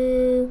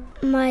to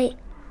my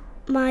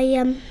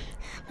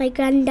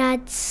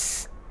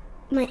granddad's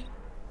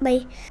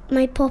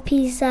my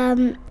Poppy's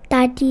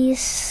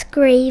daddy's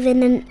grave,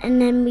 and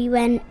then we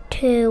went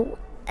to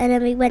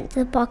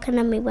the park, and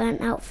then we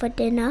went out for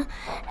dinner,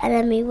 and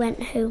then we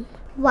went home.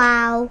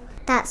 Wow,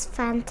 that's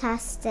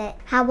fantastic.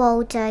 How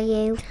old are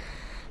you?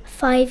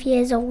 5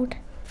 years old.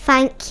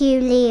 Thank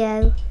you,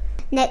 Leo.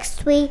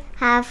 Next we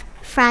have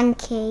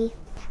Frankie.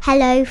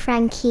 Hello,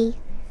 Frankie.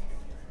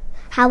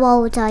 How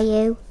old are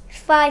you?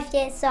 5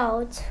 years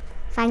old.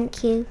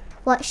 Thank you.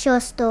 What's your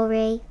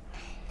story?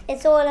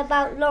 It's all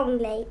about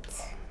Longleat.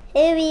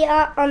 Here we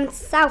are on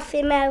South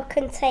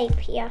American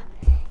tapir.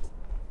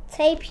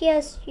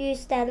 Tapirs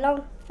use their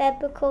long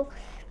vertical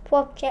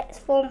objects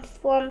formed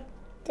from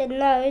the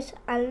nose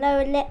and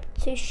lower lip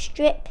to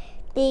strip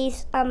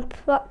leaves and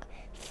pluck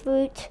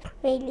fruit,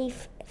 mainly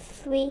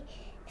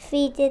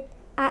feeding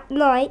at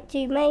night.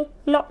 You may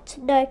not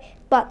know,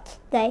 but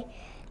they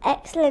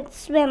excellent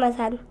swimmers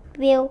and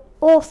will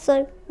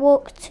also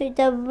walk to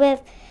the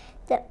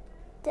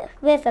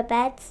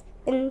riverbeds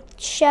in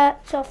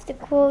search of the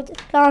called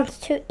plants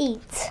to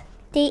eat.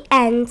 The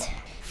end.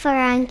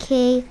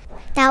 Frankie,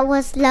 that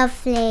was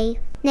lovely.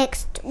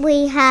 Next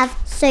we have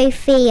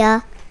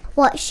Sophia.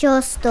 What's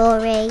your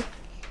story?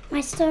 My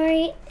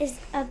story is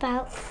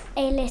about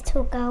a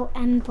little girl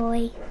and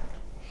boy.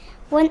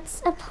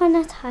 Once upon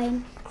a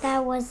time,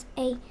 there was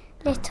a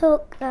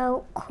little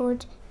girl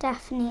called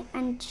Daphne,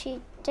 and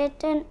she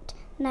didn't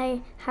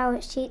know how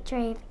she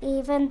drove,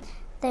 even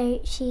though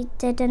she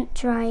didn't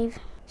drive.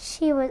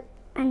 She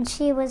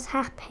was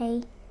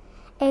happy.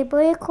 A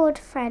boy called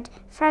Fred.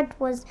 Fred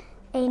was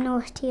a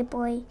naughty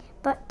boy,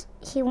 but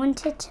he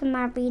wanted to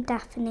marry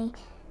Daphne.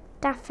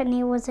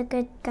 Daphne was a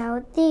good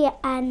girl. The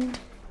end.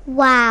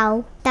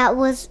 Wow, that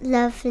was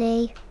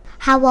lovely.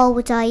 How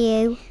old are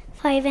you?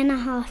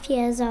 5.5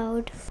 years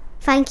old.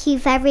 Thank you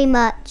very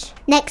much.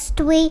 Next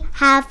we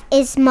have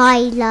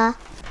Ismaila.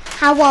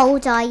 How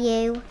old are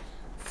you?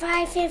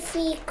 5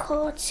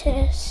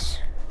 3/4.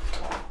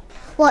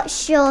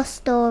 What's your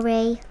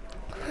story?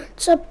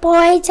 It's a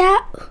boy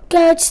that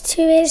goes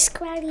to his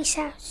granny's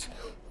house.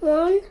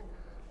 One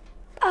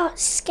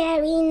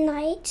scary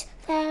night,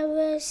 there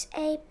was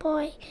a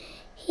boy.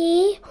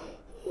 He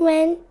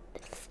went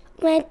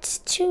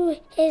to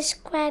his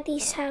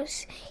granny's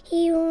house.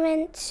 He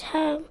went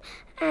home,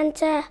 and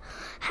the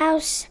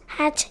house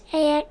had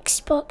a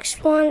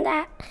Xbox One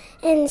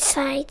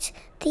inside.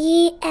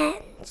 The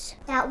end.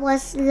 That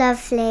was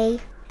lovely.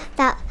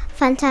 That's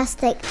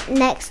fantastic.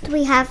 Next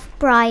we have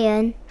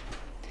Brian.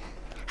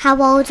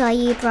 How old are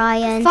you,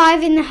 Brian?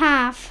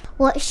 5.5.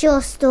 What's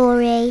your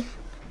story?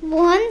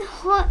 One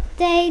hot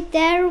day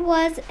there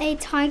was a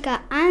tiger,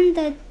 and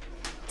the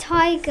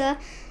tiger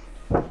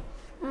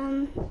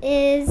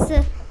is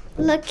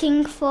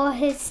looking for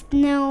his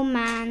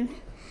snowman.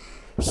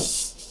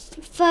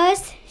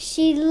 First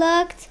she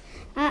looked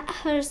at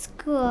her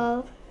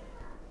school.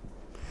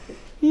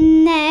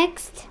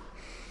 Next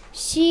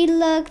she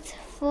looked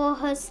for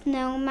her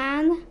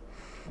snowman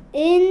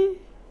in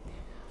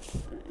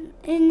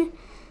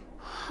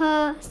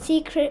her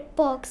secret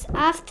box.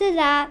 After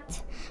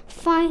that,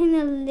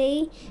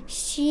 finally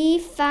she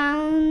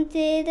found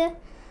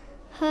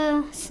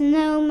her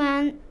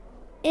snowman.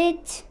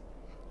 It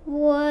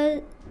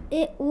was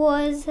it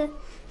was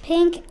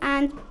pink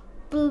and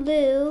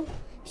blue,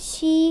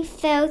 she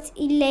felt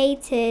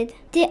elated.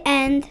 The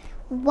end.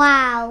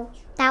 Wow,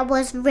 that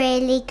was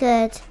really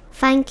good.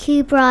 Thank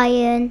you,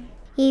 Brian.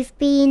 You've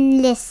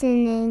been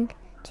listening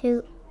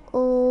to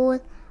all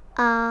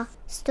our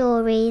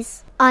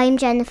stories. I'm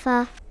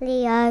Jennifer,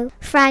 Leo,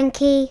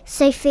 Frankie,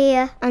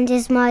 Sophia, and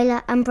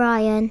Ismaila and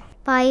Brian.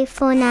 Bye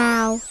for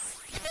now.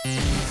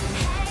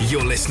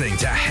 You're listening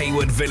to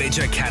Hayward Village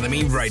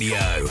Academy Radio.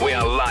 We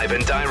are live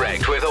and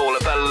direct with all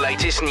of the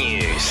latest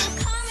news.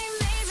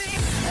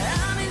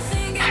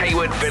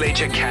 Hayward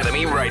Village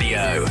Academy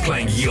Radio,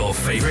 playing your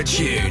favourite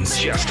tunes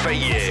just for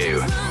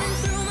you.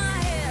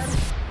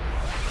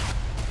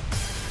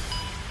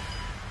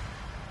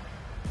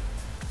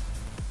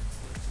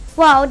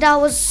 Wow, that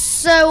was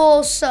so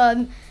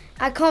awesome.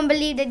 I can't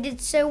believe they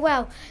did so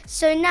well.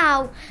 So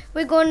now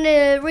we're going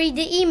to read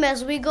the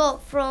emails we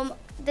got from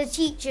the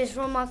teachers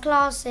from our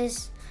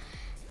classes.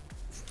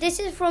 This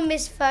is from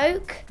Miss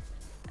Folk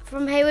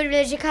from Hayward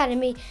Village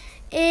Academy.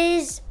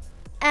 Is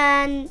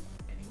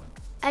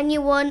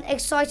anyone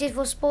excited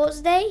for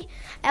Sports Day?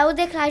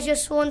 Elder class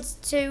just wants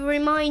to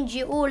remind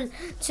you all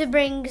to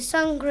bring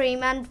sun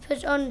cream and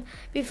put on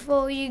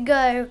before you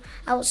go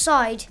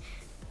outside.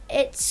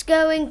 It's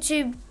going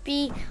to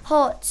be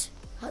hot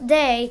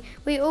day.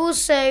 We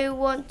also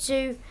want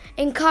to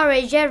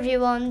encourage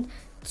everyone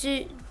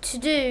to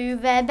do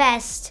their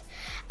best.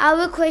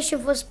 Our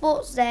question for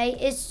Sports Day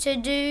is to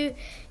do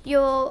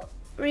your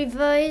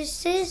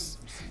reverses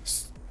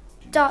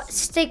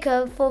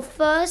sticker for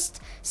first,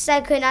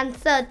 second and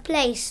third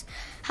place.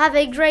 Have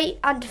a great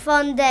and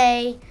fun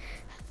day.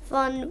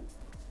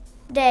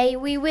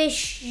 We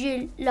wish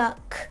you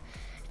luck.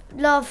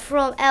 Love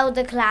from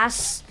Elder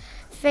Class.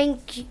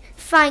 Thanks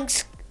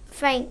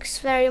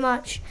very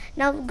much.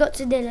 Now we've got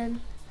to Dylan.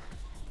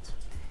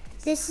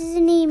 This is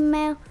an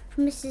email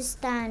from Mrs.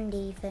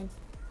 Standeven.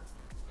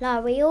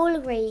 Lara, we all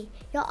agree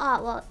your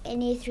artwork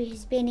in Year 3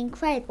 has been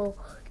incredible.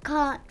 We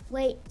can't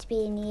wait to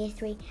be in Year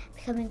 3,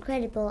 become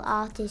incredible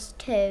artists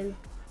too.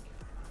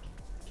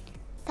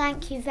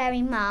 Thank you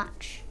very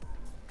much.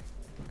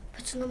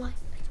 Put on the mic.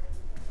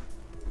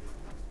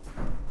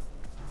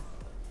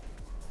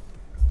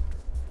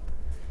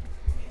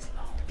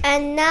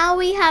 And now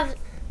we have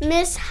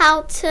Miss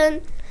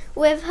Houghton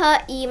with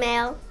her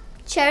email.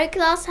 Cherry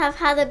class have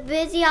had a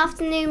busy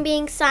afternoon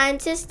being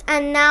scientists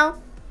and are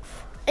now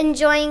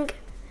enjoying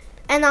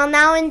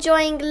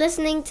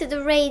listening to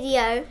the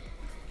radio.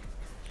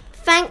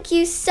 Thank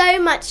you so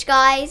much,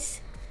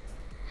 guys.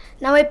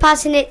 Now we're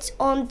passing it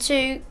on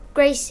to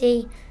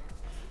Gracie.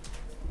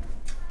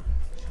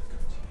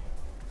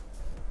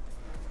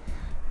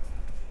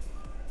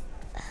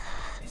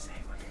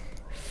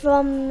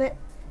 From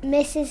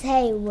Mrs.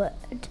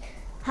 Hayward.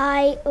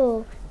 Hi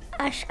all.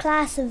 Ash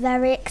class are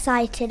very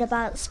excited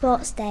about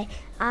Sports Day.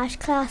 Ash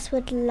class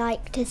would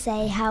like to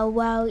say how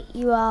well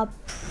you are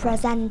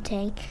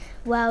presenting.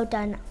 Well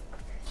done,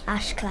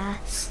 Ash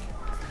class.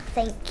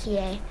 Thank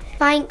you.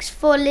 Thanks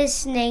for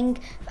listening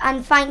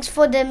and thanks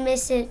for the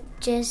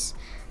messages.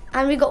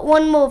 And we got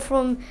one more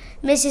from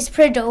Mrs.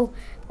 Priddle.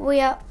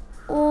 We are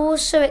all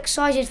so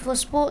excited for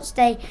Sports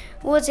Day.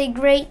 What a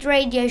great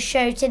radio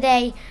show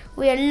today.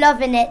 We are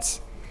loving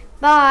it.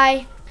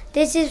 Bye.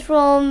 This is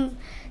from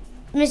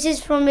Miss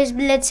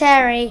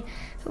Military.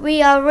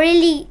 We are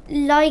really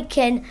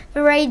liking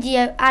the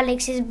radio.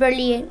 Alex is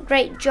brilliant.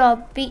 Great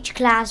job, Beach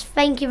Class.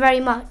 Thank you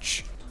very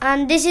much.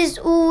 And this is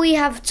all we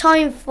have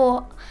time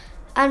for.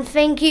 And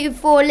thank you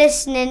for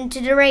listening to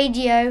the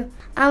radio.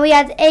 And we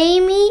had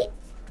Amy,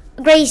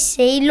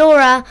 Gracie,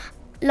 Laura,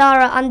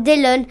 and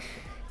Dylan.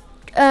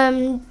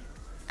 And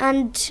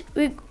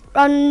we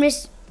on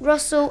Miss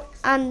Russell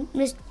and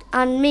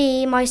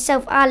me,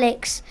 myself,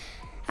 Alex.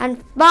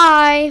 And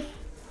bye.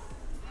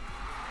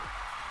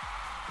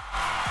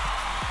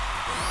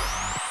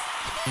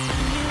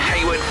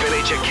 Hayward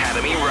Village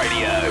Academy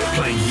Radio,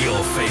 playing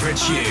your favourite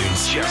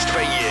tunes just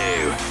for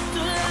you.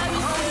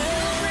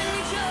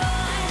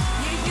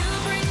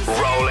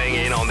 Rolling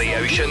in on the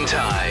ocean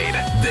tide.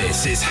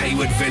 This is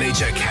Hayward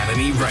Village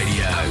Academy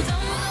Radio.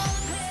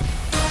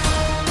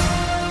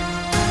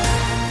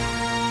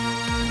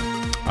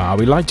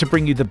 We like to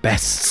bring you the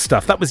best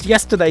stuff. That was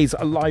yesterday's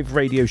live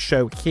radio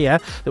show here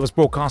that was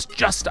broadcast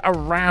just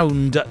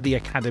around the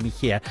Academy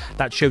here.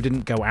 That show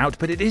didn't go out,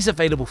 but it is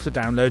available for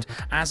download,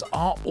 as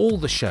are all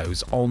the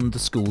shows on the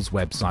school's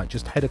website.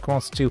 Just head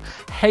across to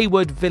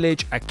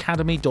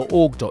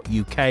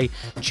haywardvillageacademy.org.uk,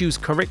 choose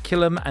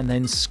curriculum and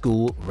then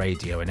school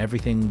radio, and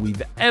everything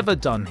we've ever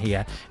done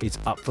here is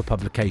up for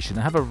publication.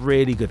 They have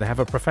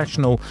a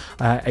professional,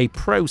 a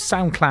pro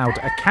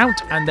SoundCloud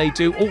account, and they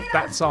do,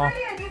 that's our...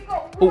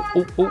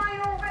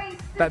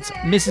 That's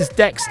Mrs.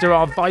 Dexter,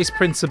 our Vice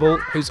Principal,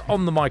 who's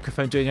on the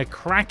microphone doing a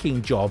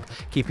cracking job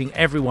keeping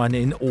everyone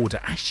in order,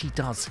 as she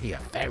does here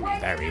very,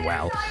 very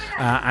well.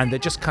 And they're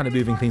just kind of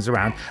moving things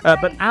around.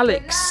 But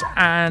Alex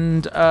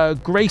and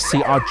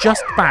Gracie are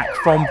just back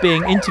from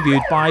being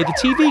interviewed by the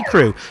TV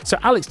crew. So,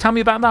 Alex, tell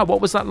me about that.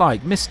 What was that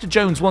like? Mr.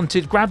 Jones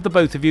grabbed the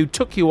both of you,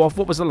 took you off.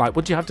 What was it like?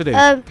 What did you have to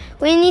do?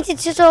 We needed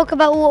to talk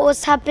about what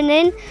was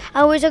happening,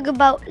 and we talked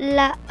about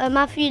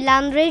Matthew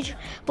Landridge,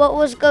 what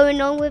was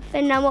going on with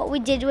him and what we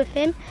did with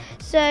him.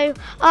 So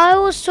I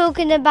was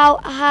talking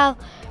about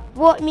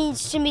what it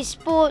means to me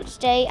Sports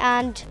Day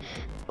and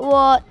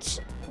what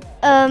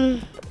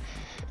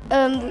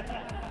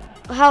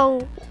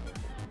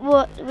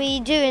we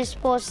do in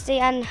Sports Day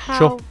and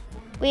how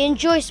we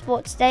enjoy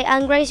Sports Day.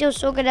 And Gracie was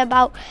talking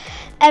about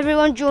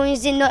everyone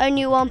joins in, not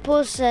only one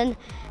person,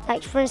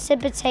 like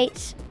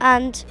precipitates.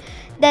 And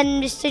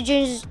then Mr.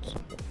 Jones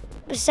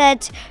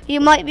said you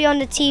might be on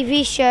the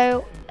TV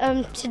show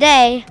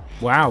today.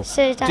 Wow.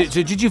 So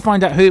did you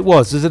find out who it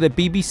was? Was it a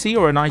BBC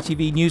or an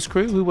ITV news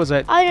crew? Who was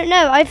it? I don't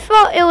know. I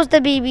thought it was the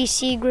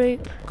BBC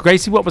group.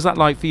 Gracie, what was that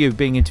like for you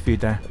being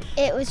interviewed there?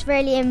 It was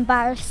really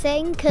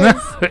embarrassing because...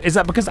 Is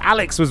that because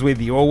Alex was with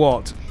you or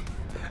what?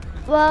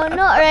 Well,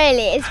 not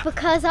really. It's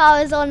because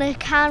I was on a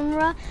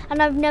camera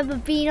and I've never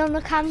been on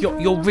the camera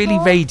You're really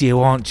radio,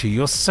 aren't you?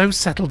 You're so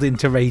settled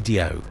into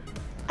radio.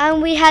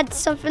 And we had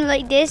something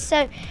like this.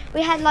 So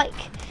we had like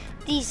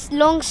these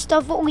long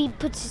stuff what we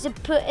put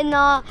in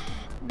our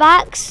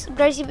backs.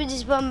 Gracie would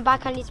just put them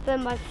back. I need to put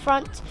in my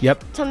front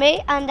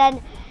tummy, and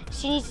then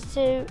she needed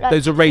to.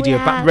 Those are radio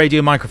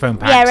microphone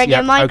packs. Yeah,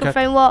 radio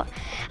microphone. Okay. What?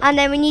 And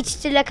then we needed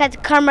to look at the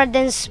camera,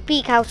 then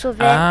speak out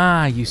of it.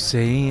 Ah, you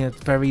see,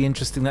 it's very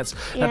interesting. That's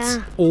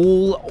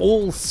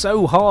all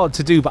so hard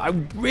to do, but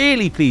I'm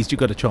really pleased you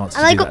got a chance.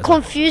 And I got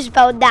confused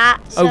about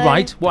that. So,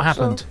 right, what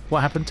happened?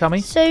 What happened? Tell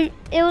me. So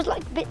it was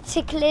like a bit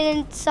tickling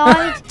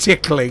inside.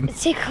 Tickling. It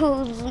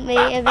tickled me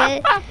a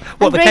bit.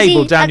 What, the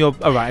cable down your?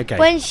 Oh right, okay.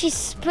 When she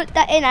put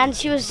that in, and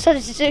she was so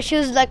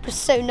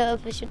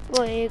nervous.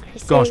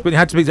 Gosh, but it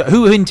had to be.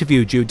 Who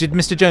interviewed you? Did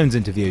Mr. Jones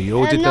interview you,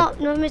 or did not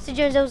Mr.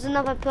 Jones? There was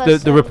another person.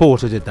 The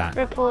reporter did that.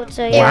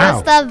 Reporter, yeah. It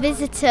was the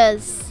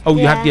visitors. Oh,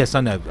 you had. Yes,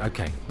 I know.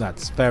 Okay,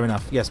 that's fair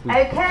enough. Yes, we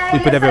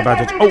put everyone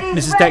about it. Oh,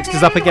 Mrs.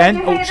 Dexter's up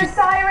again. Oh, she's.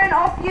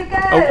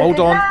 Oh, hold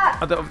on.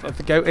 I have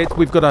to go.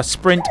 We've got a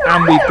sprint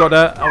and we've got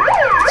a.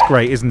 Oh, it's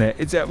great, isn't it?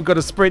 We've got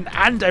a sprint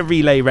and a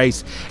relay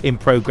race in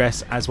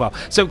progress as well.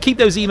 So keep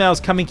those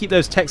emails coming, keep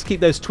those texts, keep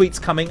those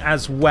tweets coming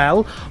as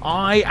well.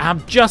 I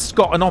have just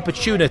got an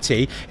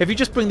opportunity. If you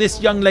just bring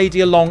this young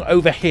lady along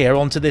over here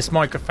onto this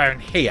microphone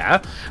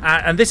here,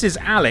 and this is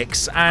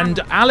Alex, and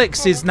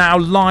Alex is now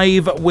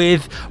live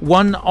with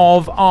one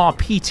of our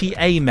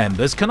PTA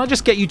members. Can I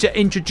just get you to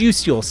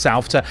introduce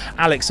yourself to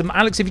Alex?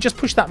 Alex, if you just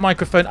push that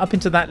microphone up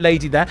into that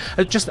lady there,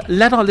 just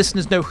let our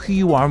listeners know who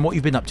you are and what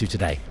you've been up to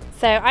today.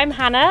 So I'm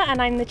Hannah and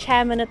I'm the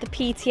chairman of the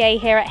PTA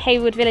here at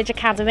Haywood Village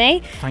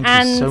Academy. Thank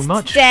you so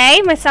much.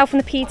 Today myself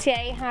and the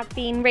PTA have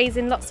been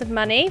raising lots of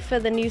money for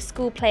the new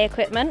school play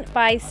equipment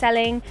by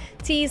selling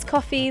teas,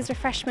 coffees,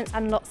 refreshments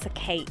and lots of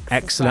cakes.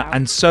 Excellent.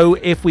 And so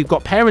if we've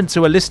got parents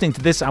who are listening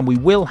to this, and we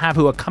will have,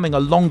 who are coming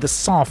along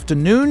this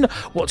afternoon,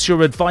 what's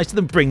your advice to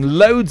them? Bring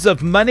loads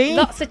of money?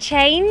 Lots of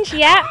change,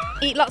 yeah.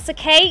 Eat lots of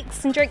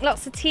cakes and drink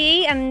lots of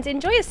tea and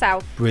enjoy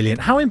yourself. Brilliant.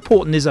 How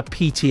important is a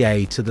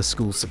PTA to the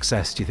school's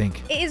success, do you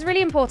think? It is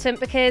really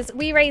important because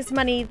we raise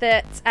money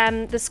that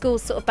the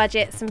school's sort of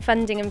budgets and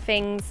funding and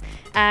things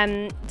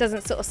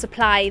doesn't sort of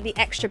supply the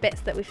extra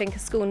bits that we think a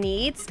school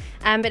needs,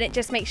 but it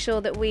just makes sure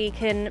that we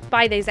can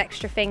buy those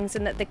extra things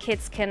and that the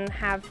kids can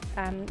have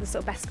the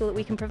sort of best school that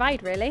we can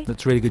provide, really.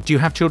 That's really good. Do you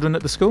have children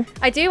at the school?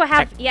 I do. I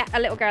have, a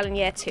little girl in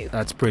year 2.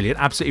 That's brilliant.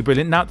 Absolutely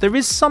brilliant. Now, there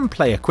is some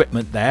play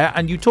equipment there,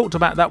 and you talked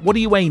about that. What are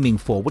you aiming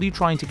for? What are you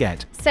trying to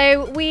get?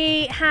 So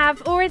we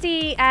have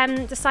already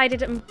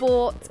decided and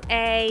bought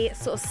a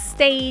sort of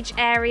stage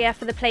area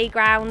for the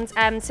playground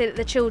so that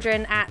the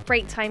children at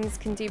break times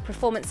can do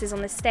performances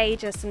on the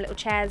stage. There's some little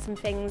chairs and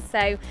things,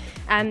 so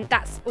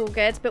that's all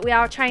good. But we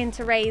are trying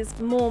to raise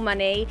more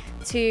money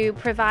to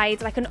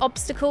provide like an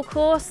obstacle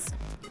course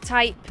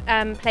type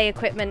play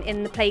equipment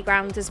in the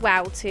playground as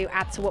well to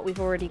add to what we've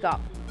already got.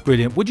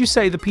 Brilliant. Would you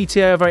say the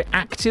PTA are very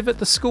active at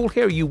the school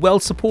here? Are you well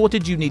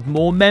supported? Do you need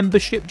more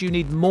membership? Do you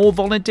need more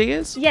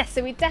volunteers? Yes,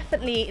 so we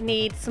definitely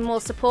need some more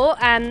support.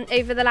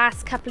 Over the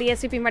last couple of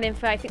years, we've been running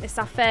for, I think this is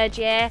our 3rd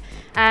year.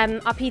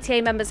 Our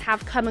PTA members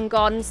have come and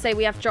gone, so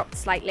we have dropped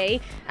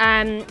slightly.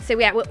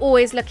 We're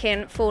always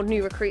looking for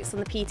new recruits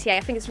on the PTA.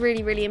 I think it's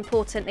really, really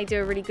important. They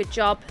do a really good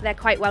job. They're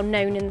quite well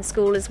known in the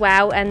school as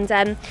well. And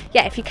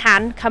if you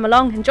can, come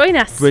along and join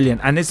us.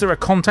 Brilliant. And is there a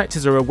contact?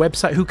 Is there a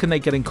website? Who can they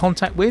get in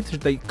contact with?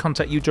 Should they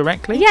contact you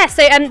directly? Yeah,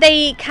 so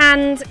they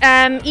can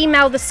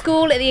email the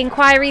school at the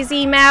inquiries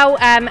email,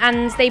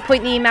 and they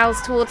point the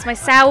emails towards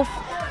myself,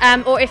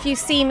 or if you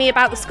see me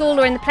about the school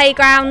or in the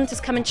playground,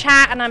 just come and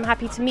chat, and I'm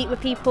happy to meet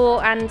with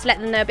people and let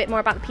them know a bit more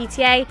about the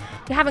PTA.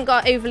 You haven't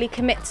got to overly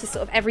commit to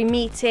sort of every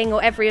meeting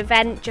or every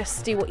event,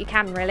 just do what you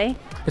can, really.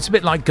 It's a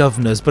bit like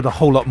Governors, but a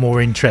whole lot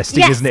more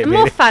interesting, isn't it? Yes,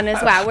 more fun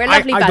as well. We're a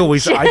lovely bunch.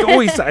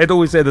 I'd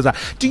always say that.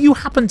 Do you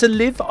happen to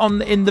live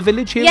in the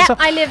village here? Yeah,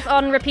 I live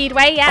on Rapide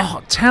Way, yeah.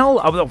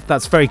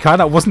 That's very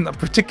kind. I wasn't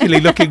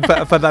particularly looking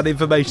for that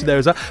information there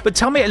as well. But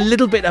tell me a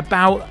little bit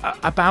about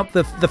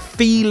the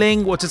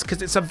feeling,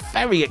 because it's a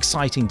very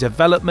exciting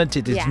development.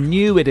 It is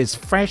new, it is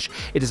fresh,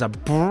 it is a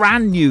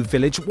brand new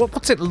village.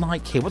 What's it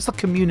like here? What's the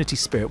community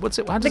spirit? How does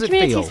it feel? The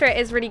community spirit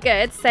is really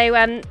good.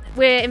 So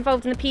we're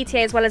involved in the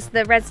PTA as well as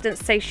the Residents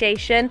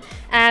Association.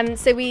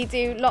 So we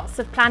do lots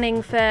of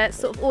planning for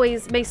sort of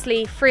always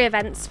mostly free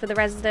events for the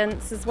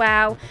residents as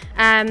well.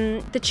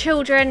 The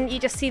children, you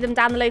just see them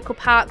down the local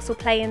parks all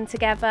playing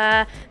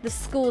together. The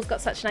school's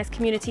got such a nice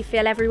community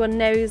feel. Everyone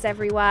knows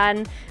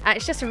everyone.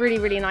 It's just a really,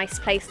 really nice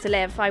place to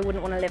live. I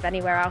wouldn't want to live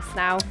anywhere else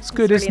now. It's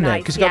good, isn't it?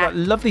 Because you've got that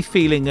lovely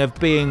feeling of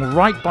being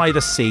right by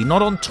the sea,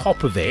 not on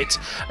top of it,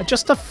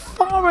 just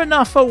far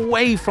enough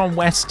away from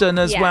Weston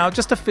as well,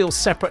 just to feel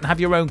separate and have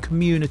your own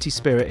community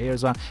spirit here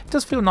as well. It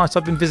does feel nice.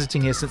 I've been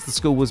visiting here since the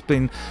school was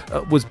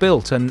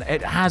built, and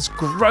it has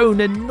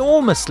grown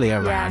enormously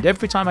around.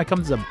 Every time I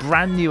come, there's a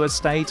brand new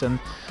estate, and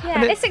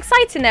it's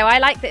exciting though. I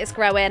like that it's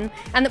growing,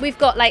 and that we've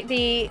got like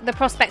the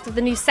prospect of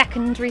the new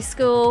secondary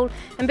school,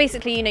 and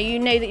basically you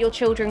know that your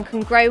children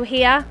can grow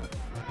here.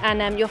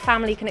 And your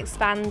family can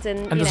expand,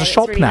 and there's a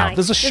shop really now. Nice.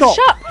 There's a shop.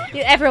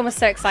 Everyone was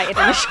so excited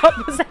when the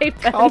shop was open.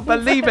 Can't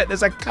believe it.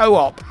 There's a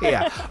co-op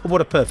here. What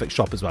a perfect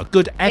shop as well.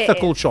 Good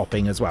ethical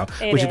shopping as well.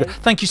 Which is good.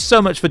 Thank you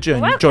so much for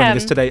joining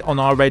us today on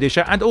our radio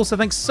show, and also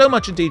thanks so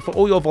much indeed for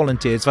all your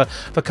volunteers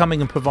for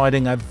coming and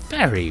providing a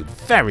very,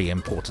 very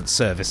important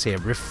service here.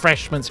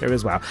 Refreshments here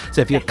as well.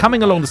 So if you're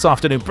coming along this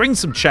afternoon, bring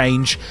some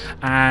change,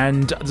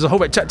 and there's a whole.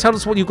 Tell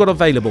us what you've got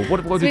available.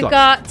 What have we got? We've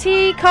got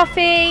tea,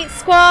 coffee,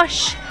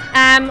 squash.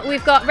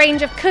 We've got a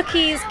range of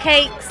cookies,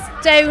 cakes,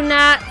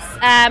 donuts,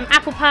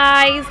 apple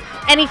pies,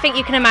 anything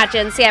you can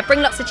imagine. So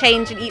bring lots of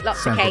change and eat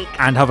lots of cake.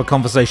 And have a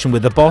conversation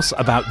with the boss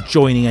about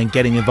joining and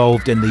getting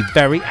involved in the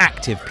very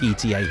active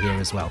PTA here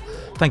as well.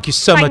 Thank you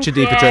so much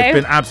indeed for joining. It's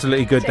been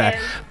absolutely good there.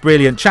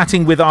 Brilliant.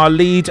 Chatting with our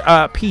lead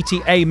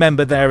PTA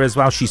member there as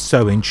well. She's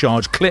so in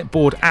charge.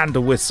 Clipboard and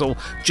a whistle.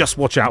 Just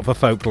watch out for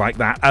folk like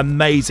that.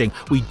 Amazing.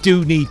 We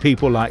do need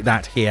people like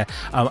that here,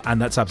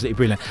 and that's absolutely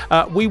brilliant.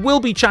 We will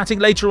be chatting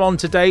later on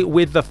today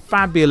with the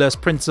fabulous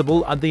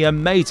principal and the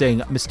amazing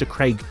Mr.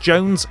 Craig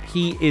Jones.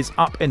 He is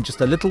up in just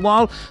a little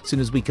while, as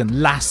soon as we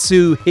can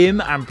lasso him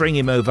and bring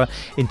him over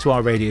into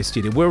our radio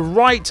studio. We're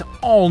right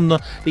on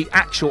the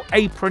actual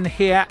apron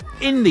here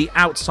in the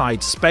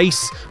outside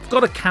space. We've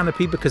got a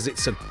canopy because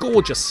it's a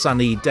gorgeous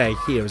sunny day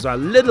here as well. A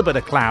little bit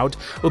of cloud.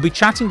 We'll be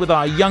chatting with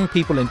our young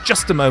people in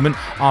just a moment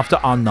after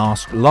our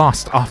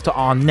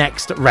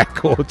next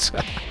record.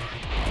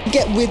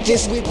 Get with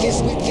this.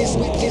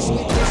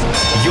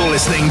 You're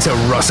listening to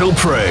Russell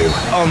Prue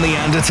on the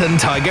Anderton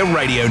Tiger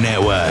Radio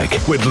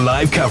Network with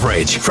live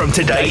coverage from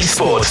today's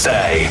Sports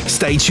Day.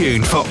 Stay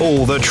tuned for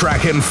all the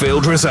track and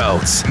field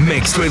results,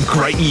 mixed with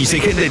great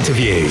music and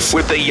interviews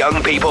with the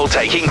young people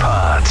taking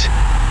part.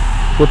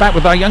 We're back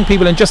with our young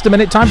people in just a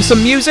minute. Time for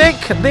some music.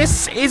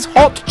 This is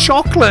hot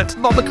chocolate.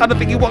 Not the kind of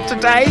thing you want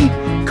today.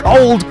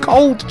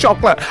 Cold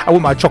chocolate. I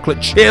want my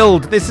chocolate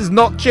chilled. This is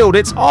not chilled,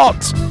 it's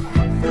hot.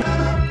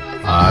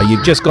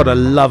 You've just got to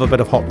love a bit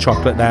of hot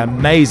chocolate there.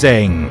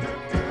 Amazing.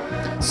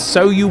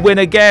 So you win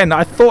again.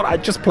 I thought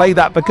I'd just play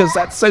that because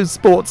that's so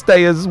Sports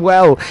Day as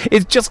well.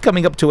 It's just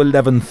coming up to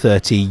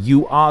 11:30.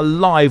 You are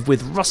live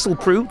with Russell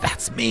Prue,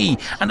 that's me,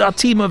 and our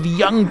team of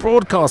young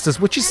broadcasters,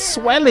 which is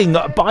swelling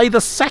by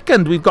the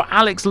second. We've got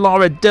Alex,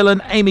 Laura,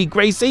 Dylan, Amy,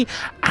 Gracie,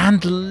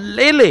 and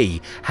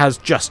Lily has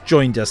just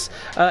joined us.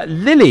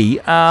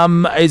 Lily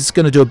is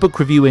going to do a book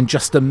review in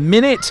just a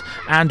minute,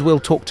 and we'll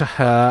talk to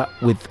her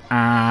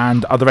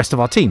and the rest of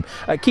our team.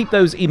 Keep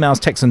those emails,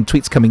 texts, and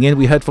tweets coming in.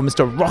 We heard from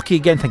Mr. Rocky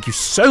again. Thank you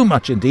so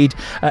much indeed.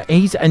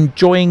 He's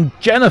enjoying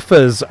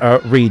Jennifer's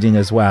reading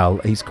as well.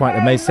 He's quite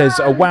amazed. Says,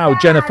 wow,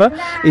 Jennifer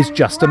is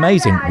just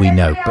amazing. We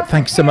know, but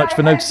thank you so much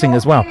for noticing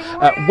as well.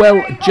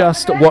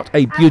 Just what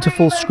a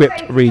beautiful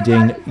script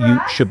reading. You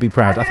should be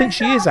proud. I think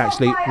she is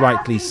actually,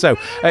 rightly so.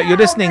 You're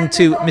listening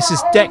to Mrs.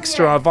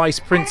 Dexter, our vice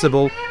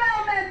principal,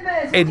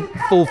 in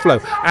full flow,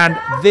 and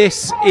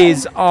this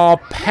is our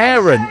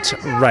parent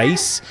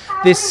race.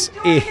 This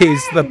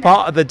is the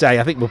part of the day,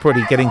 I think we're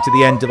probably getting to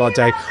the end of our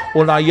day.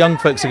 All our young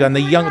folks are going.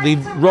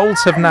 The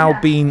roles have now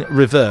been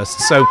reversed,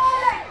 so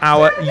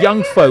our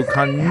young folk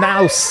are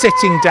now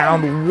sitting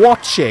down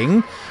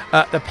watching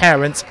the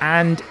parents,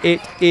 and it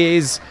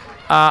is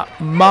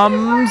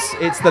mums.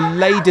 It's the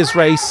ladies'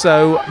 race,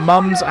 so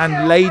mums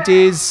and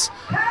ladies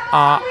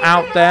are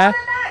out there.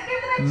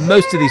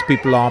 Most of these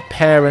people are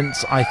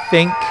parents, I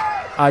think.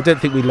 I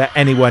don't think we let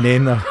anyone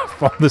in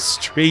from the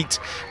street.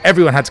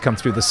 Everyone had to come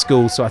through the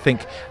school, so I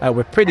think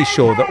we're pretty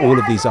sure that all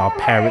of these are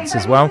parents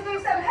as well.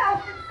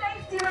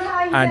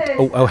 And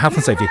health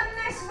and safety.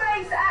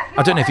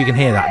 I don't know if you can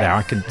hear that there.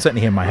 I can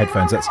certainly hear in my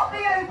headphones. That's. Be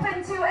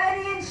open to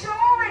any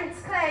insurance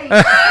claims.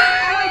 And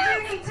I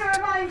do need to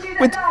remind you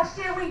that last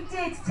year we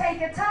did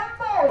take a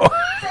tumble.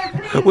 So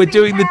please We're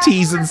doing the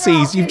T's and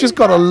C's. You've just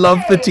got to love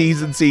the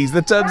T's and C's,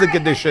 the terms and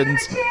conditions.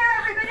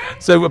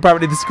 So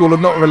apparently the school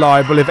are not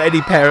reliable if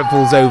any parent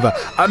falls over.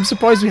 I'm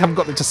surprised we haven't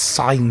got them to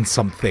sign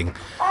something.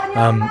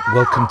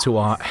 Welcome to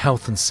our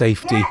health and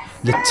safety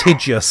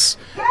litigious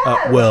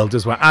world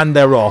as well. And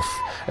they're off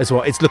as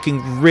well. It's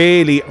looking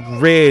really,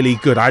 really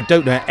good. I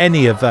don't know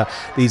any of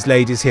these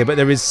ladies here, but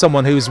there is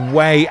someone who's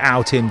way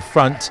out in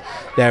front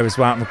there as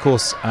well. And of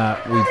course,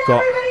 we've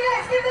got...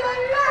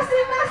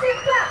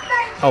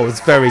 Oh,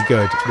 it's very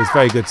good. It was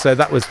very good. So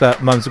that was the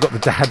mums. We've got the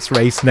dad's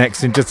race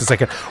next in just a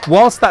second.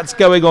 Whilst that's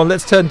going on,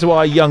 let's turn to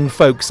our young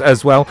folks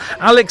as well.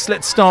 Alex,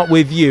 let's start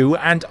with you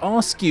and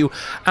ask you,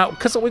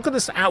 because we've got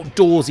this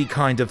outdoorsy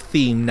kind of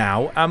theme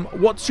now.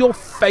 What's your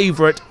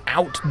favourite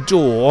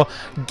outdoor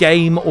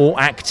game or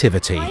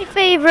activity? My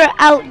favourite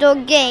outdoor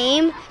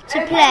game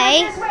to play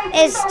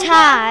is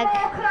tag.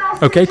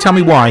 Okay, tell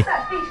me why.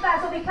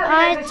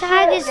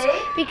 Tag is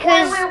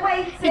because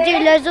you do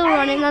loads of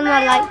running and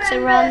I like to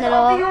run a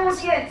lot.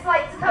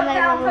 And I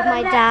run with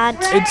my dad.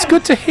 It's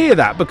good to hear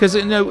that because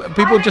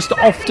people are just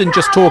often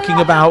just talking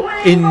about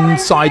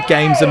inside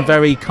games and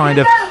very kind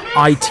of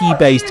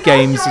IT-based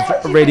games is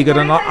really good.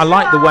 And I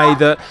like the way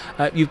that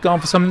you've gone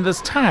for something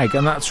that's tag,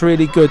 and that's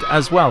really good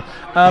as well.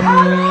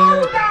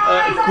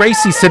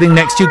 Gracie's sitting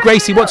next to you.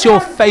 Gracie, what's your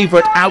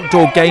favourite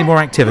outdoor game or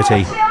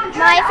activity?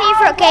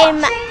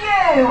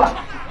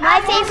 My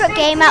favourite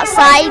game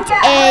outside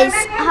is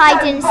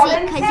hide and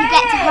seek because you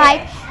get to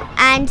hide,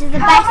 and the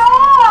best.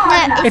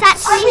 No, it's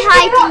actually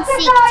hide and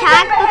seek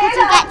tag because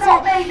you get to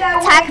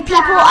tag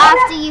people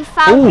after you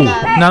found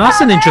them. Now that's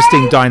an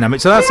interesting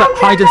dynamic. So that's a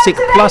hide and seek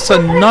plus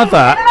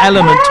another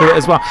element to it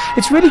as well.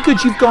 It's really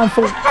good. You've gone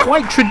for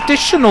quite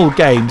traditional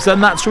games,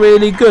 and that's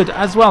really good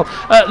as well.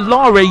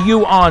 Lara,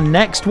 you are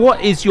next.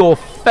 What is your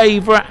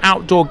favourite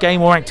outdoor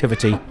game or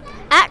activity?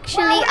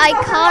 Actually, I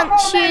can't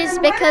choose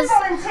because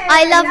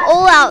I love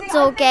all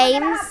outdoor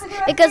games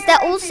because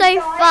they're all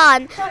so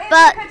fun.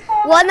 But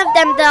one of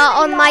them that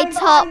are on my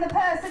top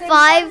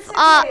 5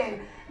 are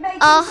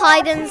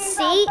hide and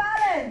seek.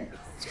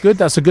 It's good.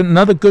 That's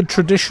another good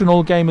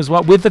traditional game as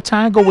well. With the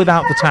tag or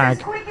without the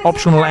tag?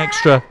 Optional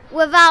extra.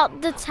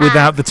 Without the tag.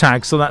 Without the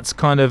tag. So that's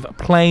kind of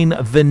plain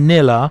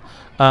vanilla.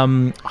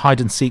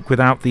 Hide and seek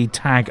without the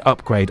tag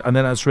upgrade, and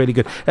then that's really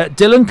good.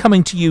 Dylan,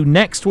 coming to you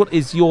next. What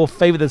is your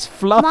favourite? There's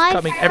fluff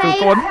coming.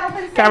 Everyone,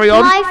 carry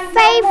on. My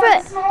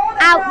favourite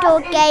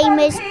outdoor game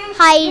is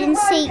hide and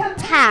seek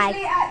tag,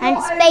 and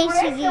it's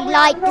basically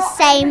like the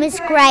same as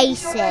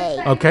Gracie.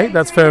 Okay,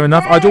 that's fair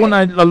enough. I don't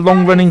want a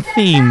long-running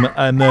theme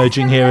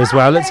emerging here as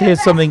well. Let's hear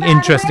something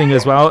interesting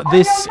as well.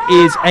 This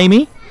is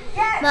Amy.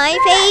 My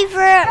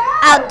favourite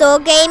outdoor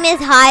game is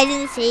hide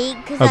and seek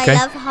because I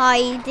love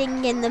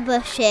hiding in the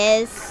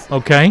bushes.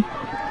 Okay.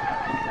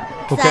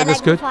 Okay,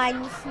 that's good. I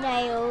like to find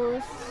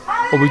snails.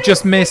 Well, we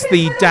just missed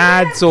the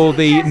dads or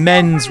the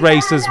men's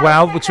race as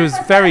well, which was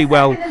very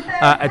well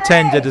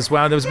attended as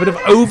well. There was a bit of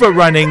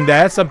overrunning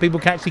there. Some people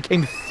actually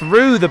came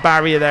through the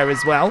barrier there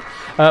as well,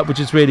 which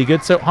is really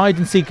good. So hide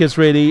and seek is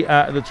really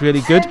that's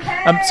really good.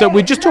 So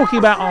we're just talking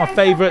about our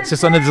favourites.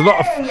 So there's a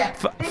lot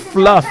of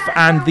fluff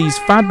and these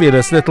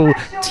fabulous little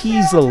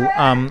teasel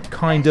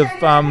kind of.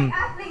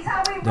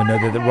 I don't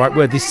know the right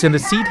word. These kind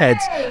of seed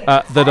heads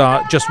that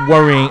are just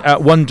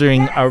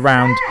wandering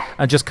around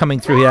and just coming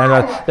through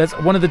here. There's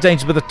one of the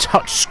dangers with a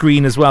touch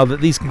screen as well,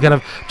 that these can kind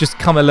of just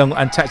come along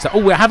and text that.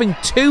 Oh, we're having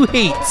 2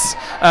 heats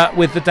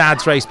with the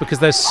dad's race because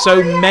there's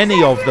so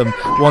many of them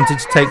wanting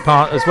to take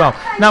part as well.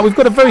 Now we've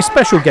got a very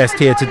special guest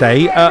here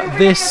today.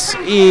 This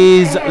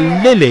is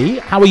Lily.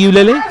 How are you,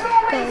 Lily?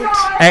 Good.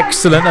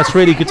 Excellent, that's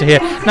really good to hear.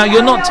 Now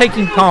you're not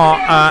taking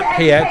part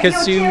here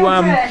because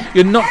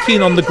you're not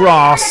keen on the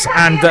grass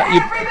and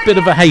you're a bit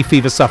of a hay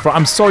fever sufferer.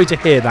 I'm sorry to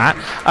hear that.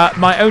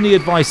 My only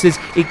advice is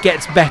it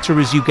gets better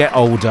as you get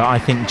older, I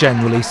think,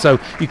 generally, so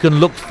you can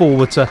look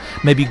forward to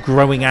maybe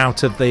growing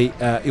out of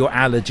your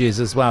allergies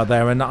as well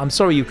there. And I'm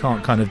sorry you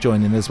can't kind of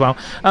join in as well,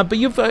 but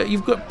you've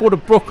brought a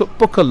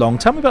book along.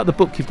 Tell me about the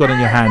book you've got in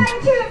your hand.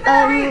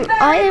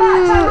 I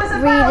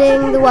am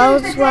reading The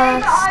World's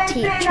Worst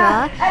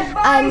Teacher,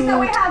 and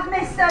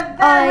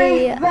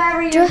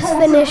I just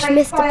finished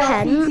Mr.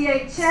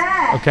 Pence.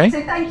 Okay.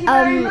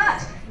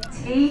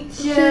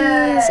 He's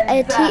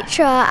a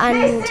teacher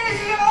and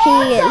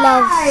he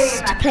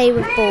loves to play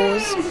with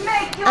balls,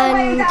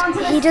 and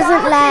he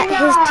doesn't let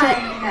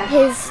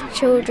his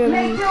children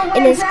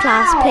in his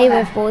class play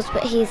with balls,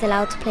 but he's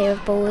allowed to play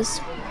with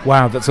balls.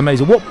 Wow, that's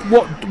amazing.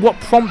 What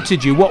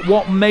prompted you?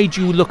 What made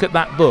you look at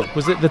that book?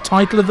 Was it the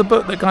title of the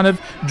book that kind of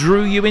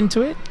drew you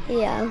into it?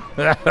 Yeah.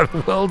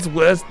 World's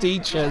Worst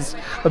Teachers.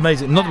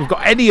 Amazing. Not that we've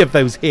got any of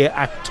those here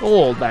at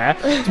all there.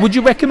 Would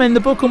you recommend the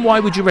book, and why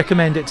would you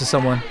recommend it to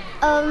someone?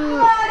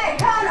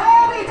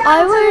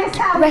 I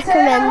would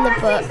recommend the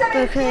book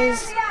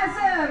because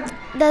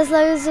there's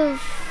loads of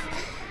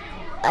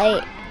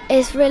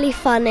it's really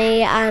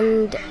funny,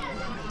 and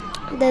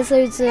there's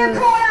loads of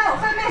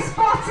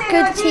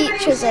good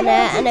teachers in it,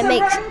 and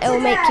it'll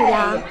make you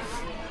laugh.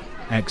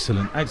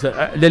 Excellent.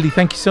 Lily,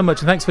 thank you so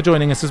much, and thanks for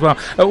joining us as well.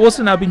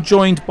 Also now been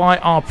joined by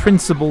our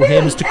principal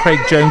here, Mr.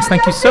 Craig Jones.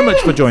 Thank you so much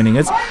for joining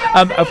us.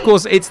 Of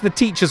course, it's the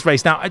teachers'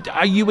 race. Now,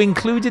 are you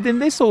included in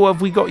this, or have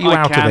we got you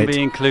out of it? I can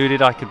be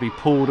included. I could be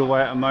pulled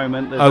away at a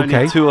moment. There's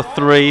only 2 or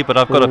 3, but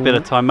I've got a bit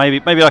of time.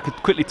 Maybe I could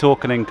quickly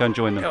talk and then go and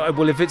join them.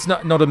 Well, if it's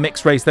not a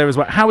mixed race there as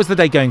well. How is the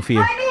day going for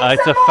you?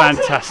 It's a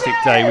fantastic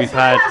day. We've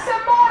had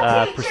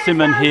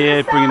Persimmon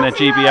here bringing their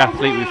GB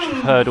athlete, which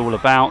you've heard all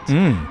about.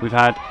 We've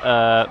had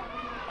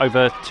we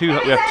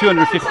have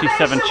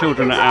 257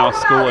 children at our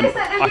school, and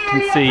I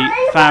can see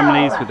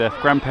families with their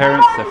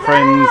grandparents, their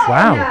friends,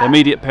 their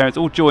immediate parents,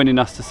 all joining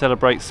us to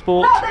celebrate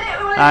sport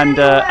and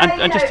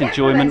just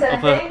enjoyment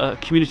of a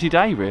community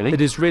day, really.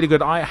 It is really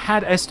good. I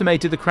had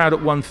estimated the crowd at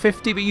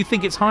 150, but you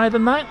think it's higher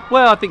than that?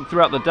 Well, I think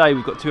throughout the day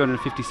we've got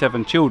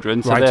 257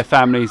 children, so their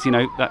families,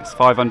 that's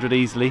 500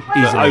 easily.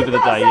 Over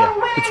the day, yeah.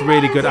 It's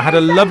really good. I had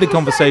a lovely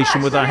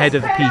conversation with our head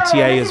of the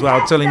PTA as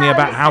well, telling me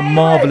about how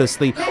marvellous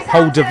the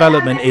whole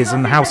development is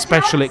and how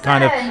special it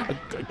kind of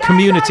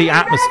community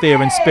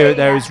atmosphere and spirit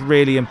there is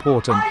really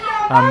important.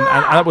 And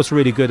that was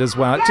really good as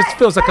well. It just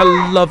feels like a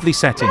lovely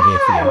setting here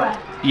for you.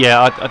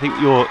 Yeah, I think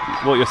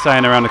what you're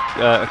saying around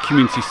a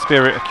community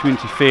spirit, a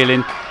community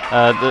feeling.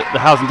 The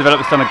housing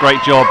developer's done a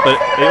great job, but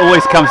it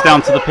always comes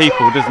down to the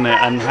people, doesn't it?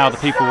 And how the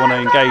people want to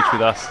engage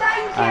with us.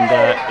 And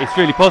it's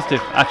really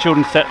positive. Our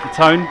children set the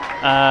tone,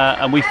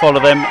 and we follow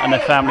them, and their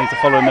families are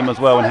following them as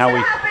well, and how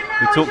we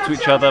talk to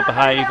each other,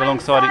 behave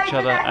alongside each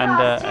other,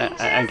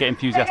 and get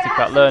enthusiastic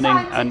about learning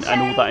and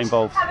all that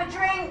involves.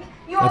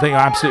 I think you're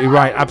absolutely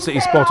right,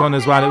 absolutely spot on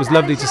as well. It was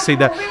lovely to see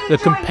the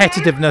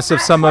competitiveness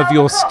of some of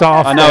your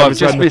staff. I know, I've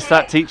just missed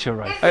that teacher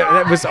race.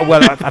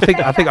 I think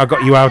I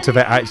got you out of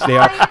it actually.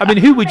 I mean,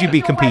 who would you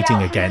be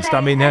competing against?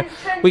 I mean,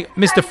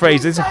 Mr.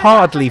 Fraser, it's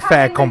hardly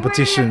fair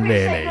competition,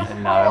 really.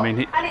 No, I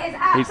mean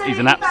he's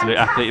an absolute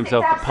athlete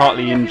himself, but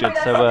partly injured.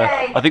 So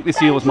I think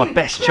this year was my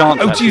best chance.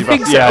 Oh, do you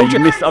think so? Yeah,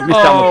 I've missed out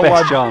my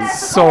best chance.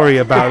 Sorry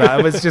about that.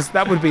 It was just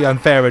that would be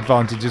unfair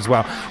advantage as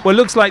well. Well, it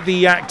looks like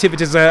the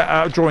activities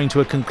are drawing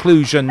to a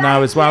conclusion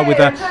now as well, with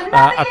a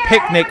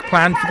picnic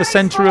planned for the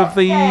centre of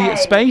the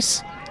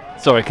space.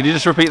 Sorry, can you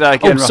just repeat that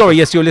again? Oh, sorry,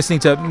 yes, you're listening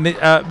to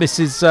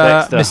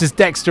Mrs.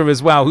 Dexter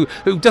as well,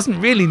 who doesn't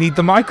really need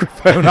the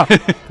microphone. I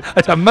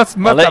must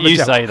I'll let you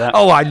say that.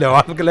 Oh, I know,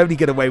 I can only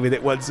get away with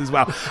it once as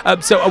well.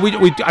 So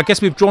I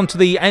guess we've drawn to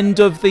the end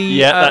of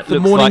the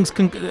morning's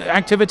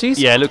activities?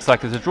 Yeah, it looks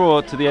like there's a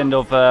draw to the end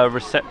of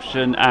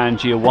reception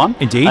and Year 1.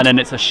 Indeed. And then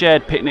it's a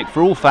shared picnic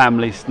for all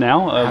families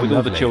now with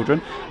all the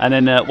children. And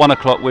then at 1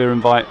 o'clock we'll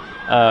invite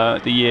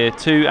the Year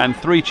 2 and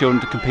 3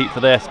 children to compete for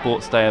their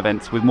sports day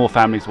events, with more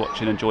families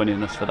watching and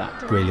joining us for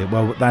that. Brilliant.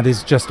 Well, that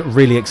is just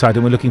really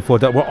exciting. We're looking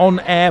forward to that. We're on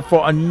air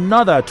for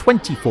another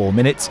 24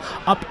 minutes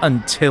up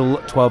until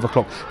 12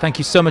 o'clock. Thank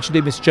you so much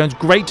indeed, Mr. Jones.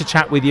 Great to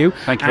chat with you.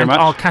 Thank you very much.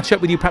 I'll catch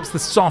up with you perhaps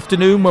this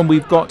afternoon when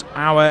we've got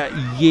our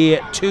Year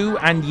 2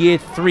 and Year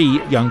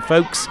 3 young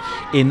folks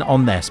in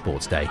on their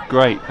sports day.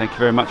 Great. Thank you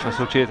very much,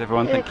 Russell. Cheers,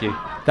 everyone. Thank you.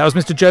 That was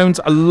Mr. Jones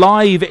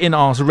live in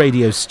our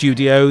radio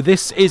studio.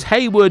 This is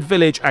Hayward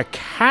Village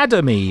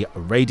Academy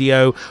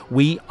Radio.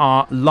 We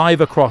are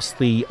live across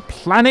the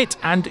planet,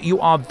 and you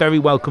are very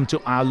welcome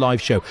to our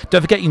live show.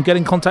 Don't forget, you can get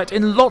in contact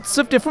in lots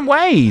of different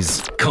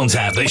ways.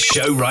 Contact this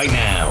show right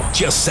now.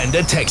 Just send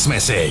a text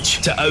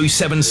message to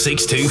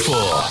 07624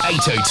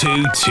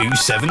 802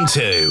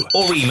 272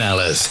 or email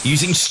us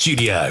using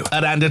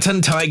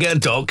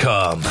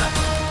studio@andertontiger.com.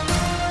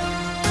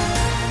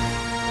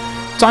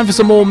 Time for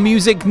some more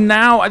music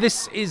now.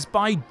 This is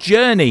by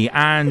Journey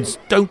and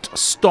Don't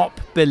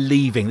Stop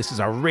Believing. This is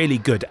a really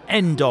good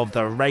end of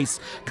the race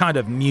kind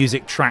of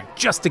music track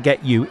just to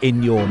get you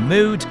in your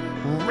mood.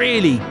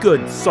 Really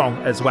good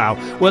song as well.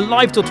 We're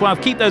live till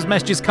 12. Keep those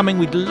messages coming.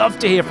 We'd love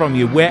to hear from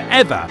you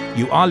wherever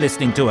you are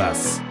listening to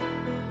us.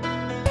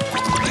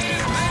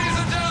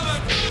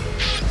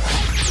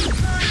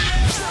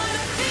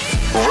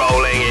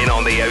 Rolling in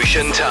on the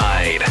ocean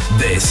tide.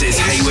 This is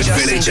Hayward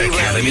Village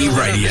Academy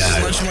Radio.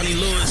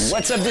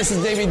 What's up? This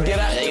is David Guetta.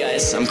 Hey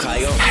guys, I'm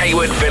Kyle.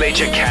 Hayward Village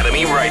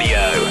Academy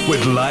Radio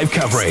with live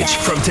coverage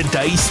from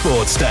today's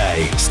sports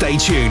day. Stay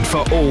tuned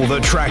for all the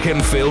track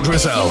and field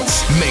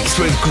results, mixed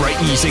with great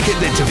music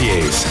and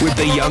interviews with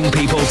the young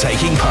people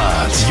taking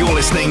part. You're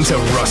listening to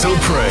Russell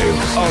Prue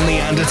on the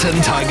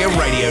Anderton Tiger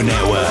Radio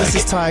Network. This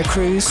is Ty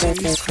Cruz. All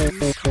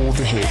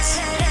the hits.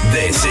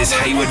 This is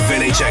Hayward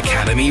Village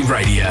Academy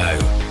Radio.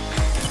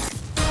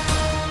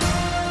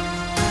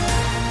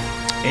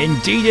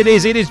 Indeed it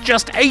is. It is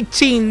just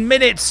 18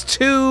 minutes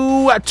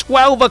to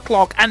 12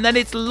 o'clock and then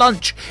it's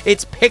lunch.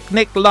 It's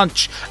picnic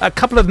lunch. A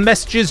couple of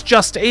messages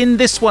just in.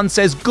 This one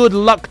says, good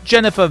luck,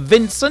 Jennifer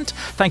Vincent.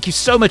 Thank you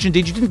so much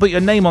indeed. You didn't put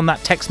your name on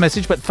that text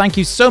message, but thank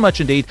you so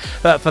much indeed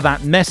for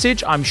that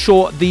message. I'm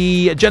sure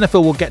the Jennifer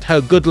will get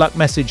her good luck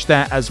message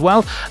there as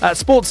well.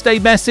 Sports Day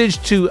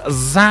message to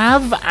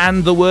Zav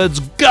and the words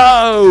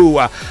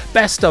go.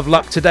 Best of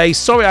luck today.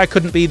 Sorry I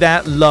couldn't be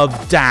there.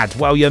 Love, Dad.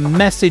 Well, your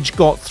message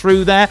got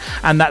through there,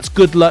 and that's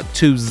good luck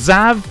to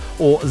Zav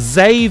or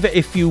Zave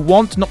if you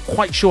want. Not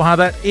quite sure how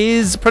that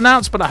is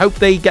pronounced, but I hope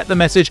they get the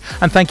message,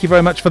 and thank you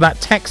very much for that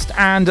text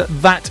and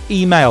that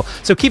email.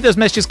 So keep those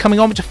messages coming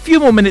on. Just a few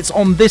more minutes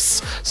on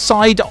this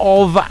side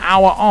of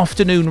our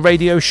afternoon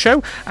radio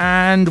show,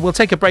 and we'll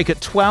take a break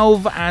at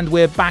 12 and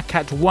we're back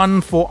at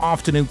 1 for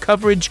afternoon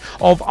coverage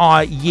of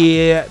our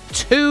Year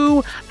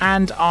 2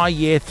 and our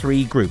Year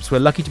 3 groups. We're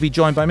lucky to be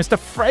joined by Mr.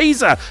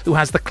 Fraser, who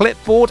has the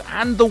clipboard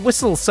and the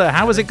whistle. Sir,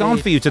 how has it gone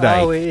for you today?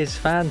 Oh, it is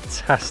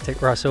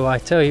fantastic, Russell. I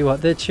tell you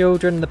what, the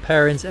children, the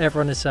parents,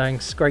 everyone is saying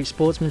great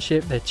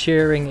sportsmanship. They're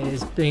cheering. It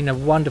has been a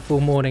wonderful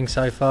morning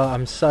so far.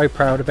 I'm so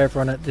proud of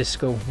everyone at this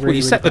school. Well,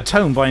 you set the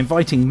tone by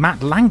inviting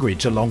Matt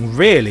Langridge along,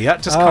 really.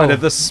 That just kind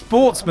of the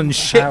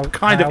sportsmanship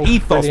kind of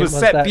ethos was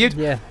set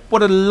beautifully. Yeah.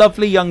 What a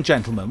lovely young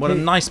gentleman. What a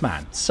nice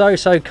man.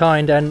 So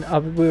kind,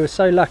 and we were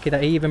so lucky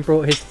that he even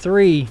brought his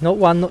 3, not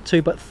 1, not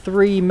 2, but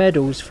 3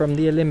 medals from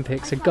the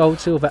Olympics, a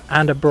gold, silver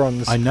and a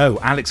bronze. I know.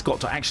 Alex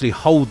got to actually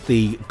hold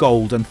the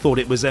gold and thought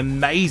it was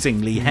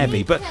amazingly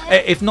heavy, but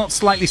if not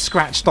slightly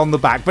scratched on the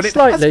back, but it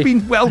has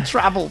been well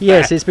travelled.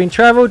 Yes, it's been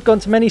travelled, gone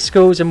to many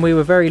schools, and we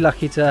were very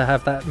lucky to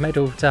have that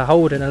medal, to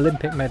hold an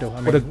Olympic medal. I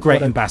mean, what a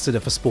great ambassador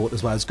for sport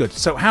as well. It's good.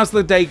 So how's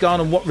the day gone,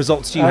 and what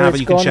results do you have that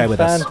you can share with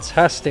us?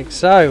 Fantastic.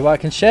 So I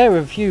can share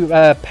with a few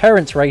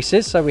parents'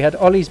 races. So we had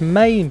Ollie's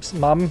May's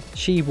mum.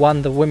 She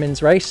won the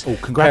women's race. Oh,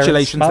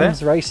 congratulations there.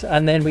 Mum's race.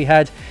 And then we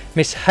had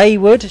Miss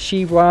Hayward.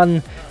 She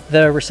won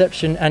the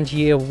reception and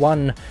Year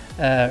 1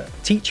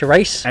 teacher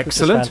race.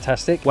 Excellent. Which was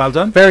fantastic. Well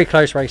done. Very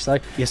close race though.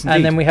 Yes, indeed.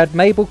 And then we had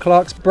Mabel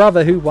Clark's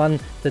brother who won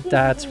the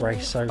dad's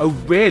race. So oh,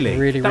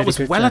 really? That was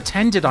well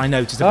attended, I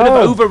noticed. A bit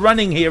of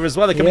overrunning here as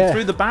well. They're coming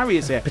through the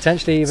barriers here.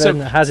 Potentially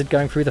even Hazard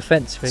going through the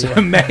fence.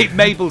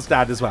 Mabel's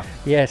dad as well.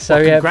 Yeah,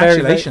 so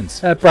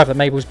congratulations. Brother,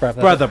 Mabel's brother.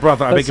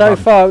 Brother. So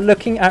far,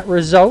 looking at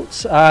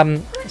results,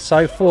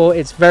 so far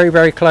it's very,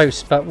 very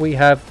close. But we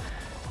have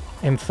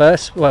in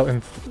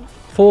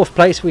 4th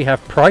place we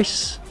have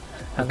Price.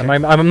 At the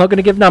moment, I'm not going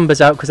to give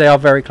numbers out because they are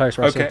very close,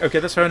 Russell. Okay,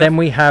 that's fair enough. Then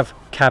we have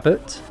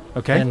Cabot.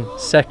 Okay. Then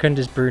second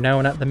is Brunel,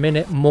 and at the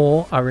minute,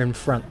 Moore are in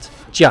front.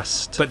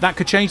 Just. But that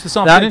could change this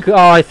afternoon?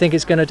 I think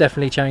it's going to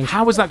definitely change.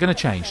 How is that going to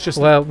change?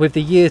 Well, with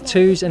the Year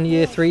 2s and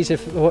Year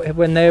 3s,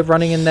 when they're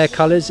running in their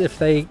colours, if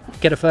they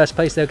get a first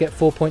place, they'll get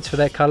 4 points for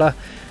their colour.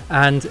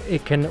 And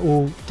it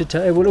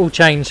will all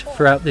change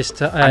throughout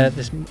this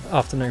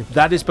afternoon.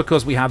 That is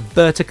because we have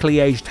vertically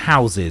aged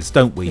houses,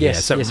 don't we?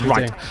 Yes, so, yes,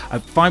 right.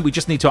 Fine. We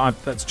just need to.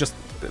 That's just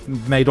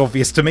made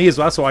obvious to me as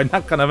well, so I now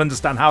kind of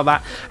understand how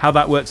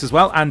that works as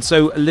well. And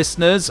so,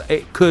 listeners,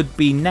 it could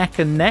be neck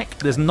and neck.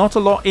 There's not a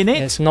lot in it.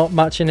 There's not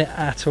much in it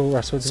at all,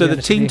 Russell. So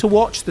the team to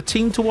watch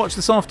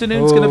this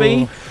afternoon is going to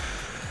be.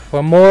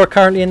 Well, Moore are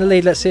currently in the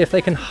lead. Let's see if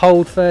they can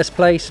hold first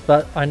place.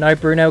 But I know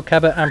Brunel,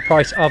 Cabot and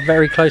Price are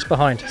very close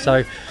behind.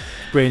 So.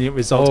 Brilliant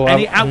results.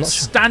 Any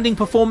outstanding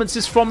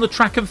performances from the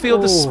track and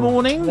field this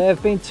morning? There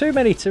have been too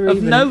many to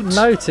even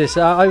notice.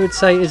 I would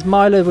say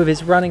Ismaila with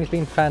his running has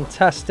been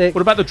fantastic.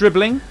 What about the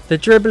dribbling? The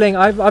dribbling,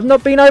 I've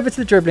not been over to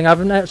the dribbling. I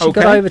haven't actually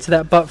got over to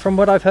that. But from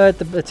what I've heard,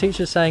 the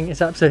teacher's saying it's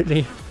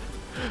absolutely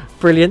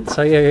brilliant.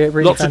 So yeah,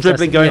 really lots fantastic. Of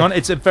dribbling going on.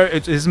 It's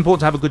important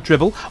to have a good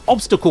dribble.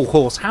 Obstacle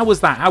course. How was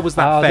that?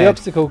 The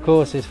obstacle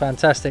course is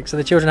fantastic. So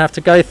the children have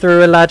to go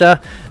through a ladder,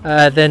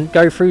 then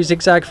go through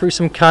zigzag through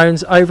some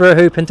cones, over a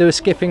hoop, and do a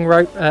skipping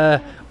rope,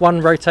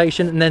 1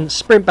 rotation, and then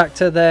sprint back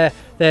to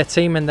their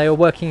team. And they were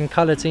working in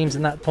colour teams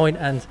at that point.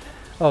 And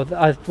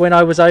when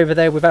I was over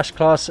there with Ash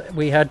class,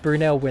 we had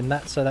Brunel win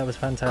that, so that was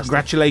fantastic.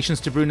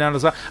 Congratulations to Brunel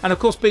as well. And of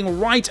course, being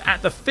right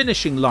at the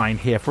finishing line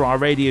here for our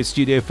radio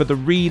studio for the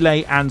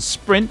relay and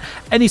sprint.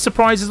 Any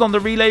surprises on the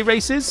relay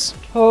races?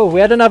 Oh, we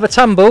had another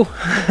tumble,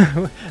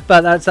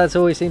 but that's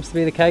always seems to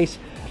be the case.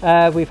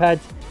 We've had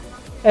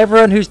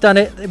everyone who's done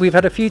it. We've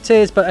had a few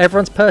tears, but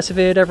everyone's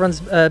persevered. Everyone's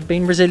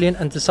been resilient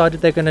and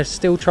decided they're going to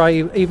still try.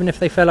 Even if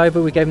they fell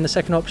over, we gave them the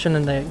second option,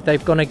 and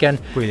they've gone again.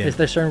 Brilliant.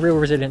 They're showing real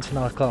resilience in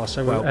our class,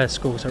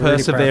 school. So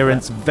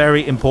perseverance, really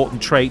very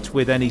important trait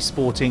with any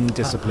sporting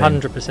discipline.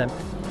 100%.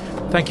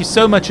 Thank you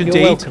so much indeed.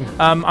 You're welcome.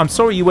 I'm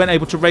sorry you weren't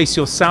able to race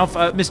yourself.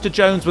 Mr.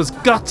 Jones was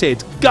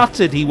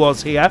gutted he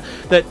was here,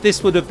 that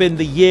this would have been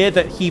the year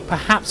that he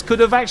perhaps could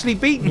have actually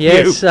beaten you.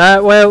 Yes,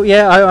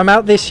 I'm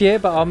out this year,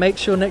 but I'll make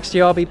sure next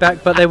year I'll be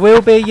back. But there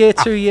will be a Year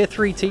 2, Year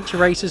 3 teacher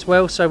race as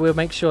well, so we'll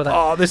make sure that...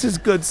 Oh, this is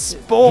good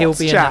sports he'll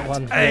be chat. In that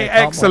one. Hey,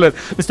 excellent.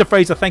 Mr.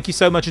 Fraser, thank you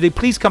so much indeed.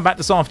 Please come back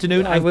this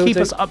afternoon and keep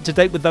us up to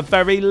date with the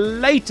very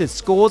latest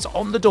scores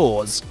on the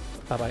doors.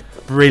 Bye-bye.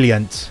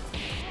 Brilliant.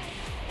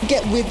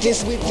 Get with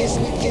this.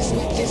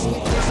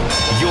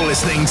 You're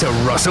listening to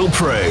Russell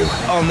Prue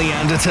on the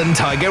Anderton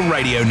Tiger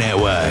Radio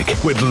Network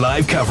with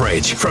live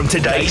coverage from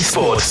today's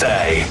Sports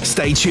Day.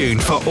 Stay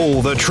tuned for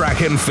all the track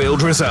and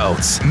field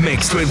results,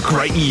 mixed with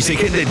great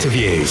music and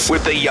interviews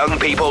with the young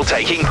people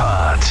taking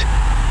part.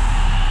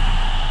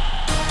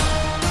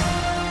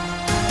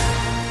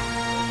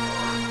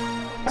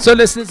 So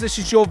listeners, this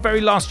is your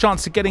very last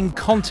chance to get in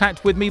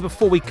contact with me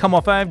before we come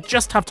off air.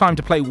 Just have time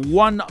to play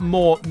one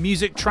more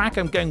music track.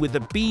 I'm going with the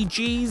Bee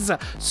Gees,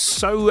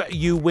 So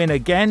You Win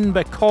Again,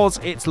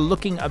 because it's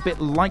looking a bit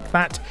like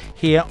that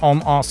here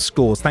on our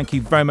scores. Thank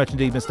you very much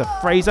indeed, Mr.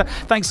 Fraser.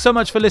 Thanks so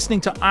much for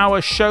listening to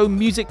our show.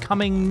 Music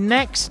coming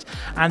next,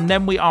 and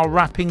then we are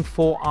wrapping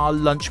for our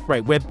lunch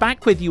break. We're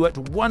back with you at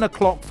 1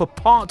 o'clock for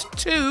part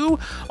 2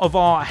 of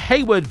our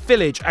Hayward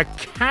Village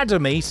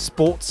Academy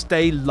Sports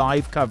Day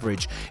live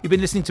coverage. You've been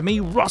listening to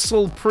me,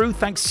 Russell Prue.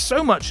 Thanks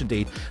so much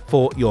indeed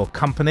for your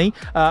company.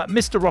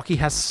 Mr. Rocky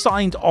has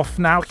signed off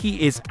now.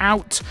 He is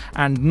out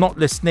and not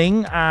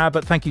listening,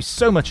 but thank you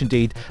so much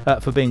indeed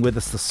for being with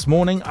us this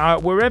morning.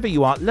 Wherever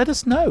you are, let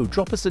us know.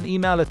 Drop us an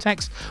email, a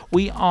text.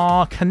 We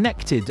are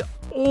connected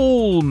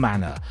all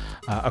manner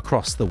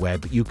across the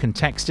web. You can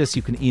text us,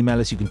 you can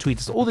email us, you can tweet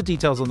us. All the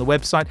details on the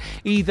website.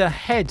 Either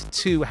head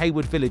to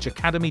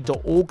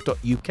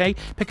haywardvillageacademy.org.uk,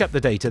 pick up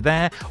the data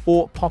there,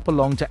 or pop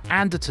along to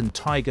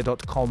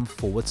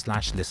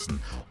andertontiger.com/listen.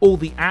 All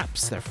the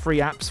apps, they're free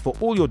apps for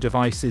all your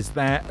devices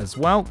there as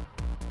well.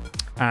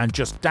 And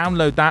just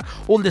download that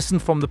or listen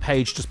from the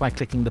page just by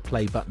clicking the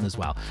play button as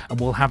well.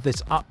 And we'll have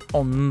this up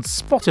on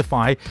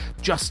Spotify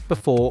just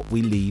before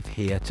we leave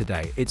here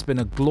today. It's been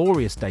a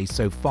glorious day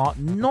so far.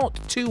 Not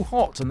too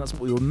hot, and that's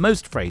what we were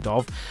most afraid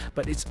of,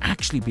 but it's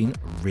actually been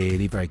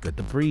really very good.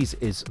 The breeze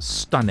is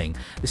stunning.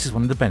 This is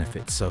one of the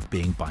benefits of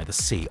being by the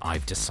sea,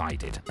 I've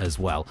decided as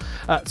well.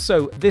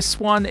 So this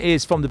one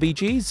is from the Bee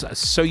Gees,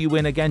 So You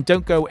Win Again.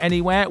 Don't go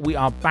anywhere. We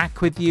are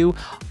back with you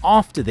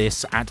after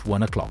this at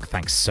 1 o'clock.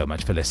 Thanks so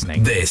much for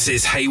listening. This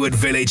is Hayward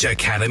Village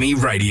Academy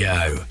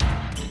Radio.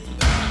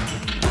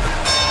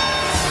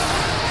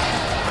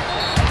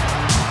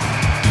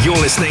 You're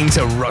listening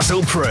to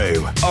Russell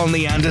Prue on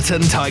the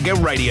Anderton Tiger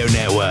Radio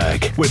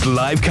Network with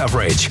live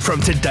coverage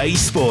from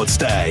today's Sports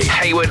Day.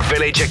 Hayward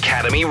Village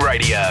Academy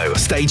Radio.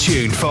 Stay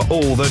tuned for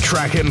all the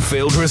track and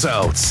field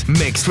results,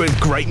 mixed with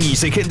great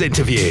music and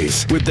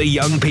interviews with the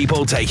young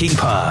people taking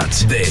part.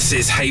 This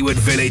is Hayward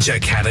Village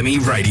Academy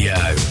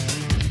Radio.